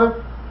our problem?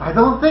 I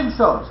don't think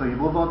so. So you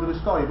move on to the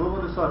story,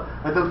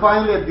 until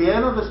finally at the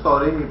end of the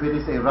story, if it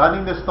is a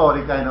running the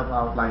story kind of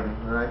outlining,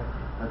 right?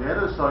 At the end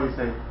of the story you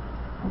say,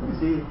 you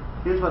see,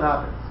 here's what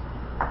happens.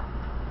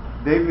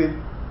 David,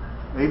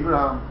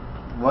 Abraham,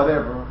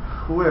 whatever,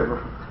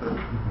 whoever,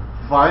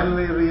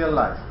 finally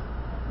realized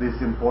this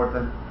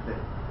important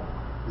thing.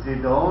 You see,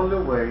 the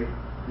only way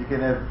you can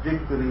have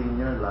victory in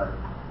your life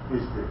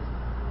is this.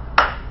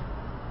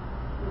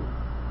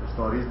 The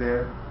story is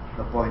there,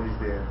 the point is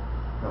there,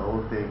 the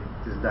whole thing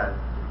is that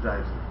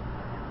drives you.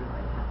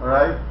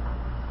 Alright?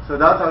 So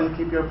that's how you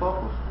keep your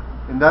focus.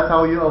 And that's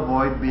how you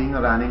avoid being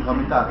a running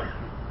commentary.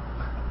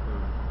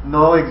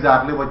 know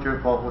exactly what your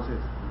focus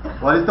is.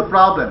 What is the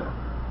problem?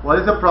 What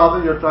is the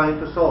problem you're trying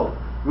to solve?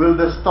 Will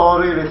the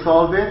story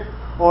resolve it,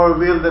 or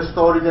will the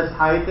story just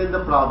heighten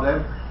the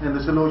problem and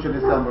the solution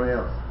is somewhere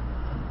else?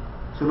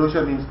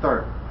 Solution means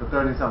turn. The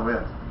turn is somewhere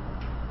else.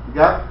 You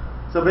got?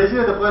 So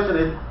basically the question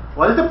is,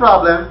 what is the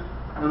problem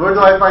and where do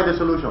I find the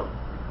solution?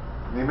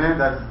 Amen?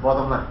 That's the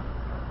bottom line.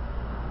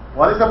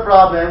 What is the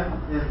problem?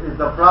 Is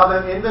the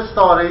problem in the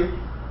story?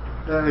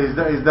 Is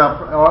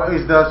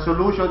the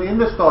solution in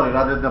the story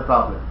rather than the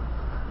problem?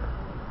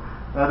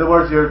 In other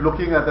words, you're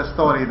looking at a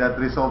story that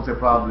resolves a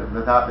problem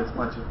that happens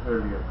much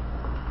earlier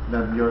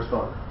than your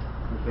story.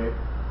 Okay?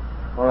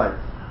 Alright.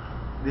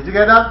 Did you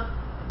get that?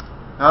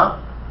 Huh?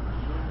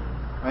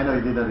 I know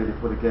you didn't really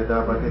fully get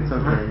that, but it's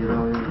okay.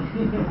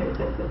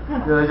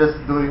 You're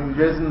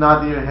just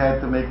nodding your head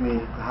to make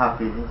me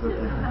happy. It's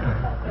okay.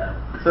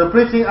 So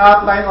preaching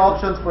outline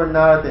options for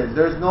narratives.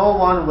 There's no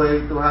one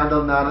way to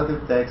handle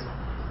narrative text.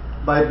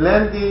 By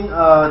blending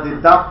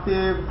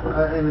deductive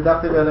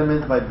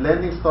elements, by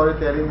blending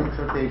storytelling and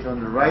exhortation,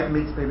 the right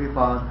mix may be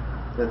found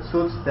that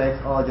suits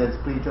text, audience,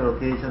 preacher,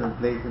 occasion, and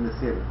place in the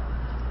series.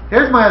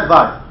 Here's my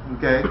advice,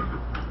 okay?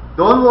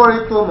 Don't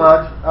worry too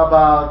much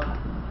about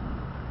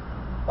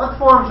what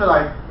form should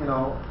I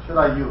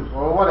use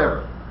or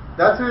whatever.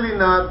 That's really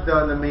not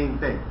the main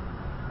thing.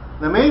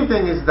 The main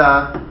thing is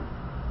that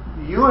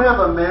you have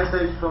a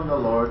message from the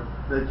Lord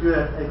that you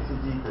have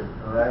exegeted,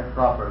 all right,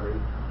 properly.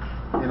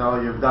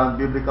 You've done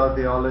biblical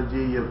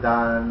theology, you've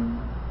done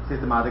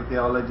systematic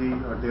theology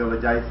or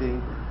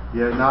theologizing.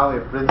 You're now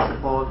a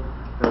principle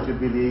that you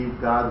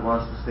believe God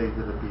wants to say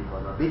to the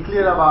people. Now, be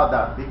clear about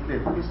that. Be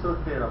crystal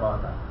clear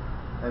about that.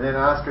 And then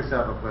ask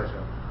yourself a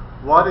question.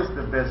 What is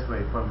the best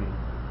way for me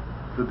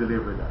to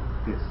deliver that?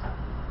 This.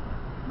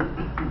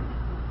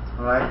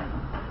 Alright?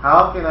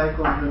 How can I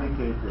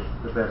communicate this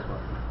the best way?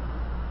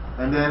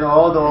 And then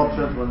all the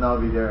options will now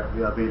be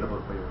available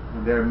for you.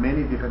 And there are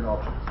many different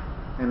options.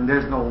 And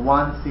there's no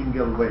one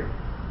single way.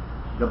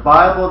 The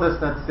Bible does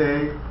not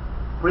say,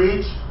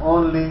 preach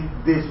only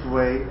this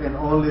way and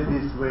only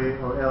this way,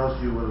 or else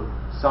you will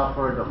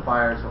suffer the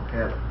fires of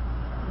hell.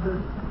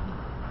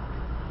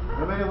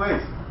 There are many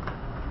ways.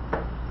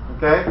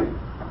 Okay?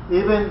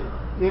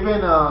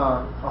 Even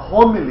a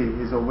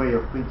homily is a way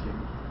of preaching.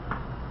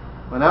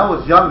 When I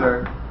was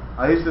younger,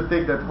 I used to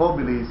think that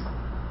homilies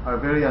are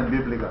very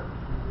unbiblical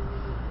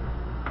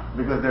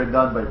because they're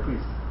done by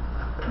priests.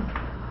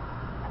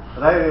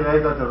 But I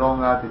realized that's the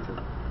wrong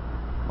attitude.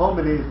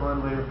 Homily is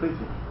one way of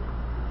preaching.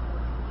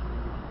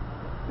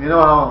 You know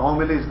how a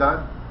homily is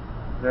done?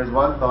 There's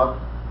one thought,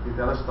 you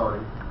tell a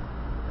story.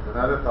 There's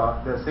another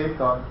thought, the same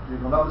thought, you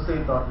come out the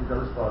same thought, you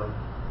tell a story.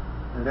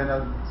 And then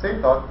the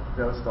same thought,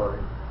 tell a story.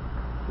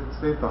 The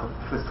same thought,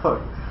 tell a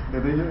story.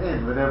 And then you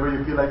end whenever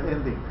you feel like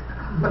ending.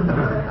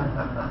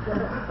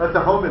 That's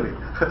a homily.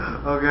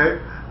 Okay?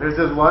 There's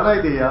just one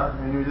idea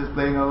and you're just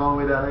playing along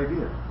with that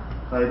idea.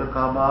 Try to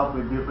come up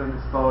with different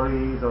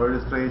stories or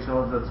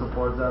illustrations that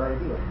support that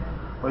idea.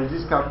 Or you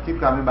just keep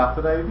coming back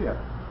to the idea.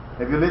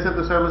 Have you listened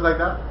to sermons like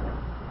that?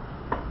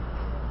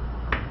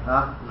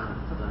 Huh?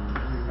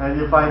 And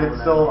you find it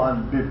so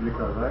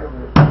unbiblical, right?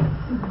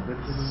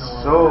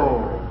 It's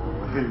so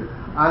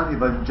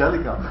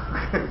un-evangelical.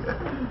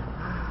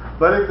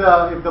 But if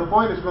the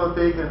point is well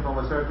taken from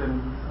a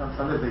certain,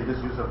 sometimes they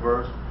just use a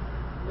verse,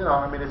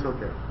 it's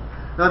okay.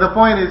 Now the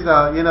point is,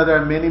 there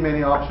are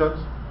many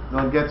options.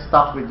 Don't get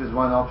stuck with just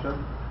one option.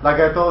 Like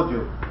I told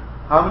you,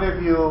 how many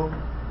of you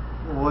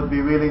would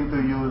be willing to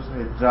use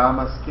a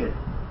drama skit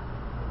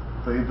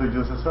to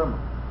introduce a sermon?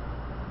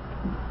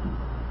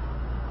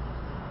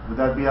 Would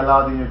that be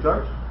allowed in your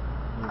church?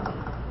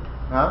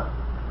 Huh?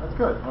 That's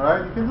good.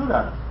 Alright, you can do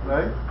that,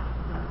 right?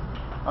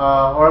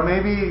 Or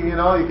maybe,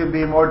 you can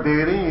be more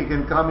daring. You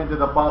can come into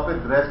the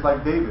pulpit dressed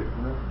like David.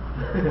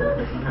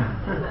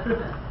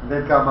 And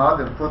then come out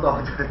and put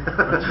on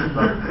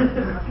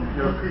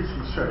your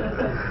preaching shirt.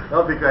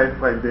 That'll be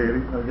quite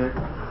daring. Okay.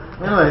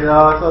 Anyway,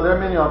 so there are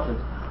many options.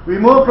 We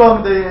move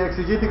from the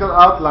exegetical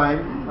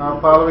outline,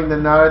 following the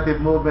narrative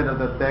movement of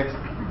the text,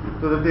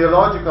 to the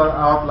theological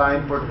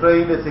outline,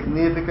 portraying the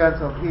significance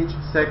of each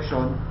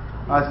section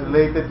as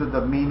related to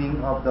the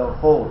meaning of the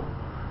whole.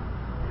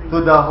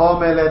 To the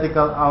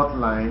homiletical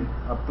outline,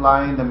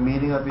 applying the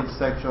meaning of each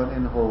section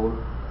in whole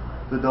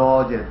to the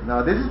audience.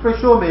 Now, this is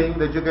presuming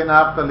that you can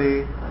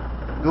actually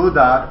do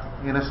that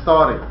in a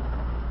story,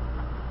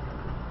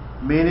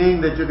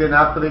 meaning that you can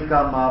actually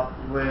come up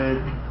with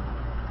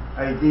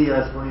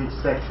ideas for each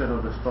section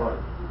of the story.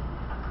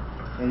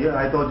 And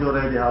I told you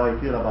already how I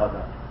feel about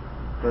that.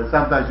 But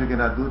sometimes you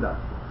cannot do that.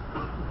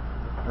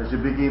 As you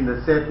begin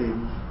the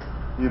setting,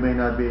 you may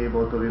not be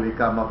able to really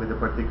come up with a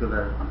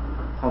particular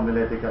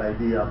homiletical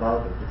idea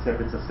about it, except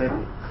it's a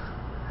setting.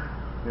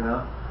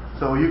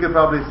 So you can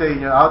probably say in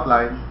your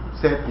outline,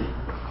 setting.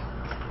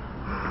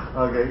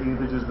 Okay,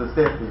 introduce the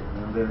setting,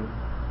 and then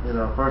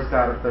first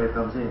character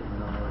comes in,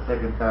 the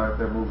second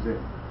character moves in.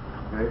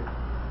 Okay?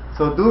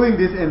 So doing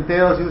this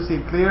entails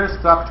using clear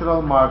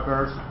structural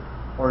markers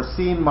or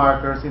scene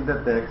markers in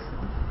the text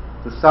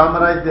to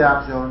summarize the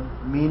action,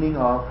 meaning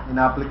of, and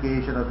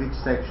application of each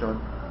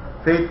section,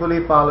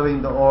 faithfully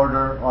following the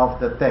order of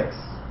the text.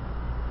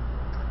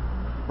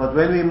 But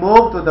when we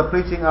move to the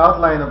preaching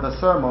outline of the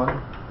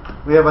sermon,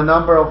 we have a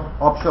number of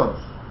options.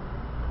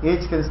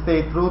 Each can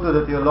stay true to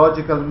the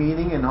theological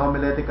meaning and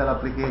homiletical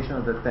application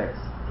of the text.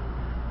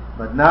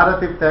 But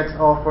narrative texts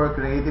offer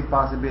creative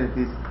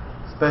possibilities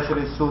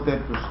especially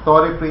suited to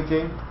story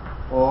preaching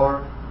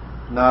or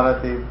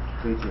narrative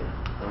preaching.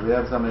 So we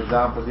have some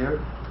examples here.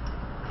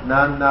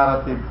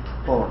 Non-narrative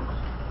poems.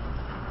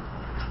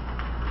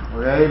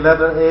 Okay,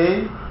 letter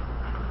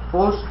A,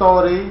 full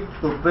story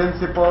to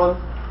principal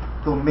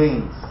to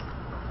mains.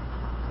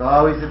 So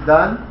how is it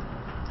done?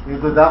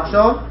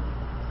 Introduction,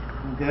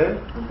 okay,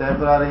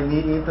 contemporary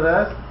need,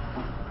 interest,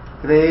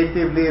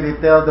 creatively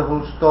retell the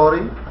whole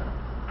story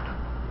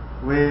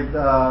with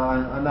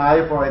an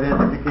eye for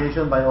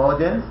identification by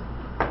audience,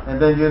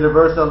 and then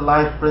universal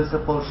life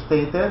principles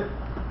stated.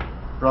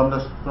 From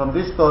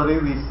this story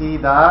we see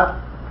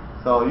that,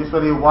 so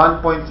usually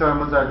 1-point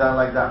sermons are done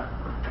like that.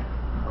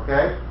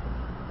 Okay?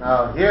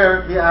 Now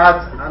here he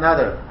adds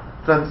another,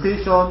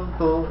 transition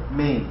to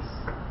mains.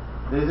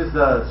 This is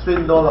the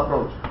Swindoll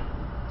approach.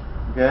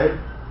 Okay?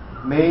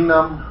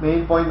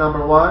 Main point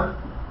number 1,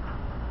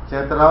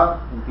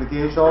 etc.,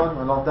 implication,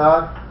 all of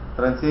that,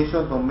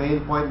 transition to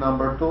main point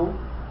number 2,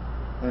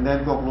 and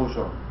then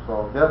conclusion.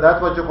 So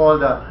that's what you call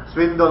the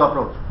Swindoll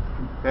approach.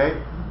 Okay?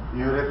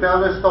 You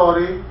retell the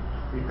story,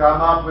 you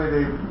come up with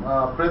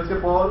a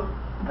principle,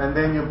 and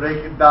then you break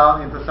it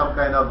down into some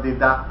kind of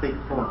didactic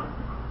form.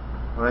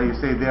 Alright, you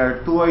say there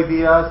are 2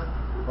 ideas,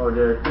 or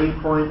there are 3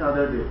 points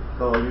under this.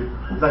 So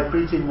it's like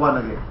preaching one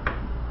again.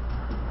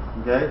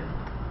 Okay?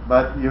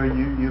 But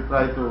you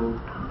try to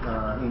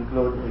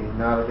include a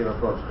narrative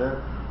approach.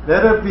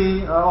 Letter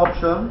B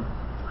option,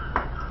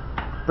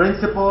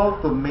 principle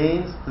to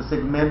mains to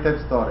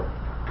segmented story.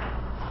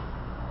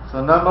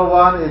 So number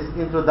 1 is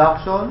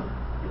introduction.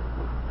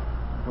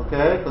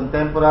 Okay,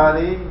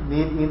 contemporary,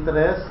 need,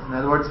 interest. In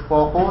other words,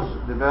 focus,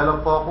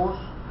 develop focus.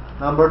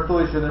 Number 2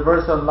 is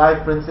universal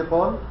life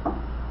principle.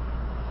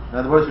 In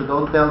other words, you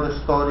don't tell the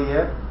story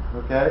yet.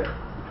 Okay,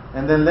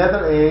 and then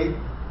letter A,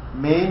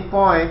 main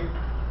point,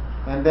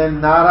 and then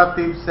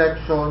narrative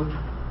section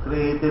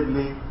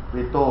creatively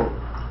retold.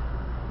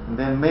 And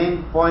then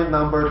main point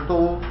number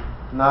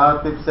 2,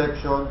 narrative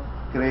section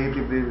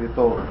creatively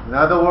retold. In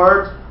other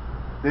words,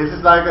 this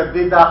is like a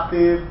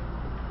deductive,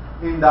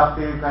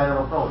 inductive kind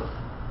of approach.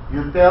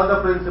 You tell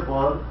the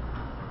principle,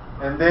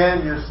 and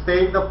then you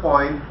state the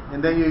point,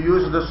 and then you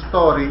use the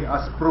story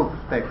as proof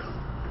text.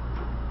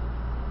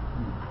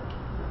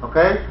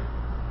 Okay?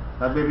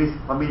 That may be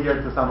familiar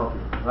to some of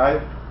you,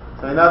 right?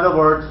 So in other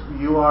words,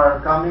 you are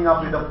coming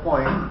up with a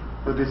point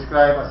to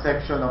describe a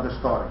section of the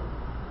story.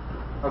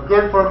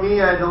 Again, for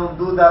me, I don't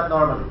do that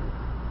normally.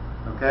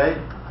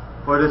 Okay?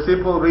 For the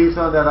simple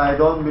reason that I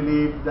don't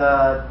believe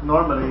that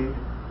normally,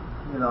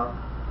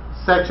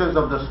 sections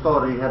of the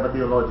story have a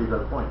theological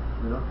point.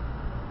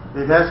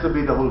 It has to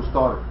be the whole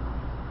story.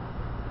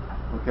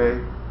 Okay?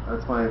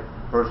 That's my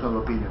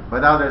personal opinion.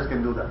 But others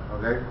can do that.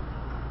 Okay?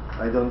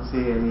 I don't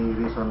see any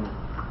reason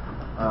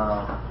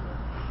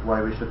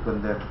why we should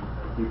condemn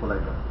people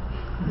like that.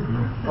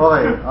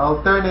 Okay,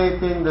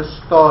 alternating the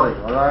story,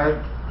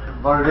 alright?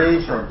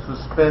 Variation,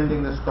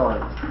 suspending the story.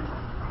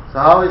 So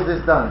how is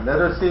this done?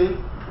 Letter C.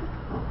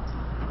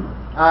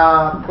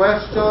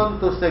 Question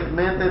to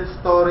segmented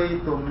story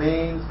to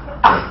mains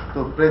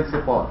to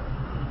principle.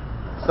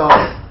 So,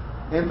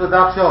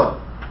 introduction.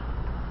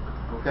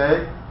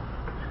 Okay?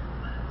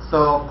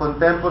 So,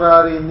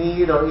 contemporary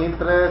need or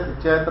interest,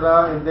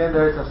 etc. And then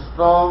there is a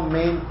strong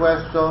main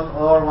question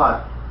or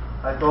what?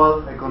 I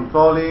call a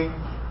controlling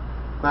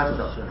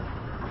question.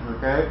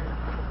 Okay?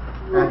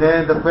 And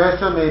then the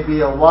question may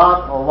be a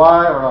what or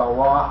why or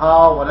a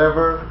how,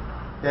 whatever.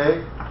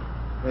 Okay?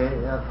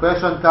 A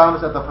question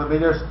comes at a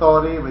familiar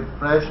story with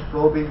fresh,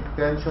 probing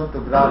attention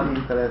to grab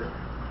interest,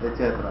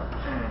 etc.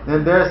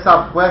 Then there are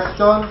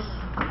sub-questions,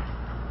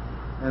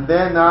 and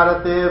then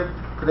narrative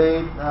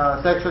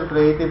section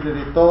creatively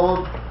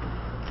retold,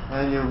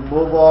 and you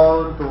move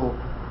on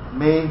to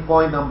main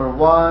point number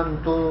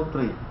 1, 2,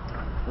 3,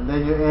 and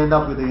then you end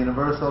up with the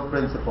universal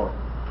principle.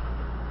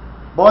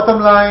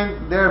 Bottom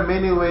line, there are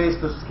many ways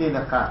to skin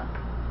a cat.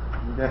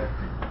 Okay?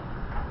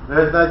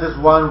 There's not just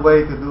one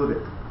way to do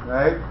this,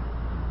 right?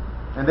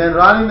 And then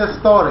running the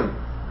story,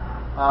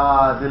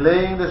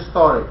 delaying the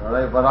story,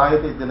 alright?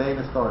 Variety is delaying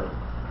the story.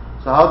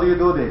 So how do you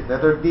do this?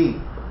 Letter D,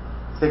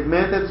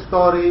 segmented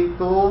story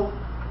to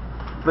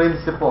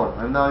principle.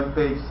 I'm now in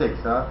page 6.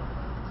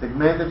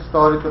 Segmented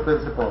story to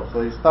principle. So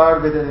you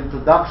start with an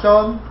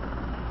introduction,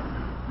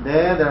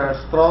 then there are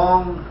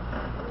strong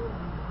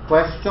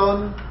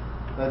question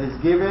that is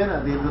given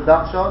at the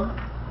introduction,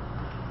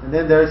 and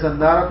then there is a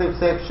narrative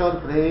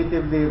section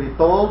creatively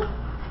retold.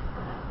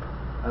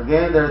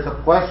 Again, there is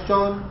a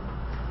question,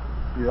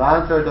 you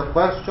answer the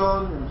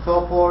question, and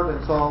so forth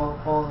and so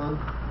on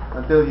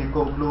until you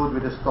conclude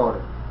with the story.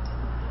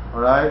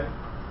 Alright?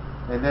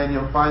 And then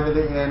you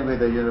finally end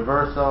with a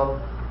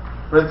universal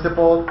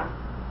principle,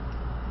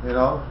 You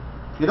know,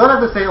 you don't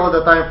have to say all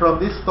the time, from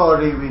this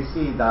story we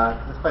see that.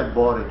 It's quite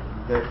boring.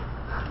 Okay,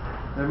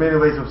 there are many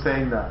ways of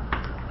saying that.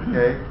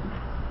 Okay,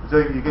 so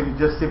you can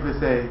just simply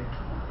say,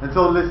 and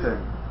so listen.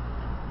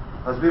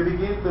 As we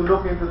begin to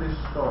look into this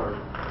story,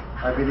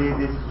 I believe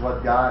this is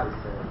what God is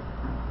saying.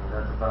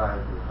 That's a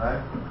variety,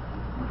 right?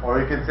 Or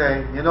you can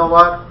say, you know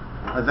what?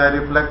 As I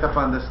reflect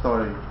upon the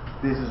story,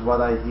 this is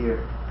what I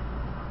hear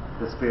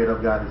the Spirit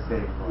of God is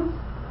saying for us.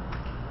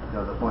 You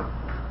know the point.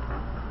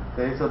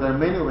 Okay, so there are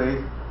many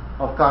ways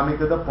of coming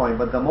to the point,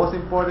 but the most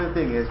important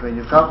thing is when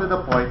you come to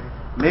the point,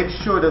 make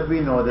sure that we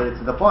know that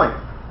it's the point.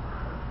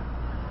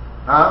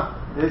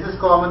 This is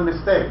common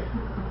mistake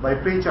by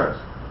preachers.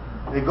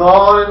 They go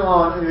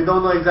on and you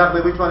don't know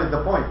exactly which one is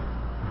the point.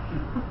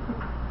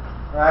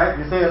 Right?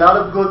 You say a lot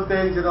of good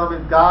things, you know, I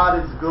mean, God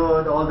is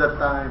good all the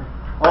time.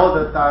 All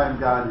the time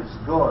God is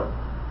good.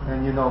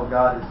 And you know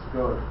God is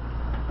good.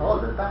 All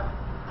the time.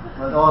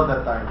 But all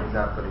the time is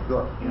actually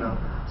good, you know.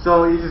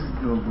 So you just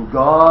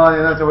go on,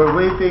 you know, so we're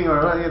waiting, or,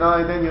 you know,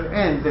 and then you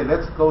end, say,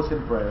 let's close in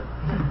prayer.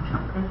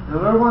 And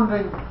we're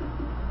wondering,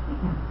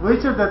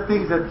 which of the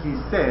things that he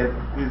said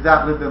is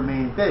exactly the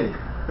main thing?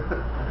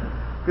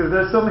 Because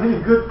there's so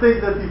many good things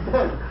that he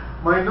said.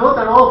 My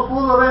notes are all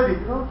full already,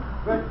 you know.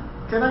 But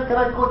can I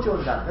coach you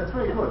on that? That's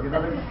very good, you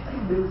know.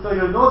 So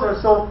your notes are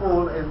so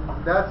full, and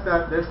that's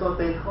that. There's no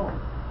take home.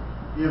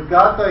 You've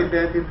got to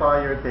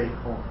identify your take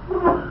home,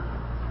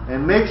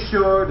 and make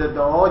sure that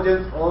the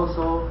audience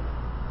also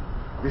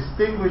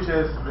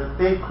distinguishes the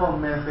take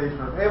home message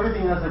from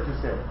everything else that you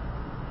said.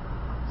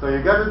 So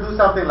you got to do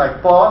something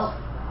like pause.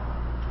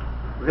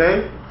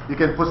 Okay, you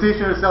can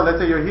position yourself. Let's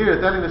say you're here,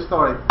 you're telling the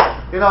story.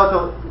 You know,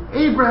 so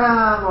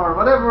Abraham or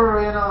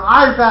whatever, you know,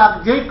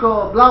 Isaac,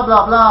 Jacob, blah,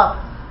 blah, blah.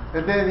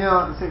 And then, you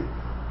know, you say,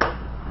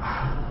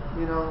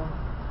 you know,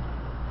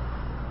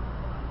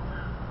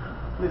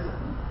 listen.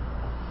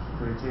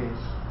 So you change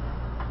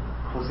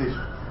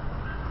position.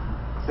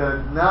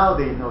 So now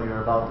they know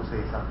you're about to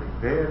say something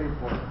very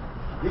important.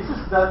 Jesus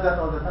does that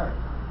all the time.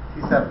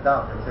 He sat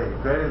down and said,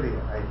 verily,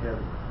 I tell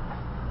you.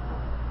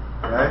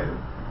 Right?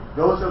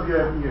 Those of you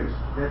who have ears,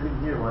 let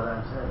him hear what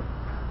I'm saying.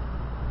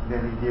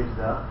 Then he gives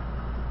the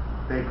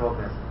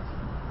take-home message.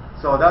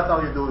 So that's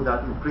how you do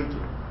that in preaching.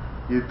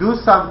 You do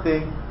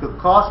something to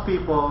cause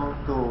people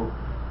to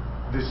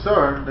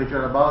discern that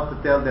you're about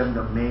to tell them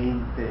the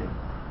main thing.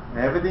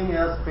 Everything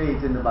else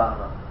fades in the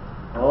background.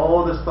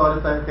 All the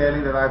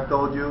storytelling that I've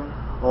told you,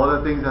 all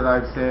the things that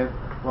I've said,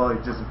 well,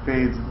 it just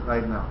fades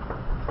right now.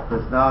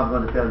 Because now I'm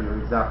going to tell you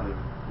exactly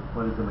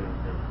what is the main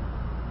thing.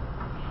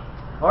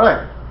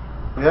 Alright.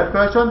 You have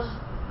questions?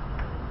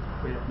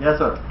 Yes,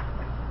 sir.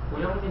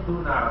 When you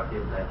do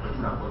narrative, like for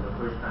example, the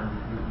first time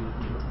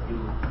you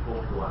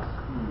spoke to us,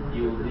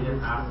 you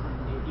didn't ask.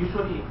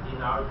 Usually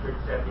in our church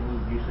setting, we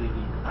usually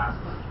need to ask.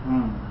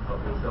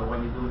 Okay, so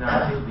when you do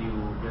narrative, do you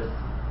just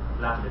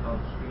flash it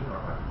on the screen, or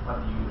what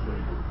do you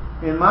usually do?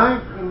 In my,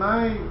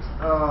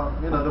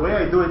 you know, the way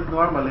I do it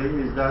normally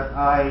is that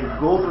I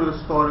go through the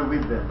story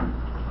with them.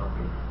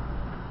 Okay.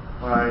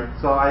 All right.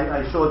 So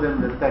I show them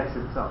the text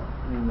itself,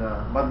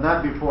 but not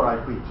before I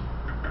preach.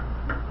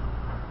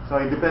 So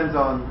it depends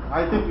on.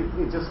 I think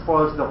it just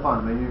spoils the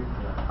fun when you.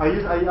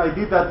 I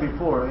did that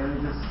before,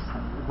 and it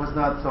was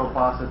not so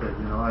positive.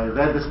 You know, I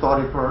read the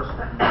story first,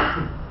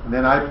 and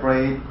then I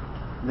prayed,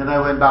 and then I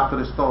went back to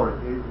the story.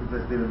 It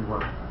just didn't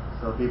work.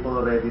 So people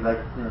already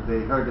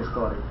they heard the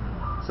story.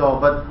 So,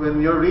 but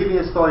when you're reading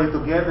a story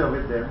together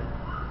with them,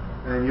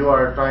 and you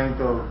are trying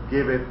to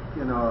give it,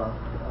 you know,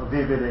 a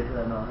vivid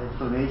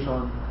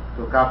explanation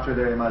to capture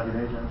their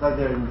imagination, it's like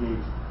they're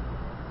engaged.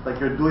 It's like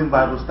you're doing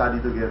Bible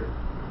study together.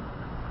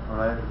 All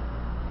right.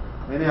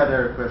 Any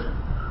other question?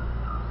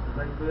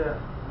 Like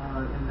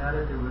in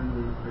narrative when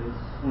we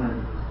praise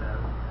narrative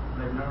style,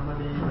 like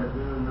normally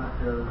we will not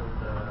tell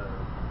the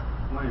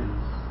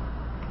points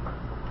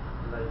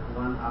like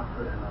one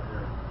after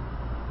another.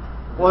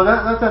 Well,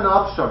 that's an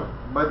option,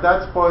 but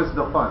that spoils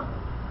the fun.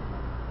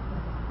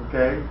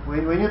 Okay,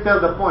 when you tell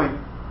the point,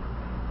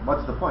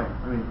 what's the point?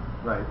 I mean,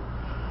 right?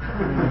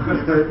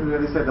 You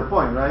really said the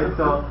point, right?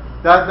 So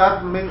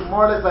that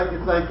more or less like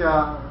it's like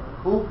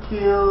who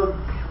killed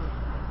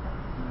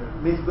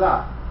Miss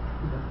Black?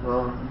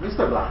 Well,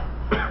 Mr. Black.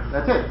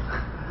 That's it.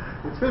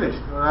 It's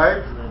finished,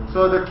 right?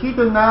 So the key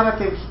to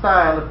narrative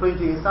style of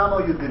preaching is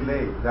somehow you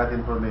delay that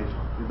information.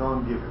 You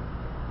don't give it.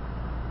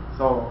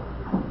 So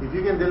if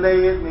you can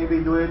delay it,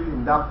 maybe do it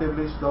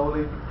inductively,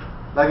 slowly.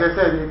 Like I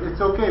said,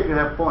 it's okay if you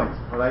have points,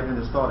 all right, in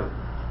the story.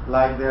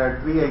 Like there are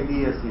 3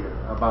 ideas here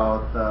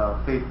about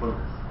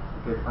faithfulness.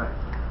 Okay, fine.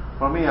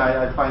 For me,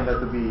 I find that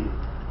to be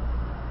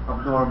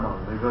abnormal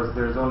because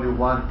there's only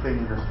one thing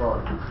in the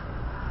story.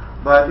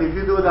 But if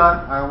you do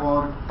that, I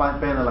won't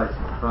penalize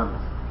you, I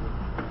promise.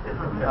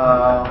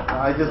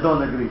 I just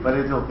don't agree, but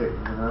it's okay,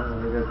 you know,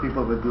 because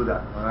people will do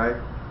that, all right?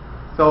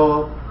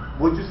 So,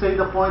 would you say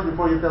the point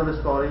before you tell the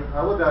story?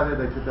 I would rather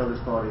that you tell the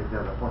story and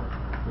tell the point.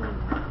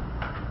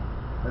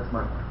 That's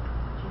my point.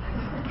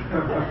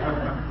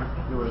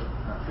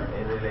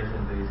 In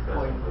relation to this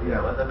question,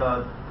 what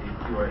about if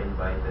you are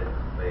invited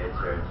by a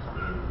church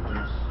in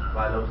which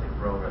follows a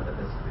program that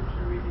is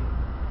scripture reading.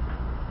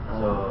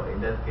 So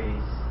in that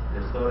case,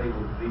 the story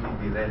would really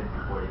be read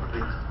before it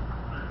preached.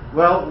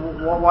 Well,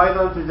 why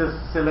don't you just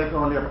select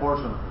only a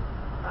portion of it?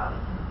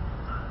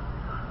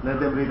 Let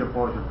them read a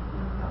portion of it.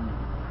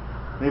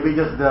 Maybe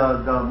just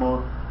the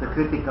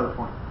critical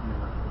point, you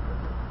know,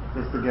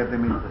 just to get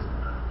them interested.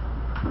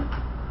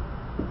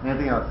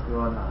 Anything else you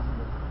want to ask?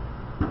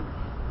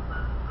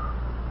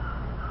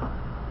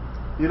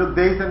 You look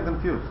dazed and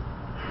confused.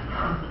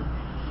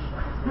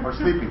 Or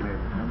sleepy, maybe.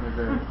 Maybe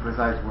the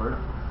precise word.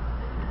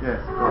 Yes.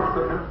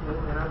 So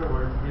in other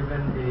words,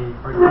 given a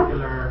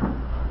particular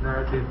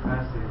narrative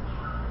passage,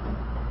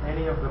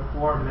 any of the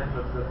four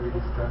methods that we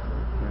discussed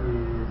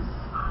is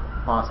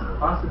possible.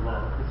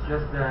 It's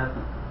just that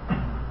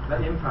the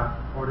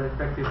impact or the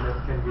effectiveness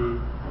can be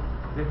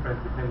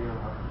different depending on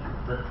what.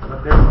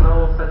 But there's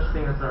no such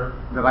thing as a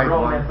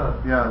wrong method.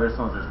 Yeah, there's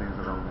no such thing as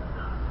a wrong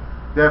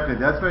method. Definitely,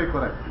 that's very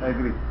correct. I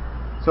agree.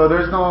 So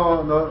there's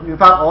no. In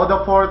fact, all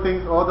the four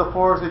things, all the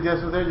four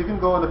suggestions there, you can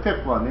go on the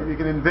fifth one. Maybe you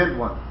can invent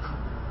one.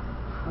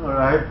 All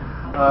right.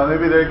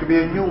 Maybe there could be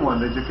a new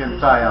one that you can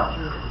try out.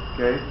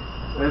 Okay.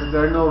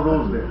 There are no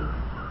rules there.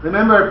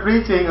 Remember,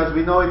 preaching, as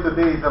we know it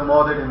today, is a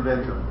modern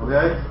invention.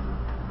 Okay.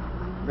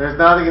 There's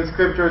nothing in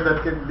scriptures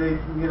that can.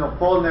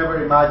 Paul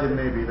never imagined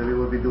maybe that we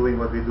will be doing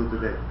what we do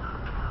today.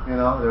 There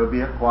will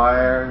be a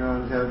choir,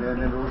 and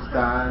then we'll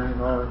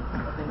stand,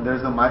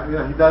 there's a mic.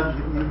 He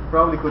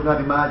probably could not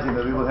imagine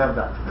that we will have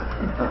that.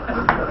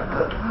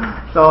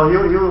 So he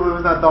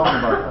was not talking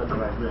about that,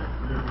 right? Yeah.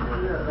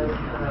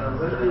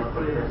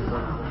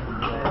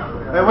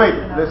 Hey, wait,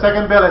 the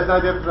second bell is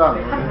not yet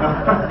rung.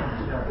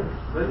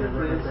 When you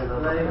preach,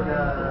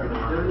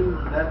 during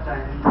that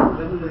time,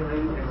 when you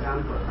bring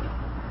example,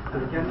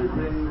 can you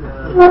bring the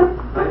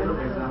Bible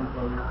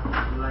example,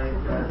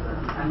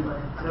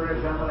 for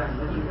example, I'm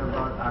teaching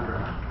about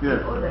Abraham.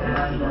 Yes.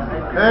 And,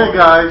 hey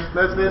guys,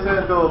 let's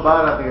listen to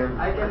Bharat again.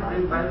 I can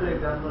bring Bible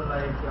example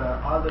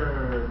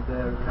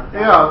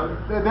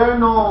there are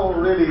no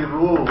really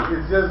rules.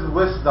 It's just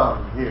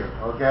wisdom here,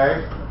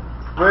 okay?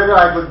 Whether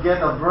I could get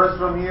a verse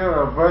from here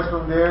or a verse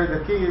from there, the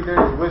key is there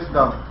is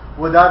wisdom.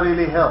 Would that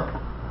really help?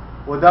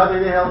 Would that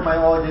really help my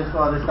audience to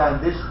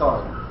understand this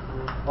story?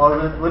 Or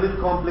will it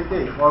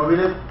complicate? Or will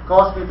it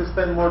cause me to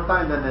spend more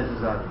time than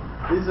necessary?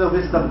 This is a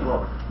wisdom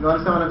talk. You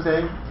understand what I'm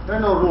saying? There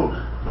are no rules.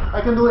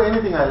 I can do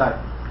anything I like.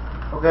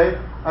 Okay?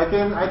 I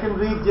can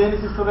read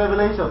Genesis to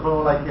Revelation for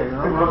all I care. There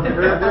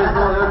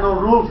are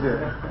no rules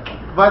there.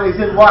 But is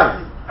it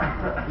wise?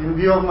 In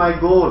view of my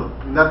goal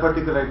in that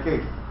particular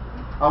case.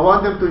 I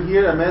want them to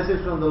hear a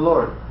message from the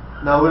Lord.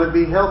 Now, will it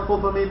be helpful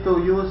for me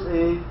to use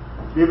a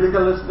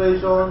biblical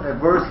illustration, a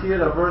verse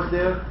here, a verse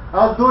there?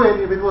 I'll do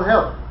it if it will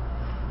help.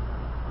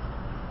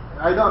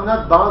 I'm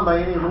not bound by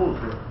any rules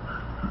here.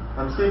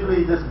 I'm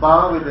simply just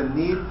bound with the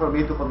need for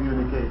me to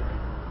communicate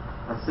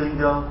a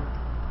single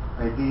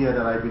idea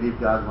that I believe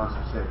God wants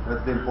to say.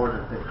 That's the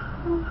important thing.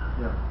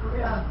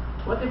 Yeah.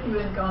 What if you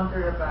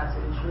encounter a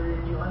passage where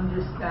you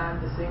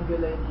understand the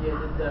single idea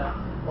that the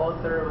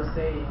author was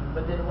saying,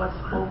 but then what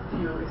spoke to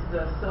you is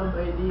the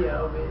sub-idea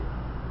of it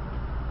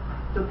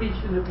to preach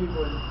to the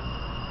people?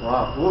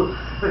 Wow, good.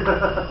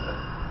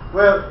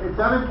 Well, it's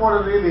not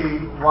important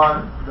really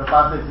what the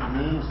passage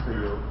means to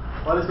you.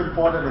 What is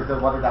important is that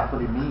what it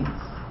actually means.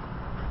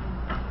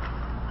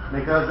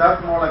 Because that's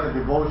more like a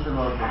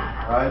devotional thing,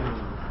 right?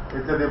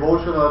 It's a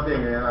devotional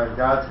thing, and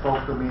God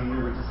spoke to me,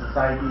 which is a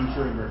side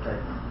issue in the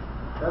text.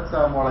 That's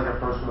more like a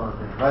personal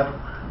thing. But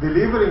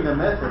delivering the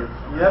message,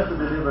 you have to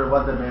deliver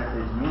what the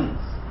message means,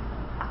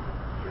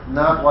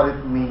 not what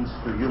it means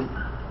to you.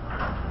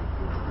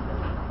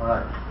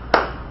 Alright.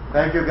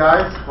 Thank you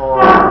guys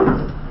for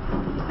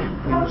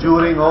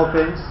enduring all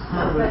things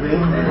with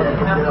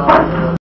me.